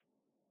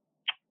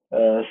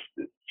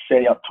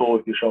standing up tall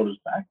with your shoulders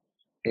back.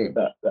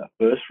 That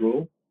first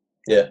rule.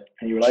 Yeah,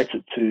 and you relate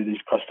it to these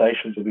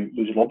crustaceans or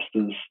these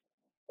lobsters.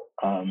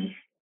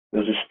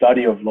 There's a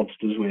study of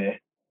lobsters where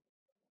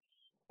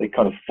they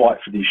kind of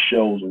fight for these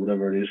shells or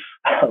whatever it is.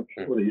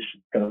 What they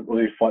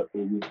fight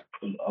for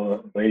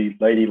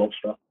lady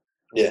lobster.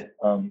 Yeah.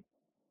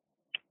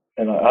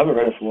 And I haven't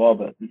read it for a while,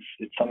 but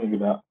it's something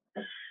about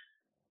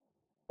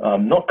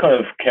not kind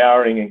of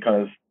cowering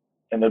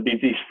and there'd be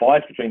these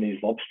fights between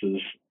these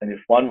lobsters, and if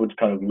one would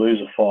kind of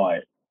lose a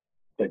fight,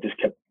 they just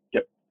kept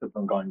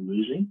on going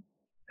losing,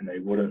 and they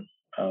wouldn't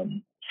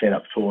stand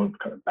up tall and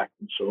kind of back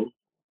themselves.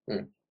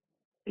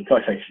 It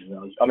kind of takes his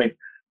analogy. I mean,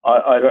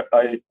 I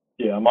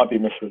might be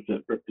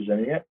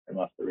misrepresenting it, and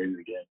I'll have to read it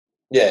again.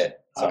 Yeah,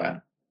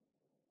 sorry.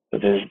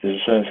 But there's a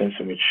certain sense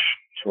in which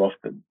too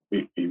often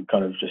we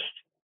kind of just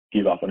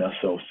give up on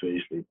ourselves too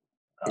easily.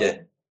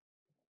 And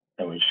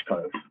we just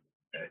kind of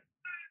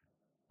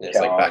it's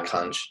like back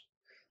hunch.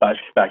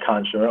 Back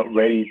hunch. We're not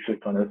ready to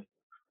kind of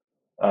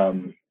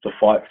to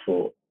fight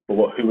for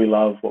who we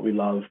love, what we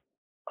love,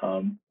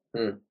 and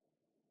we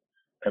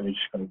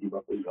just kind of give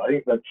up. I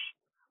think that's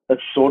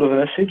sort of a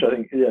message. I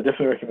think,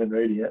 definitely recommend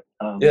reading it.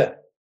 And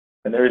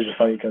there is a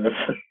funny kind of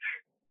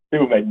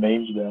people made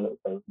memes about it,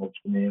 so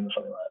Monster Man or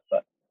something like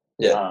that.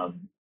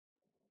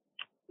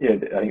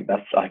 But I think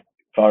that's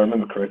if I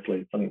remember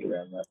correctly, something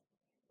around that.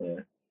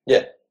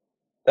 Yeah,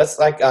 that's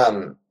like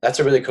that's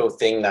a really cool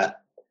thing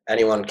that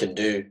anyone can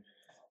do.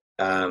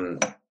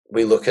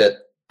 We look at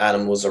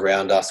animals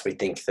around us, we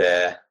think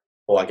I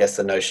guess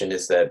the notion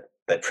is that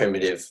they're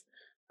primitive,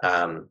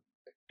 but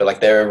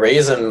like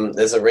there's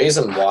a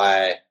reason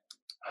why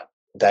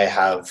they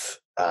have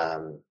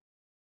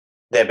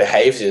their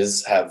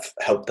behaviors have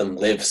helped them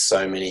live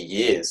so many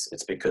years.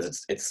 It's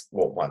because it's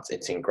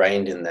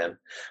ingrained in them,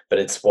 but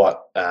it's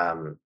what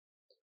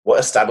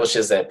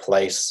establishes their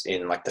place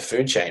in, like, the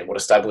food chain, what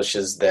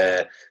establishes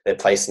their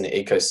place in the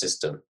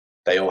ecosystem.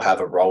 They all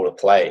have a role to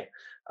play,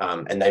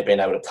 and they've been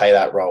able to play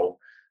that role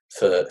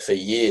for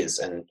years,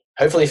 and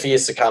hopefully for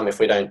years to come if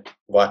we don't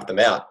wipe them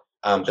out.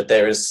 But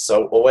there is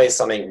always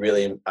something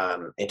really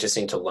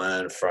interesting to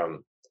learn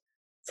from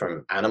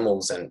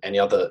animals and any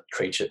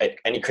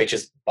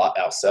creatures but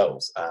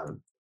ourselves. And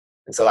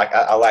so, like,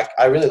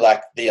 I really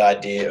like the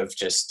idea of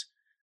just,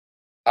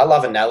 I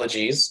love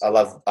analogies.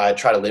 I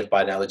try to live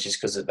by analogies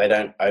because they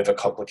don't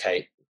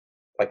overcomplicate,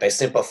 like, they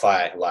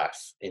simplify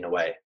life in a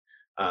way.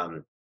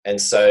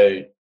 And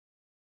so,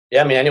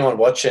 I mean, anyone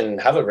watching,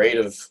 have a read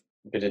of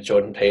a bit of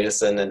Jordan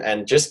Peterson,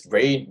 and just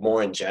read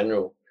more in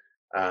general.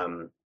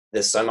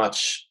 There's so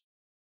much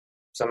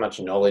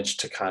knowledge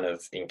to kind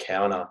of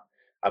encounter.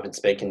 I've been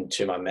speaking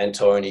to my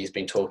mentor, and he's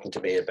been talking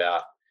to me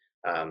about,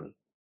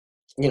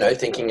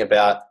 thinking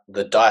about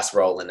the dice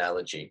roll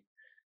analogy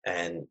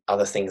and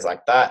other things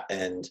like that.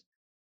 And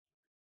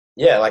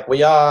like we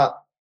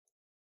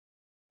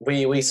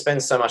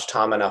spend so much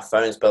time on our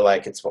phones, but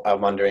like,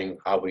 I'm wondering,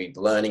 are we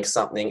learning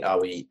something? Are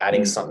we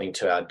adding something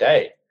to our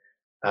day?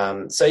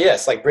 So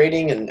it's like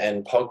reading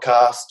and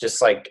podcasts,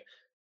 just like,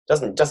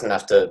 doesn't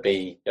have to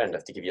be, you don't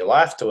have to give your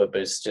life to it,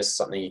 but it's just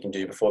something you can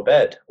do before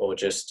bed or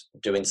just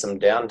doing some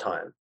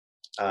downtime.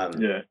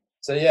 So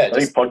I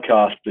think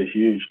podcasts are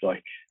huge.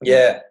 Like,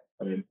 I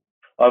mean,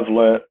 I've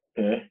learned,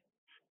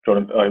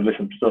 I've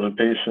listened to Jordan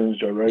Peterson,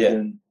 Joe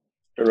Rogan.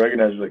 Joe Rogan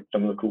has like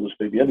some of the coolest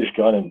people. He had this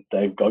guy named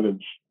Dave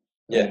Goggins.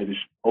 This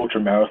ultra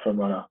marathon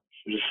runner.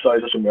 It was just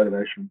such a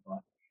motivation.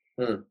 But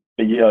I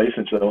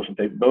listen to awesome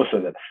people, but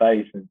also that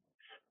faith and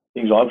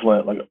things I've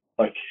learned.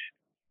 Like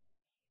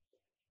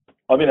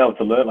I've been able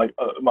to learn. Like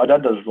my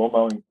dad does lawn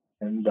mowing,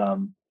 and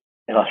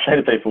And I say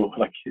to people,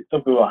 like,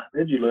 some people are,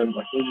 where did you learn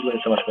so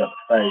much about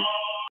the faith?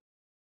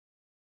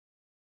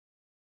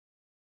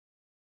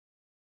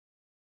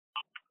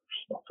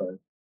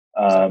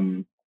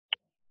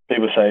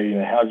 People say, you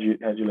know, how did you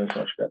learn so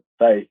much about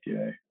faith? You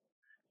know,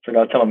 so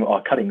I tell them, oh,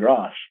 cutting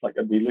grass. Like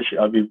I'd be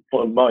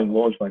mowing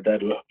lawns. My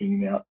dad would helping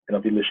me out, and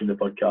I'd be listening to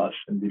podcasts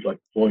and be like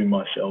forming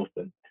myself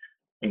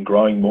and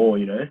growing more.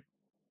 You know,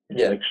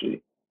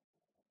 intellectually.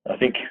 I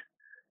think,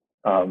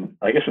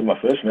 I guess in my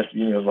first semester of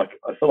uni, I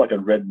felt like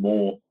I'd read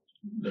more,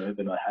 you know,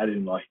 than I had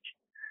in like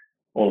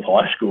all of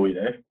high school. You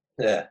know.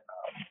 Yeah.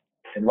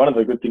 And one of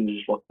the good things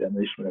is lockdown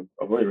recently.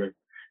 I've already read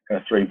kind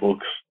of 3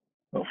 books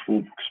or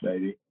 4 books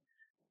maybe.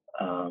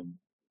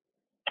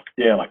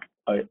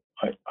 Like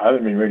I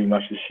haven't been reading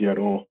much this year at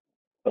all.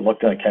 The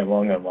lockdown came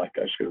along and I'm like,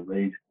 I just got to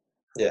read.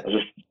 Yeah. I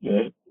just, you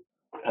know,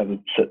 have a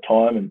set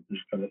time and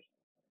just kind of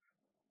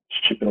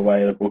chipping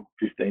away at a book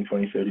 15,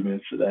 20, 30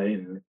 minutes a day.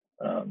 And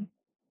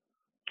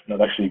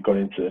I've actually got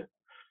into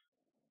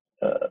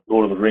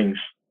Lord of the Rings,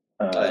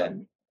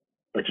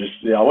 which is,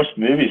 I watched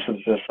movies for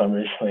the first time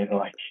recently and I'm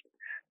like,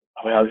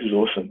 oh wow, this is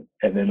awesome.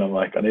 And then I'm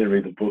like, I need to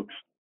read the books.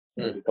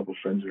 A couple of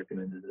friends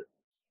recommended it.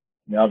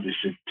 Now I'm just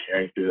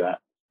tearing through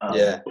that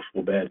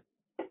before bed.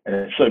 And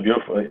it's so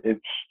beautiful.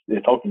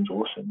 Tolkien's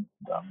awesome.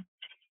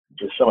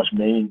 There's so much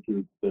meaning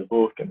to the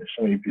book, and there's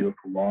so many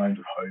beautiful lines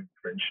of hope,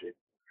 friendship,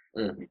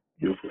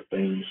 beautiful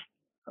themes.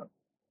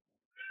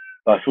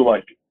 I feel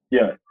like,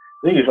 the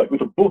thing is, like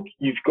with a book,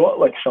 you've got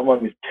like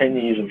someone with 10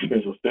 years of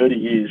experience or 30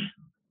 years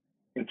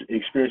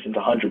experience into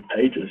 100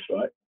 pages,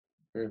 right?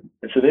 And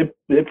so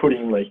they're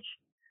putting like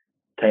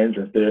tens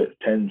of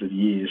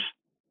years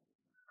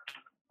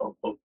of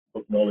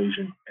knowledge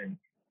and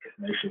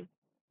information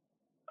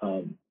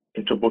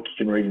into a book you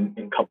can read in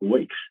a couple of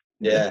weeks.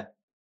 Yeah.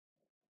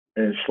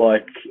 And it's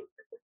like,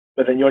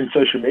 but then you're on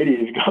social media,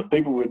 you've got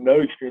people with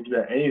no experience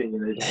about anything,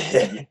 and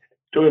they're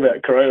talking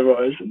about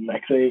coronavirus and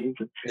vaccines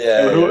and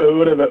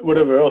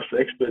whatever else the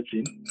experts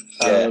in,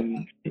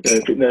 you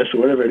know, fitness or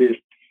whatever it is.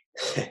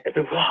 And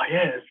people,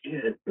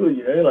 really,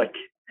 you know, like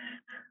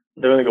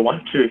they've only got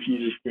 1 to 2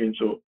 years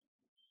experience, or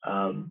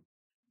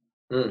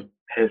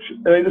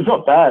it's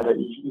not bad that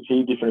you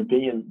see different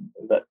opinions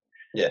that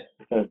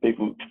kind of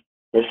people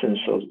expressing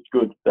themselves. It's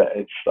good that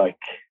it's like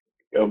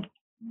a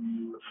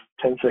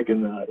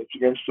 10-second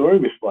Instagram story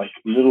with like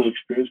little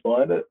experience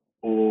behind it,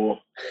 or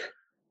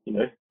you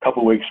know, a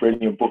couple of weeks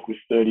reading a book with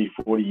 30,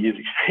 40 years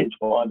experience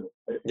behind it.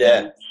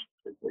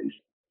 It's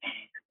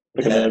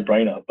like a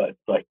no-brainer, but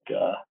like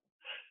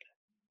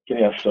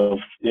getting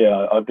ourselves.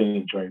 I've been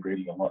enjoying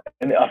reading a lot,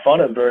 and I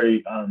find it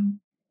very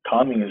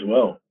calming as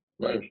well.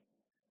 Like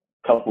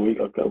a couple of weeks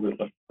ago, I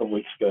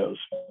was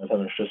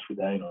having a stressful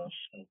day, and I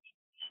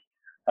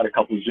had a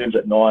couple of Zooms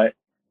at night.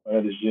 I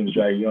know the Zoom's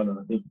dragging on, and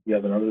I think we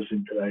have another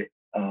Zoom today.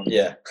 I had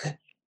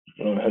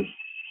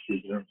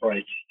a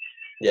break.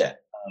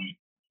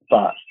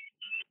 But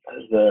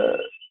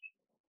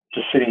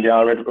just sitting down,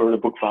 I read a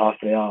book for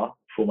half an hour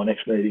for my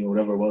next meeting or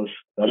whatever it was.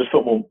 I just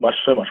felt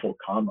so much more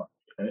calmer.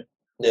 You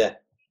know?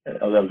 And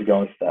I was able to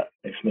go into that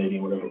next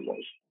meeting, whatever it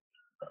was.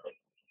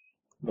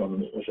 Not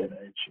that it was an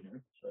age, you know.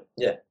 So.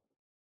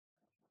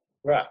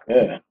 Right.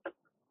 Yeah.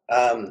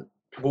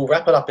 We'll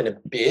wrap it up in a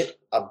bit.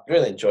 I've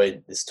really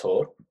enjoyed this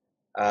talk.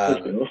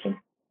 It's been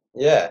awesome.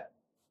 Yeah.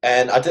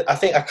 And I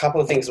think a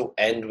couple of things will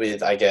end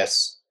with, I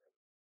guess,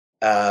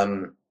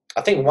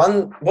 I think what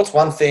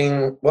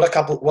a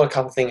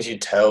couple of things you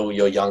tell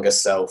your younger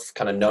self,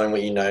 kind of knowing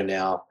what you know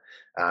now,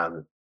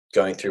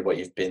 going through what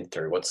you've been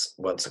through.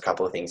 What's a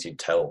couple of things you'd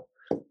tell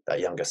that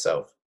younger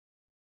self?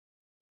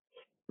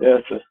 Yeah,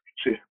 it's a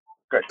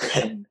great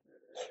question.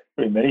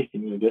 Pretty many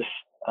things, I guess.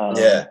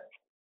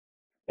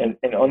 And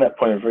on that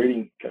point of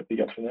reading, go big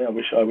up from there. I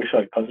wish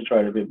I'd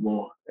concentrated a bit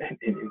more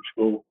in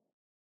school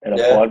and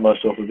applied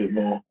myself a bit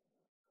more,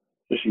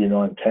 especially in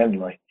 9 and 10.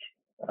 Like,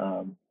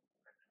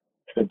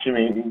 spent too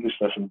many English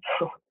lessons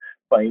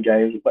playing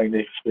games and playing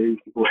Need for Speed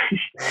before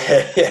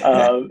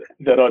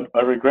that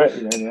I regret,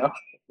 you know,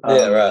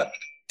 now.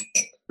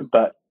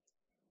 But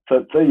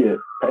so pay me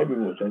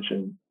more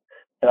attention,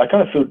 and I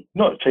kind of feel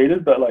not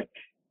cheated, but like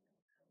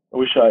I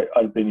wish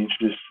I'd been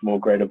introduced to more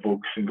greater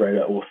books and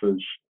greater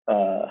authors,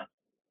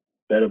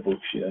 better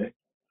books, you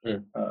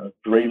know.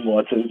 Read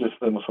more. I'd say just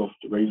for myself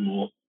to read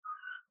more,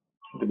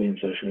 to be in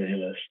social media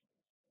less.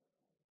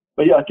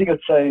 But I think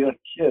I'd say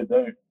like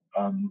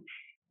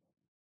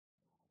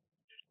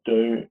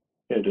don't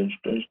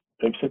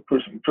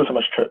put so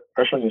much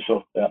pressure on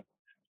yourself about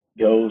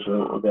girls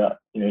or about,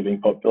 you know, being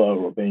popular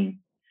or being,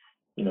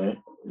 you know,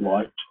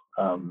 liked,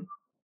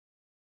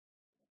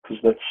 because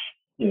that's,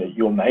 you know,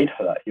 you're made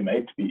for that. You're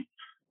made to be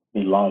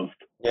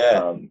loved.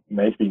 You're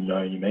made to be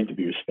known. You're made to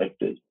be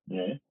respected. You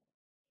know,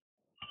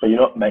 but you're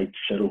not made to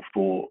settle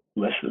for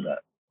less than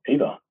that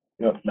either.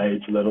 You're not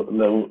made to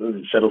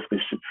settle for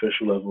this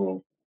superficial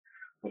level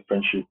of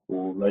friendship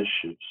or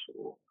relationships,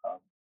 or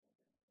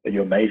but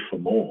you're made for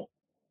more.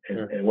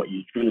 And what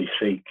you truly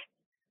seek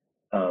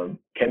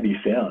can be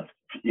found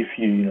if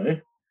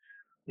you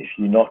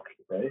knock,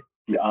 you know,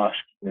 you ask,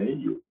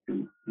 you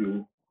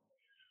know,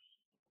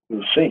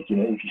 you'll seek. You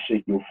know, if you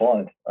seek, you'll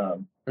find.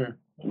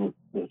 What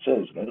it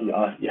says. You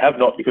know, you have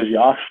not because you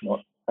ask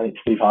not. I think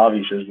Steve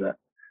Harvey says that.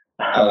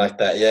 I like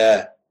that.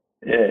 Yeah.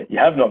 Yeah, you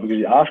have not because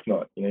you ask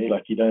not. You know,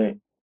 like you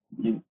don't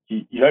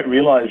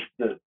realize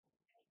that.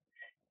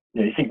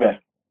 You know, you think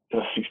back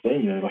to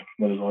 16. You know, like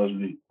not as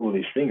all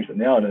these things, but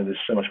now I know there's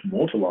so much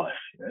more to life.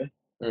 You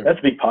know, that's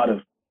a big part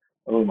of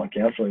a lot of my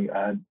counselling.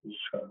 I had is,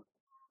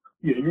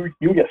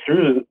 you get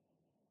through the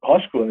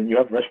high school and then you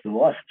have the rest of the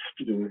life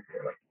to do with, you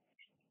know, like,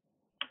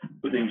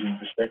 put things in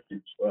perspective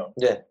as well.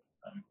 Yeah.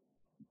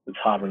 It's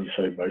hard when you're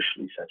so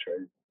emotionally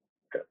saturated.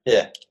 Okay.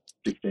 Yeah.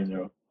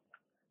 16-year-old.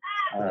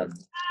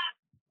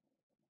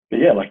 But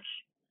yeah, like,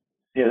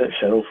 yeah, don't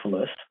settle for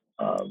less.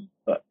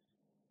 But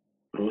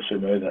also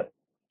know that,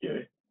 you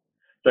know,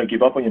 don't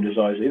give up on your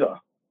desires either.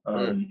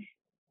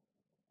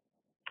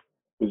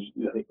 Because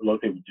I think a lot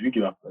of people do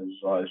give up on their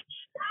desires.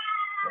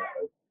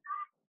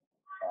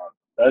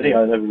 I don't think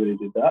I never really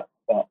did that,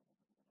 but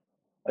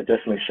I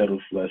definitely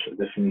settled for less. I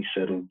definitely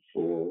settled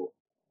for,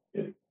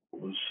 you know,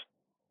 what was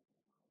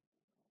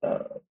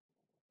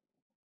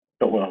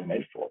not what I'm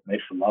made for. I'm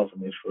made for love.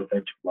 I'm made for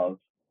authentic love,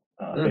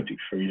 authentic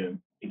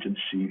freedom,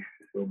 intimacy,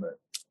 fulfillment.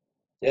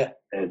 Yeah.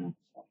 And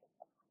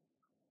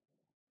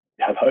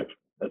have hope.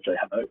 I'd say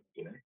have hope,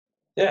 you know.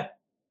 Yeah.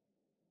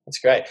 That's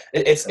great.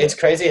 It's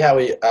crazy how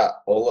we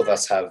all of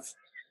us have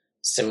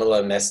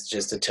similar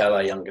messages to tell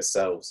our younger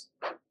selves.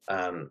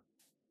 And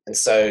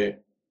so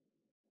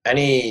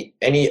any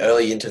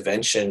early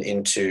intervention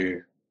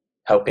into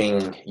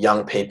helping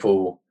young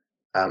people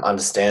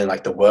understand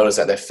like the world is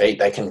at their feet,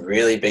 they can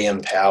really be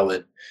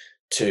empowered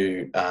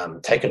to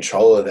take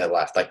control of their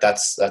life. Like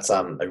that's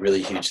a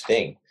really huge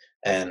thing.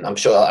 And I'm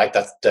sure like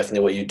that's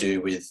definitely what you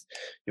do with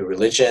your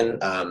religion.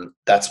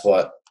 That's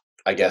what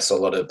I guess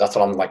that's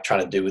what I'm like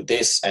trying to do with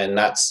this. And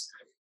that's,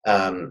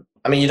 I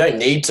mean, you don't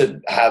need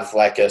to have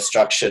like a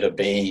structure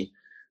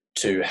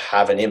to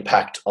have an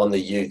impact on the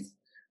youth.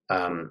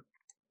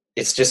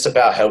 It's just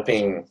about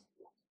helping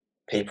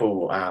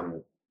people,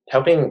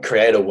 helping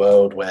create a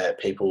world where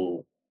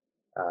people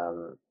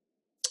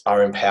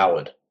are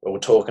empowered. We were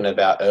talking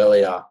about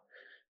earlier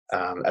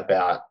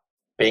about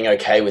being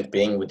okay with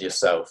being with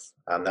yourself.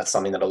 That's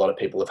something that a lot of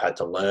people have had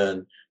to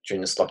learn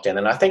during this lockdown.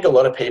 And I think a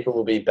lot of people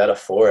will be better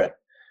for it,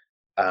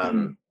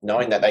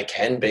 knowing that they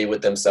can be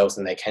with themselves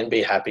and they can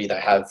be happy. They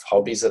have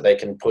hobbies that they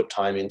can put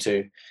time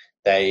into.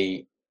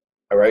 They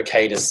are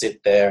okay to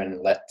sit there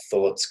and let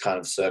thoughts kind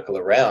of circle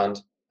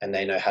around, and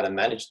they know how to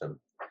manage them.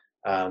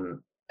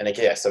 And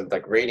again, so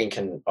like reading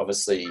can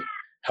obviously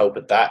help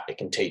with that. It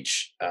can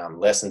teach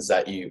lessons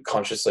that you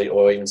consciously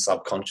or even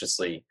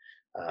subconsciously,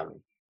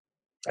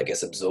 I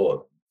guess,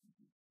 absorb.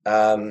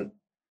 And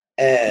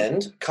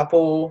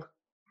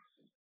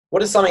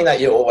what is something that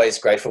you're always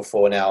grateful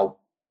for now?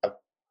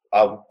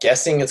 I'm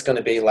guessing it's going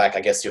to be like,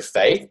 I guess, your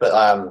faith, but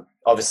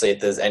obviously if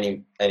there's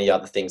any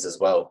other things as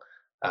well.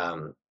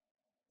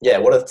 Yeah,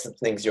 what are some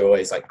things you're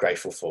always like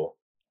grateful for?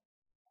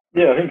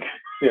 Yeah, I think,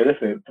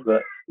 definitely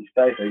that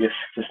faith, I guess,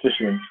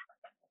 especially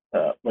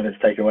when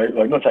it's taken away,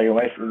 like not taken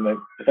away from the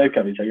faith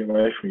can't be taken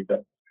away from you,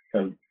 but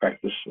kind of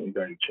practice and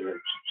going to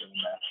church and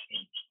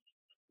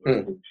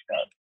mass.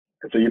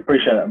 And so you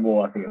appreciate that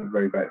more. I think I'm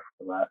very grateful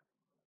for that.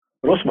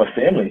 But also my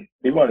family.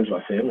 Everyone is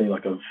my family.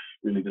 Like I've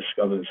really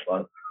discovered this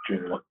like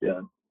during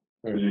lockdown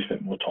because we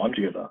spent more time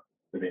together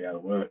than being out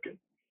of work, and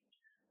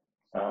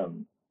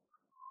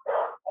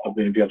I've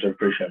been able to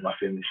appreciate my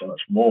family so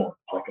much more.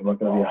 Like I'm not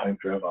going to be at home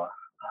forever,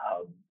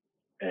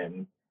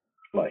 and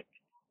like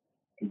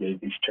get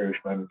these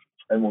cherished moments,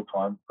 spend more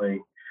time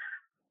playing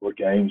board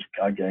games,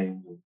 card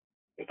games,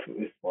 and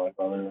with my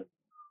brother and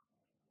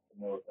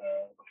my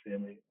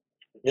family.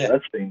 Yeah, so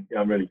that's been.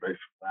 I'm really grateful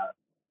for that.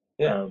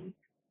 Yeah.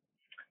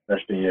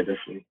 That's been,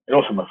 definitely. And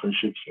also my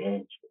friendships,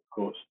 of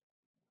course.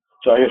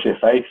 So I guess,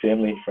 faith,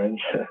 family, friends.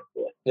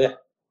 Yeah.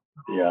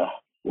 Yeah,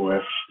 all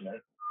Fs, I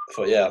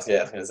was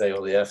going to say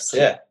all the Fs.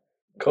 Yeah,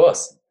 of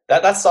course.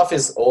 That stuff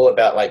is all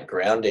about like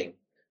grounding.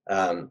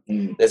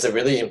 There's a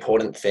really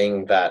important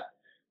thing that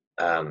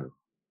I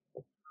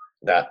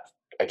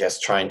guess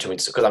trying to,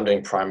 because I'm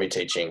doing primary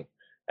teaching,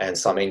 and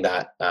something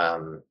that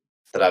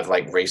that I've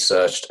like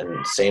researched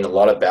and seen a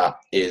lot about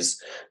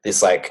is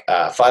this like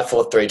 5,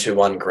 4, 3, 2,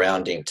 1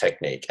 grounding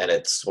technique. And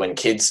it's when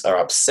kids are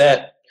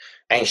upset,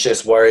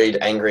 anxious, worried,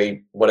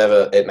 angry,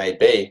 whatever it may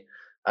be,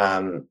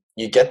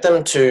 you get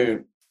them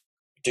to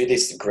do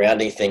this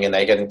grounding thing and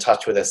they get in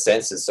touch with their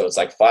senses. So it's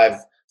like five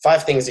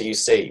things that you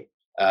see,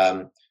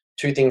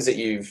 2 things that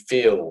you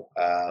feel,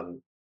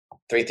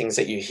 3 things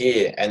that you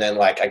hear, and then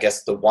like I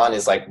guess the one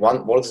is like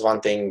what is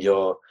one thing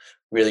you're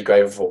really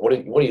grateful for? What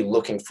are you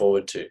looking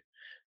forward to?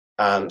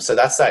 So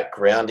that's that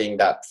grounding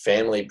that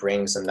family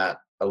brings, and that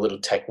a little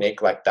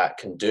technique like that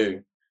can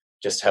do,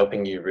 just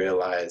helping you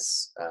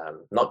realize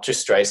not to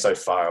stray so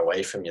far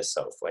away from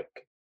yourself. Like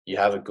you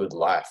have a good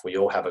life. We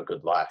all have a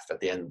good life. At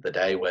the end of the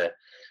day, we're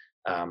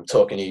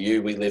talking to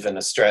you. We live in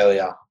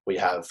Australia. We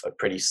have a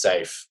pretty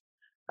safe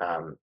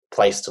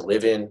place to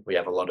live in. We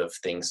have a lot of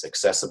things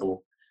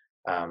accessible.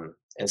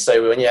 And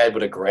so when you're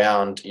able to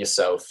ground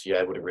yourself, you're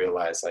able to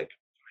realize like,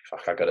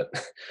 fuck, I got it.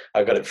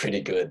 I got it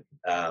pretty good.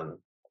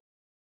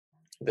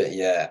 But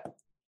yeah.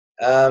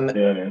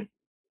 Man.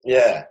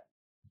 Yeah.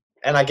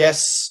 And I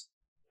guess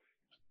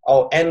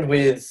I'll end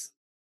with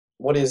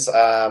what is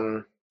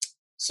some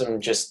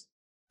just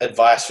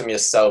advice from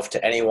yourself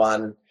to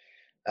anyone,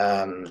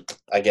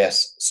 I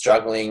guess,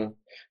 struggling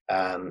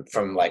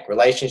from like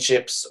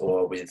relationships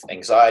or with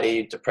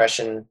anxiety,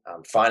 depression,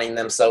 finding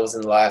themselves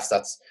in life.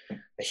 That's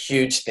a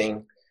huge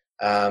thing.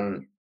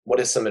 What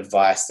is some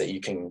advice that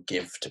you can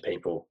give to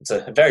people? It's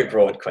a very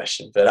broad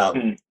question, but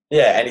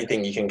yeah,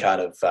 anything you can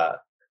kind of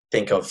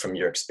think of from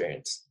your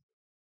experience.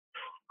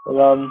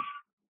 Well,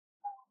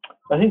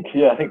 I think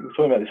we were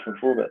talking about this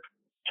before, about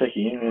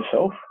checking in on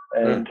yourself,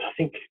 and I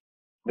think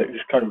that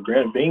is kind of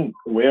grounded, being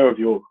aware of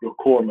your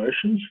core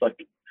emotions, like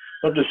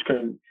not just kind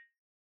of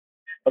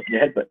up in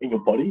your head, but in your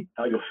body,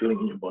 how you're feeling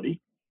in your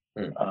body.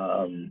 That's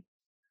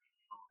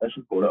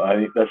important. I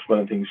think that's one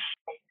of the things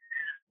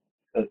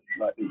that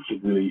like you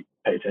should really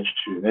pay attention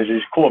to. And there's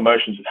these core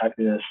emotions of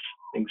happiness,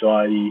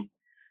 anxiety,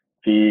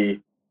 fear,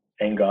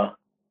 anger,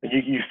 and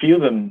you feel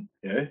them,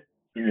 in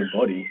your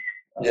body.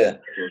 Yeah.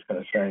 As I was kind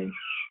of saying.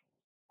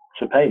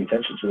 So paying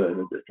attention to those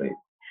are definitely.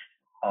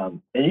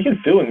 And you can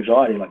feel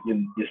anxiety, like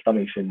your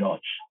stomach's in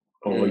knots,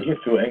 or you can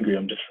feel angry.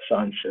 I'm just so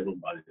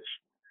unsettled by this.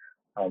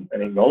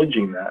 And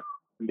acknowledging that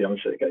and be able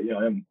to say, okay,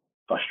 I am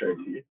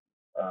frustrated here.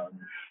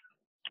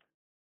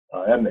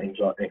 I am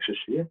anxious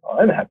here.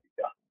 I am happy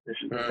here. This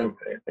is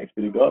thanks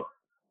be to God.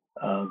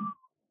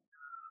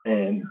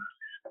 And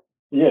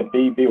yeah,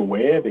 be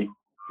aware, be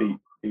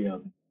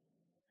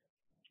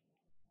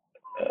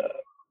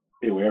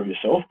aware of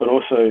yourself, but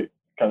also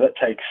kind of that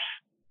takes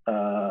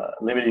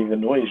limiting the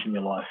noise in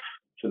your life.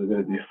 So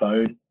there's your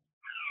phone,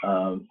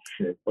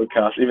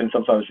 podcasts, even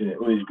sometimes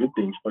all these good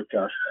things,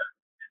 podcasts,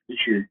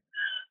 YouTube.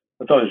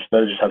 Sometimes it's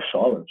better to just have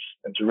silence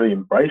and to really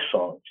embrace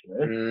silence.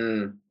 I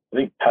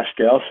think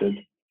Pascal said,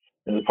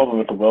 the problem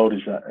with the world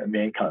is that a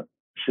man can't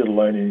sit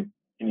alone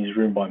in his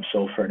room by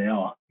himself for an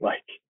hour.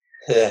 Like,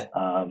 he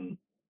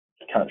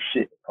can't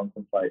sit,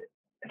 contemplate,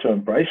 and to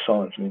embrace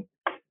silence. I mean,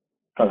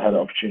 kind of had an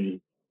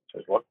opportunity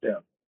to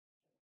lockdown.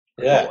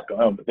 There's not a lot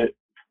going on, but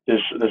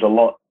there's a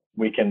lot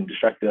we can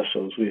distract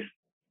ourselves with.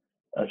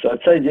 So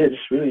I'd say,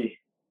 just really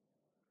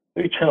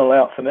channel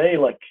out. For me,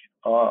 like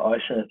I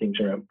center things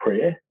around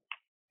prayer.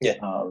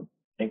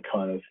 And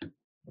kind of,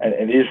 and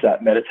it is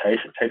that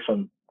meditation. It takes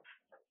on,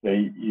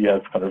 you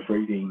have kind of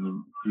reading,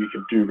 and you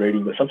can do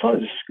reading, but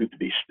sometimes it's good to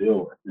be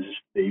still, to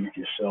just be with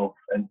yourself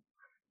and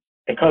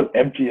kind of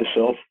empty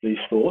yourself of these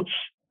thoughts.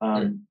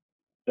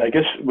 I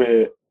guess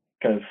we're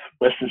kind of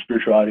Western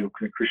spirituality or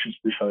kind of Christian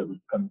spirituality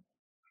would kind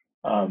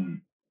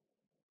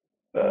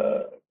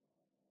of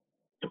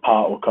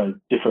depart or kind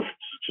of differ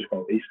to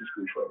kind of Eastern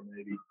spirituality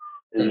maybe.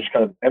 It's just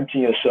kind of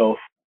emptying yourself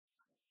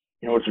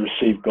in order to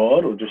receive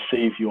God or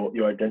receive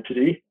your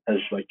identity as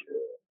like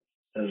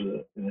as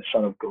a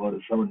son of God,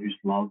 as someone who's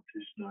loved,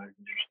 who's known,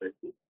 who's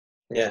respected.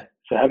 Yeah.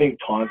 So having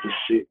time to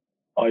sit,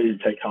 I usually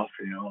take half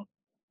an hour,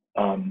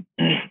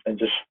 and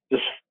just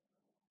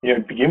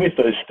begin with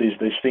these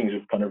things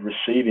of kind of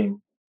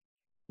receiving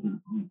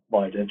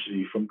my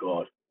identity from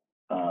God,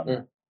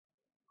 and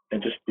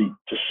just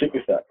sit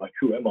with that. Like,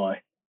 who am I?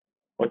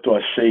 What do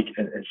I seek?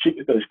 And sit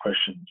with those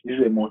questions. Is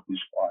there more to this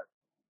life?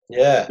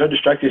 Yeah. Don't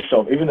distract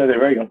yourself, even though they're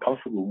very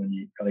uncomfortable when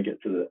you kind of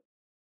get to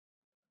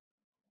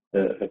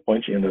the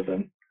pointy end of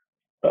them.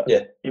 But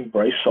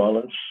embrace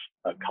silence,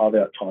 carve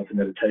out time for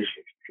meditation.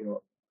 If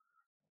you're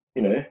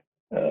not,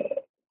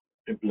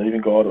 believe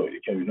in God, or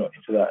you're not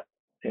into that,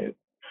 I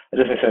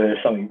definitely say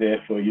there's something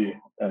there for you.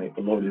 I think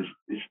the Lord is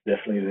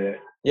definitely there.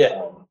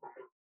 Yeah.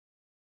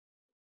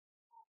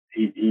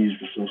 He is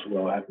the source of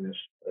our happiness.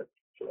 That's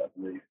what I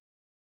believe.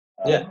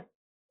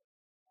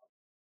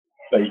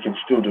 But you can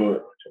still do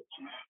it.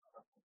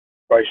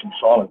 Embracing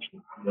silence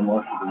in your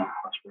life will be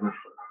much better.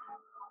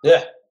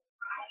 Yeah.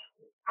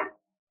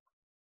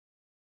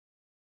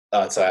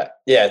 Oh, it's all right.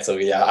 Yeah, it's all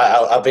good. Yeah,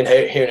 I've been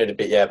hearing it a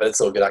bit, but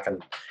it's all good. I can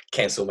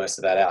cancel most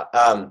of that out.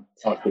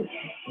 Cool.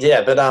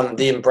 Yeah, but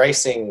the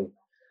embracing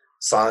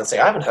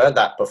silencing, I haven't heard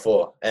that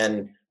before.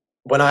 And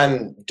when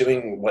I'm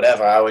doing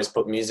whatever, I always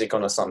put music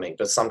on or something.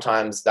 But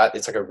sometimes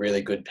it's like a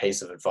really good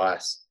piece of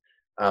advice.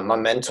 My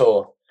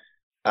mentor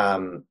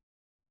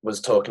was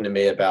talking to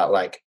me about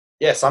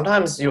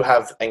sometimes you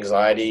have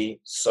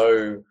anxiety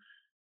so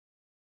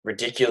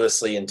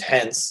ridiculously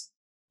intense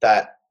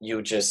that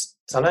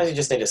sometimes you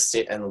just need to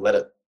sit and let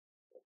it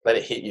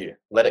hit you,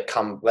 let it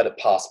come, let it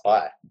pass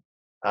by.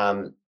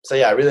 So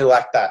yeah, I really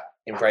like that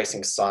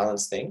embracing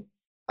silence thing.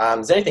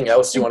 Is there anything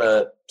else you want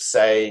to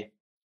say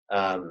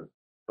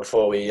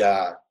before we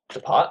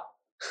depart?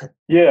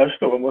 Yeah, I just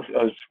got one more.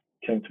 I was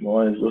came to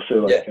mind is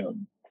also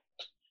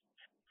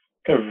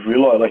kind of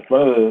realize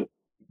one of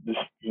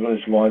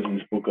those lines in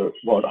this book,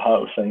 what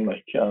Hart was saying,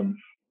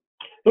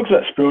 looks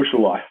at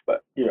spiritual life,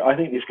 but I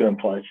think this can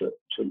apply to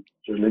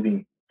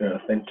living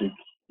authentic.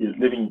 You're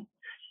living,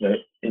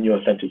 in your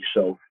authentic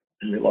self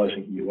and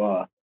realizing who you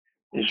are.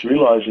 Is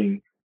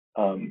realizing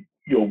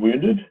you're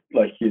wounded,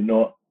 like you're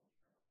not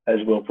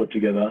as well put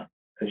together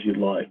as you'd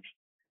like,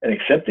 and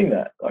accepting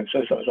that. Like so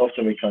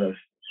often we kind of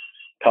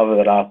cover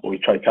that up, or we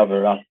try to cover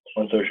it up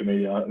on social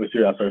media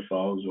through our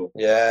profiles, or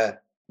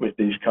with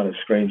these kind of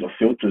screens or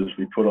filters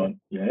we put on.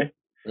 You know,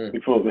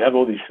 we have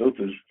all these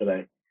filters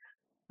today,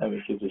 and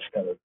we should just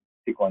kind of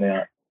pick one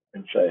out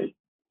and say,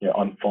 you know,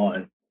 I'm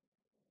fine.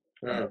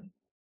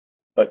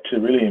 But to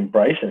really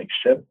embrace and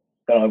accept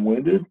that I'm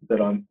wounded,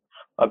 that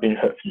I've been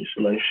hurt from this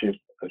relationship,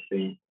 I've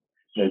been,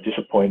 you know,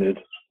 disappointed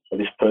by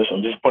this person,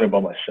 I'm disappointed by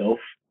myself,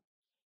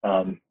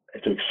 and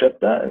to accept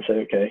that and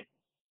say, okay,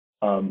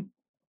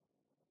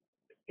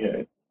 you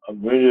know,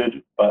 I'm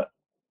wounded, but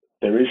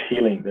there is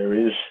healing, there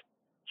is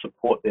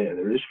support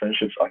there is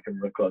friendships I can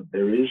work on,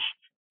 there is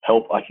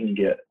help I can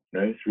get, you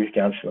know, through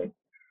counseling.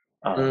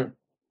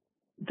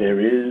 There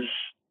is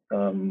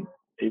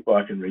people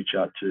I can reach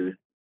out to,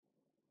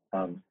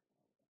 and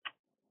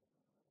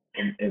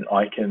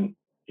I can,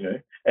 you know,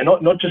 and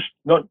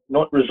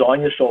not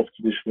resign yourself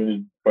to this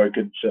wounded,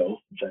 broken self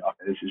and say,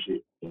 okay, this is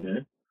it, you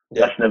know.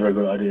 That's never a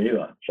good idea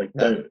either. It's like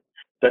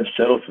don't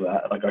settle for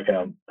that. Like, okay,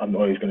 I'm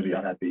always going to be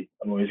unhappy.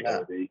 I'm always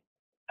going to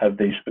have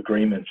these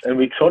agreements, and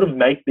we sort of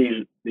make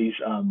these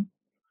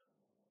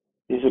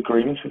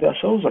agreements with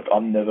ourselves. Like,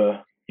 I'm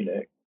never, you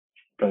know,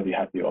 going to be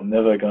happy. I'm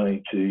never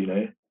going to,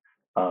 you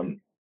know,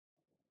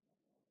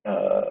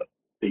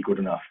 be good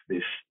enough.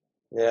 This.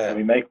 And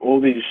we make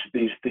all these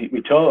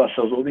we tell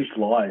ourselves all these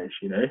lies,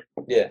 you know.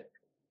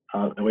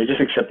 And we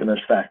just accept them as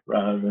fact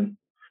rather than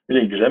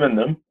really examine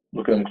them,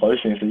 look at them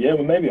closely, and say, yeah,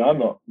 well, maybe I'm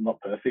not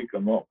perfect.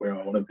 I'm not where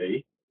I want to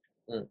be,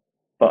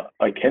 but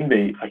I can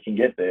be. I can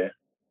get there,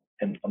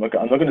 and I'm not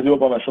going to do it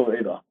by myself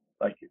either.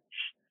 Like,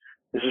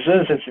 there's a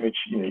certain sense in which,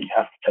 you know, you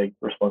have to take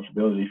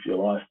responsibility for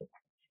your life, but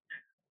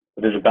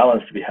there's a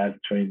balance to be had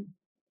between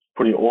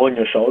putting it all on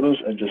your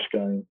shoulders and just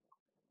going,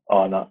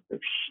 oh no,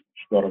 it's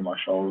not on my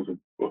shoulders.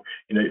 Or,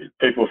 you know,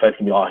 people say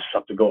to me, oh, it's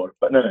up to God.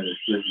 But no,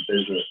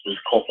 there's a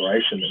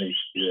corporation that needs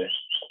to be there.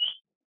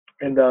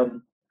 And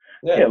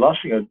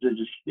last thing,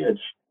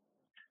 just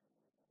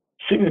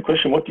sit with the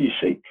question, what do you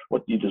seek?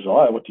 What do you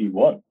desire? What do you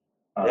want?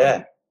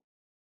 And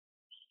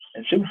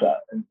sit with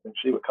that and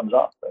see what comes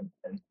up. And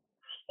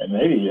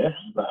maybe, I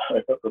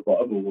got the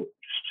Bible,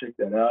 just check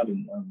that out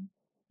and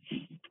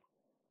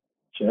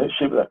you know,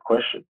 sit with that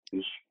question.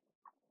 Because,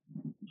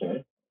 you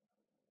know,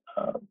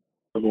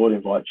 the Lord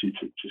invites you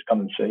to just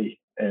come and see,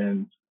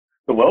 and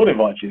the world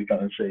invites you to come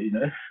and see, you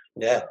know.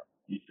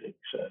 You think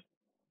so?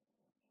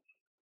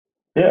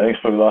 Yeah, I think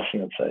it's probably the last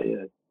thing I'd say.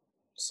 Yeah.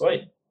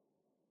 Sweet.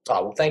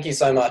 Oh, well, thank you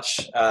so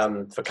much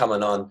for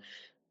coming on.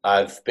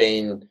 I've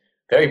been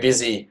very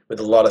busy with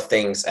a lot of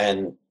things,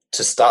 and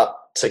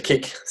to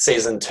kick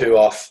season 2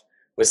 off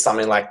with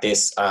something like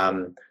this,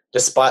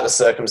 despite the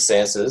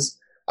circumstances,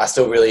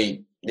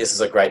 this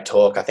is a great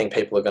talk. I think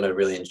people are going to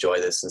really enjoy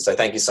this. And so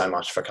thank you so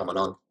much for coming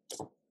on.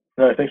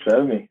 No, thanks for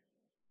having me.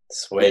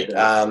 Sweet.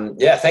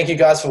 Thank you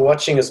guys for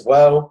watching as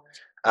well.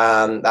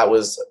 That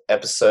was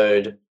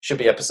episode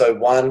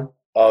 1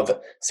 of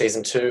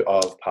season 2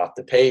 of Path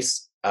to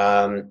Peace.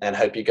 And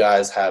hope you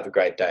guys have a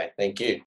great day. Thank you.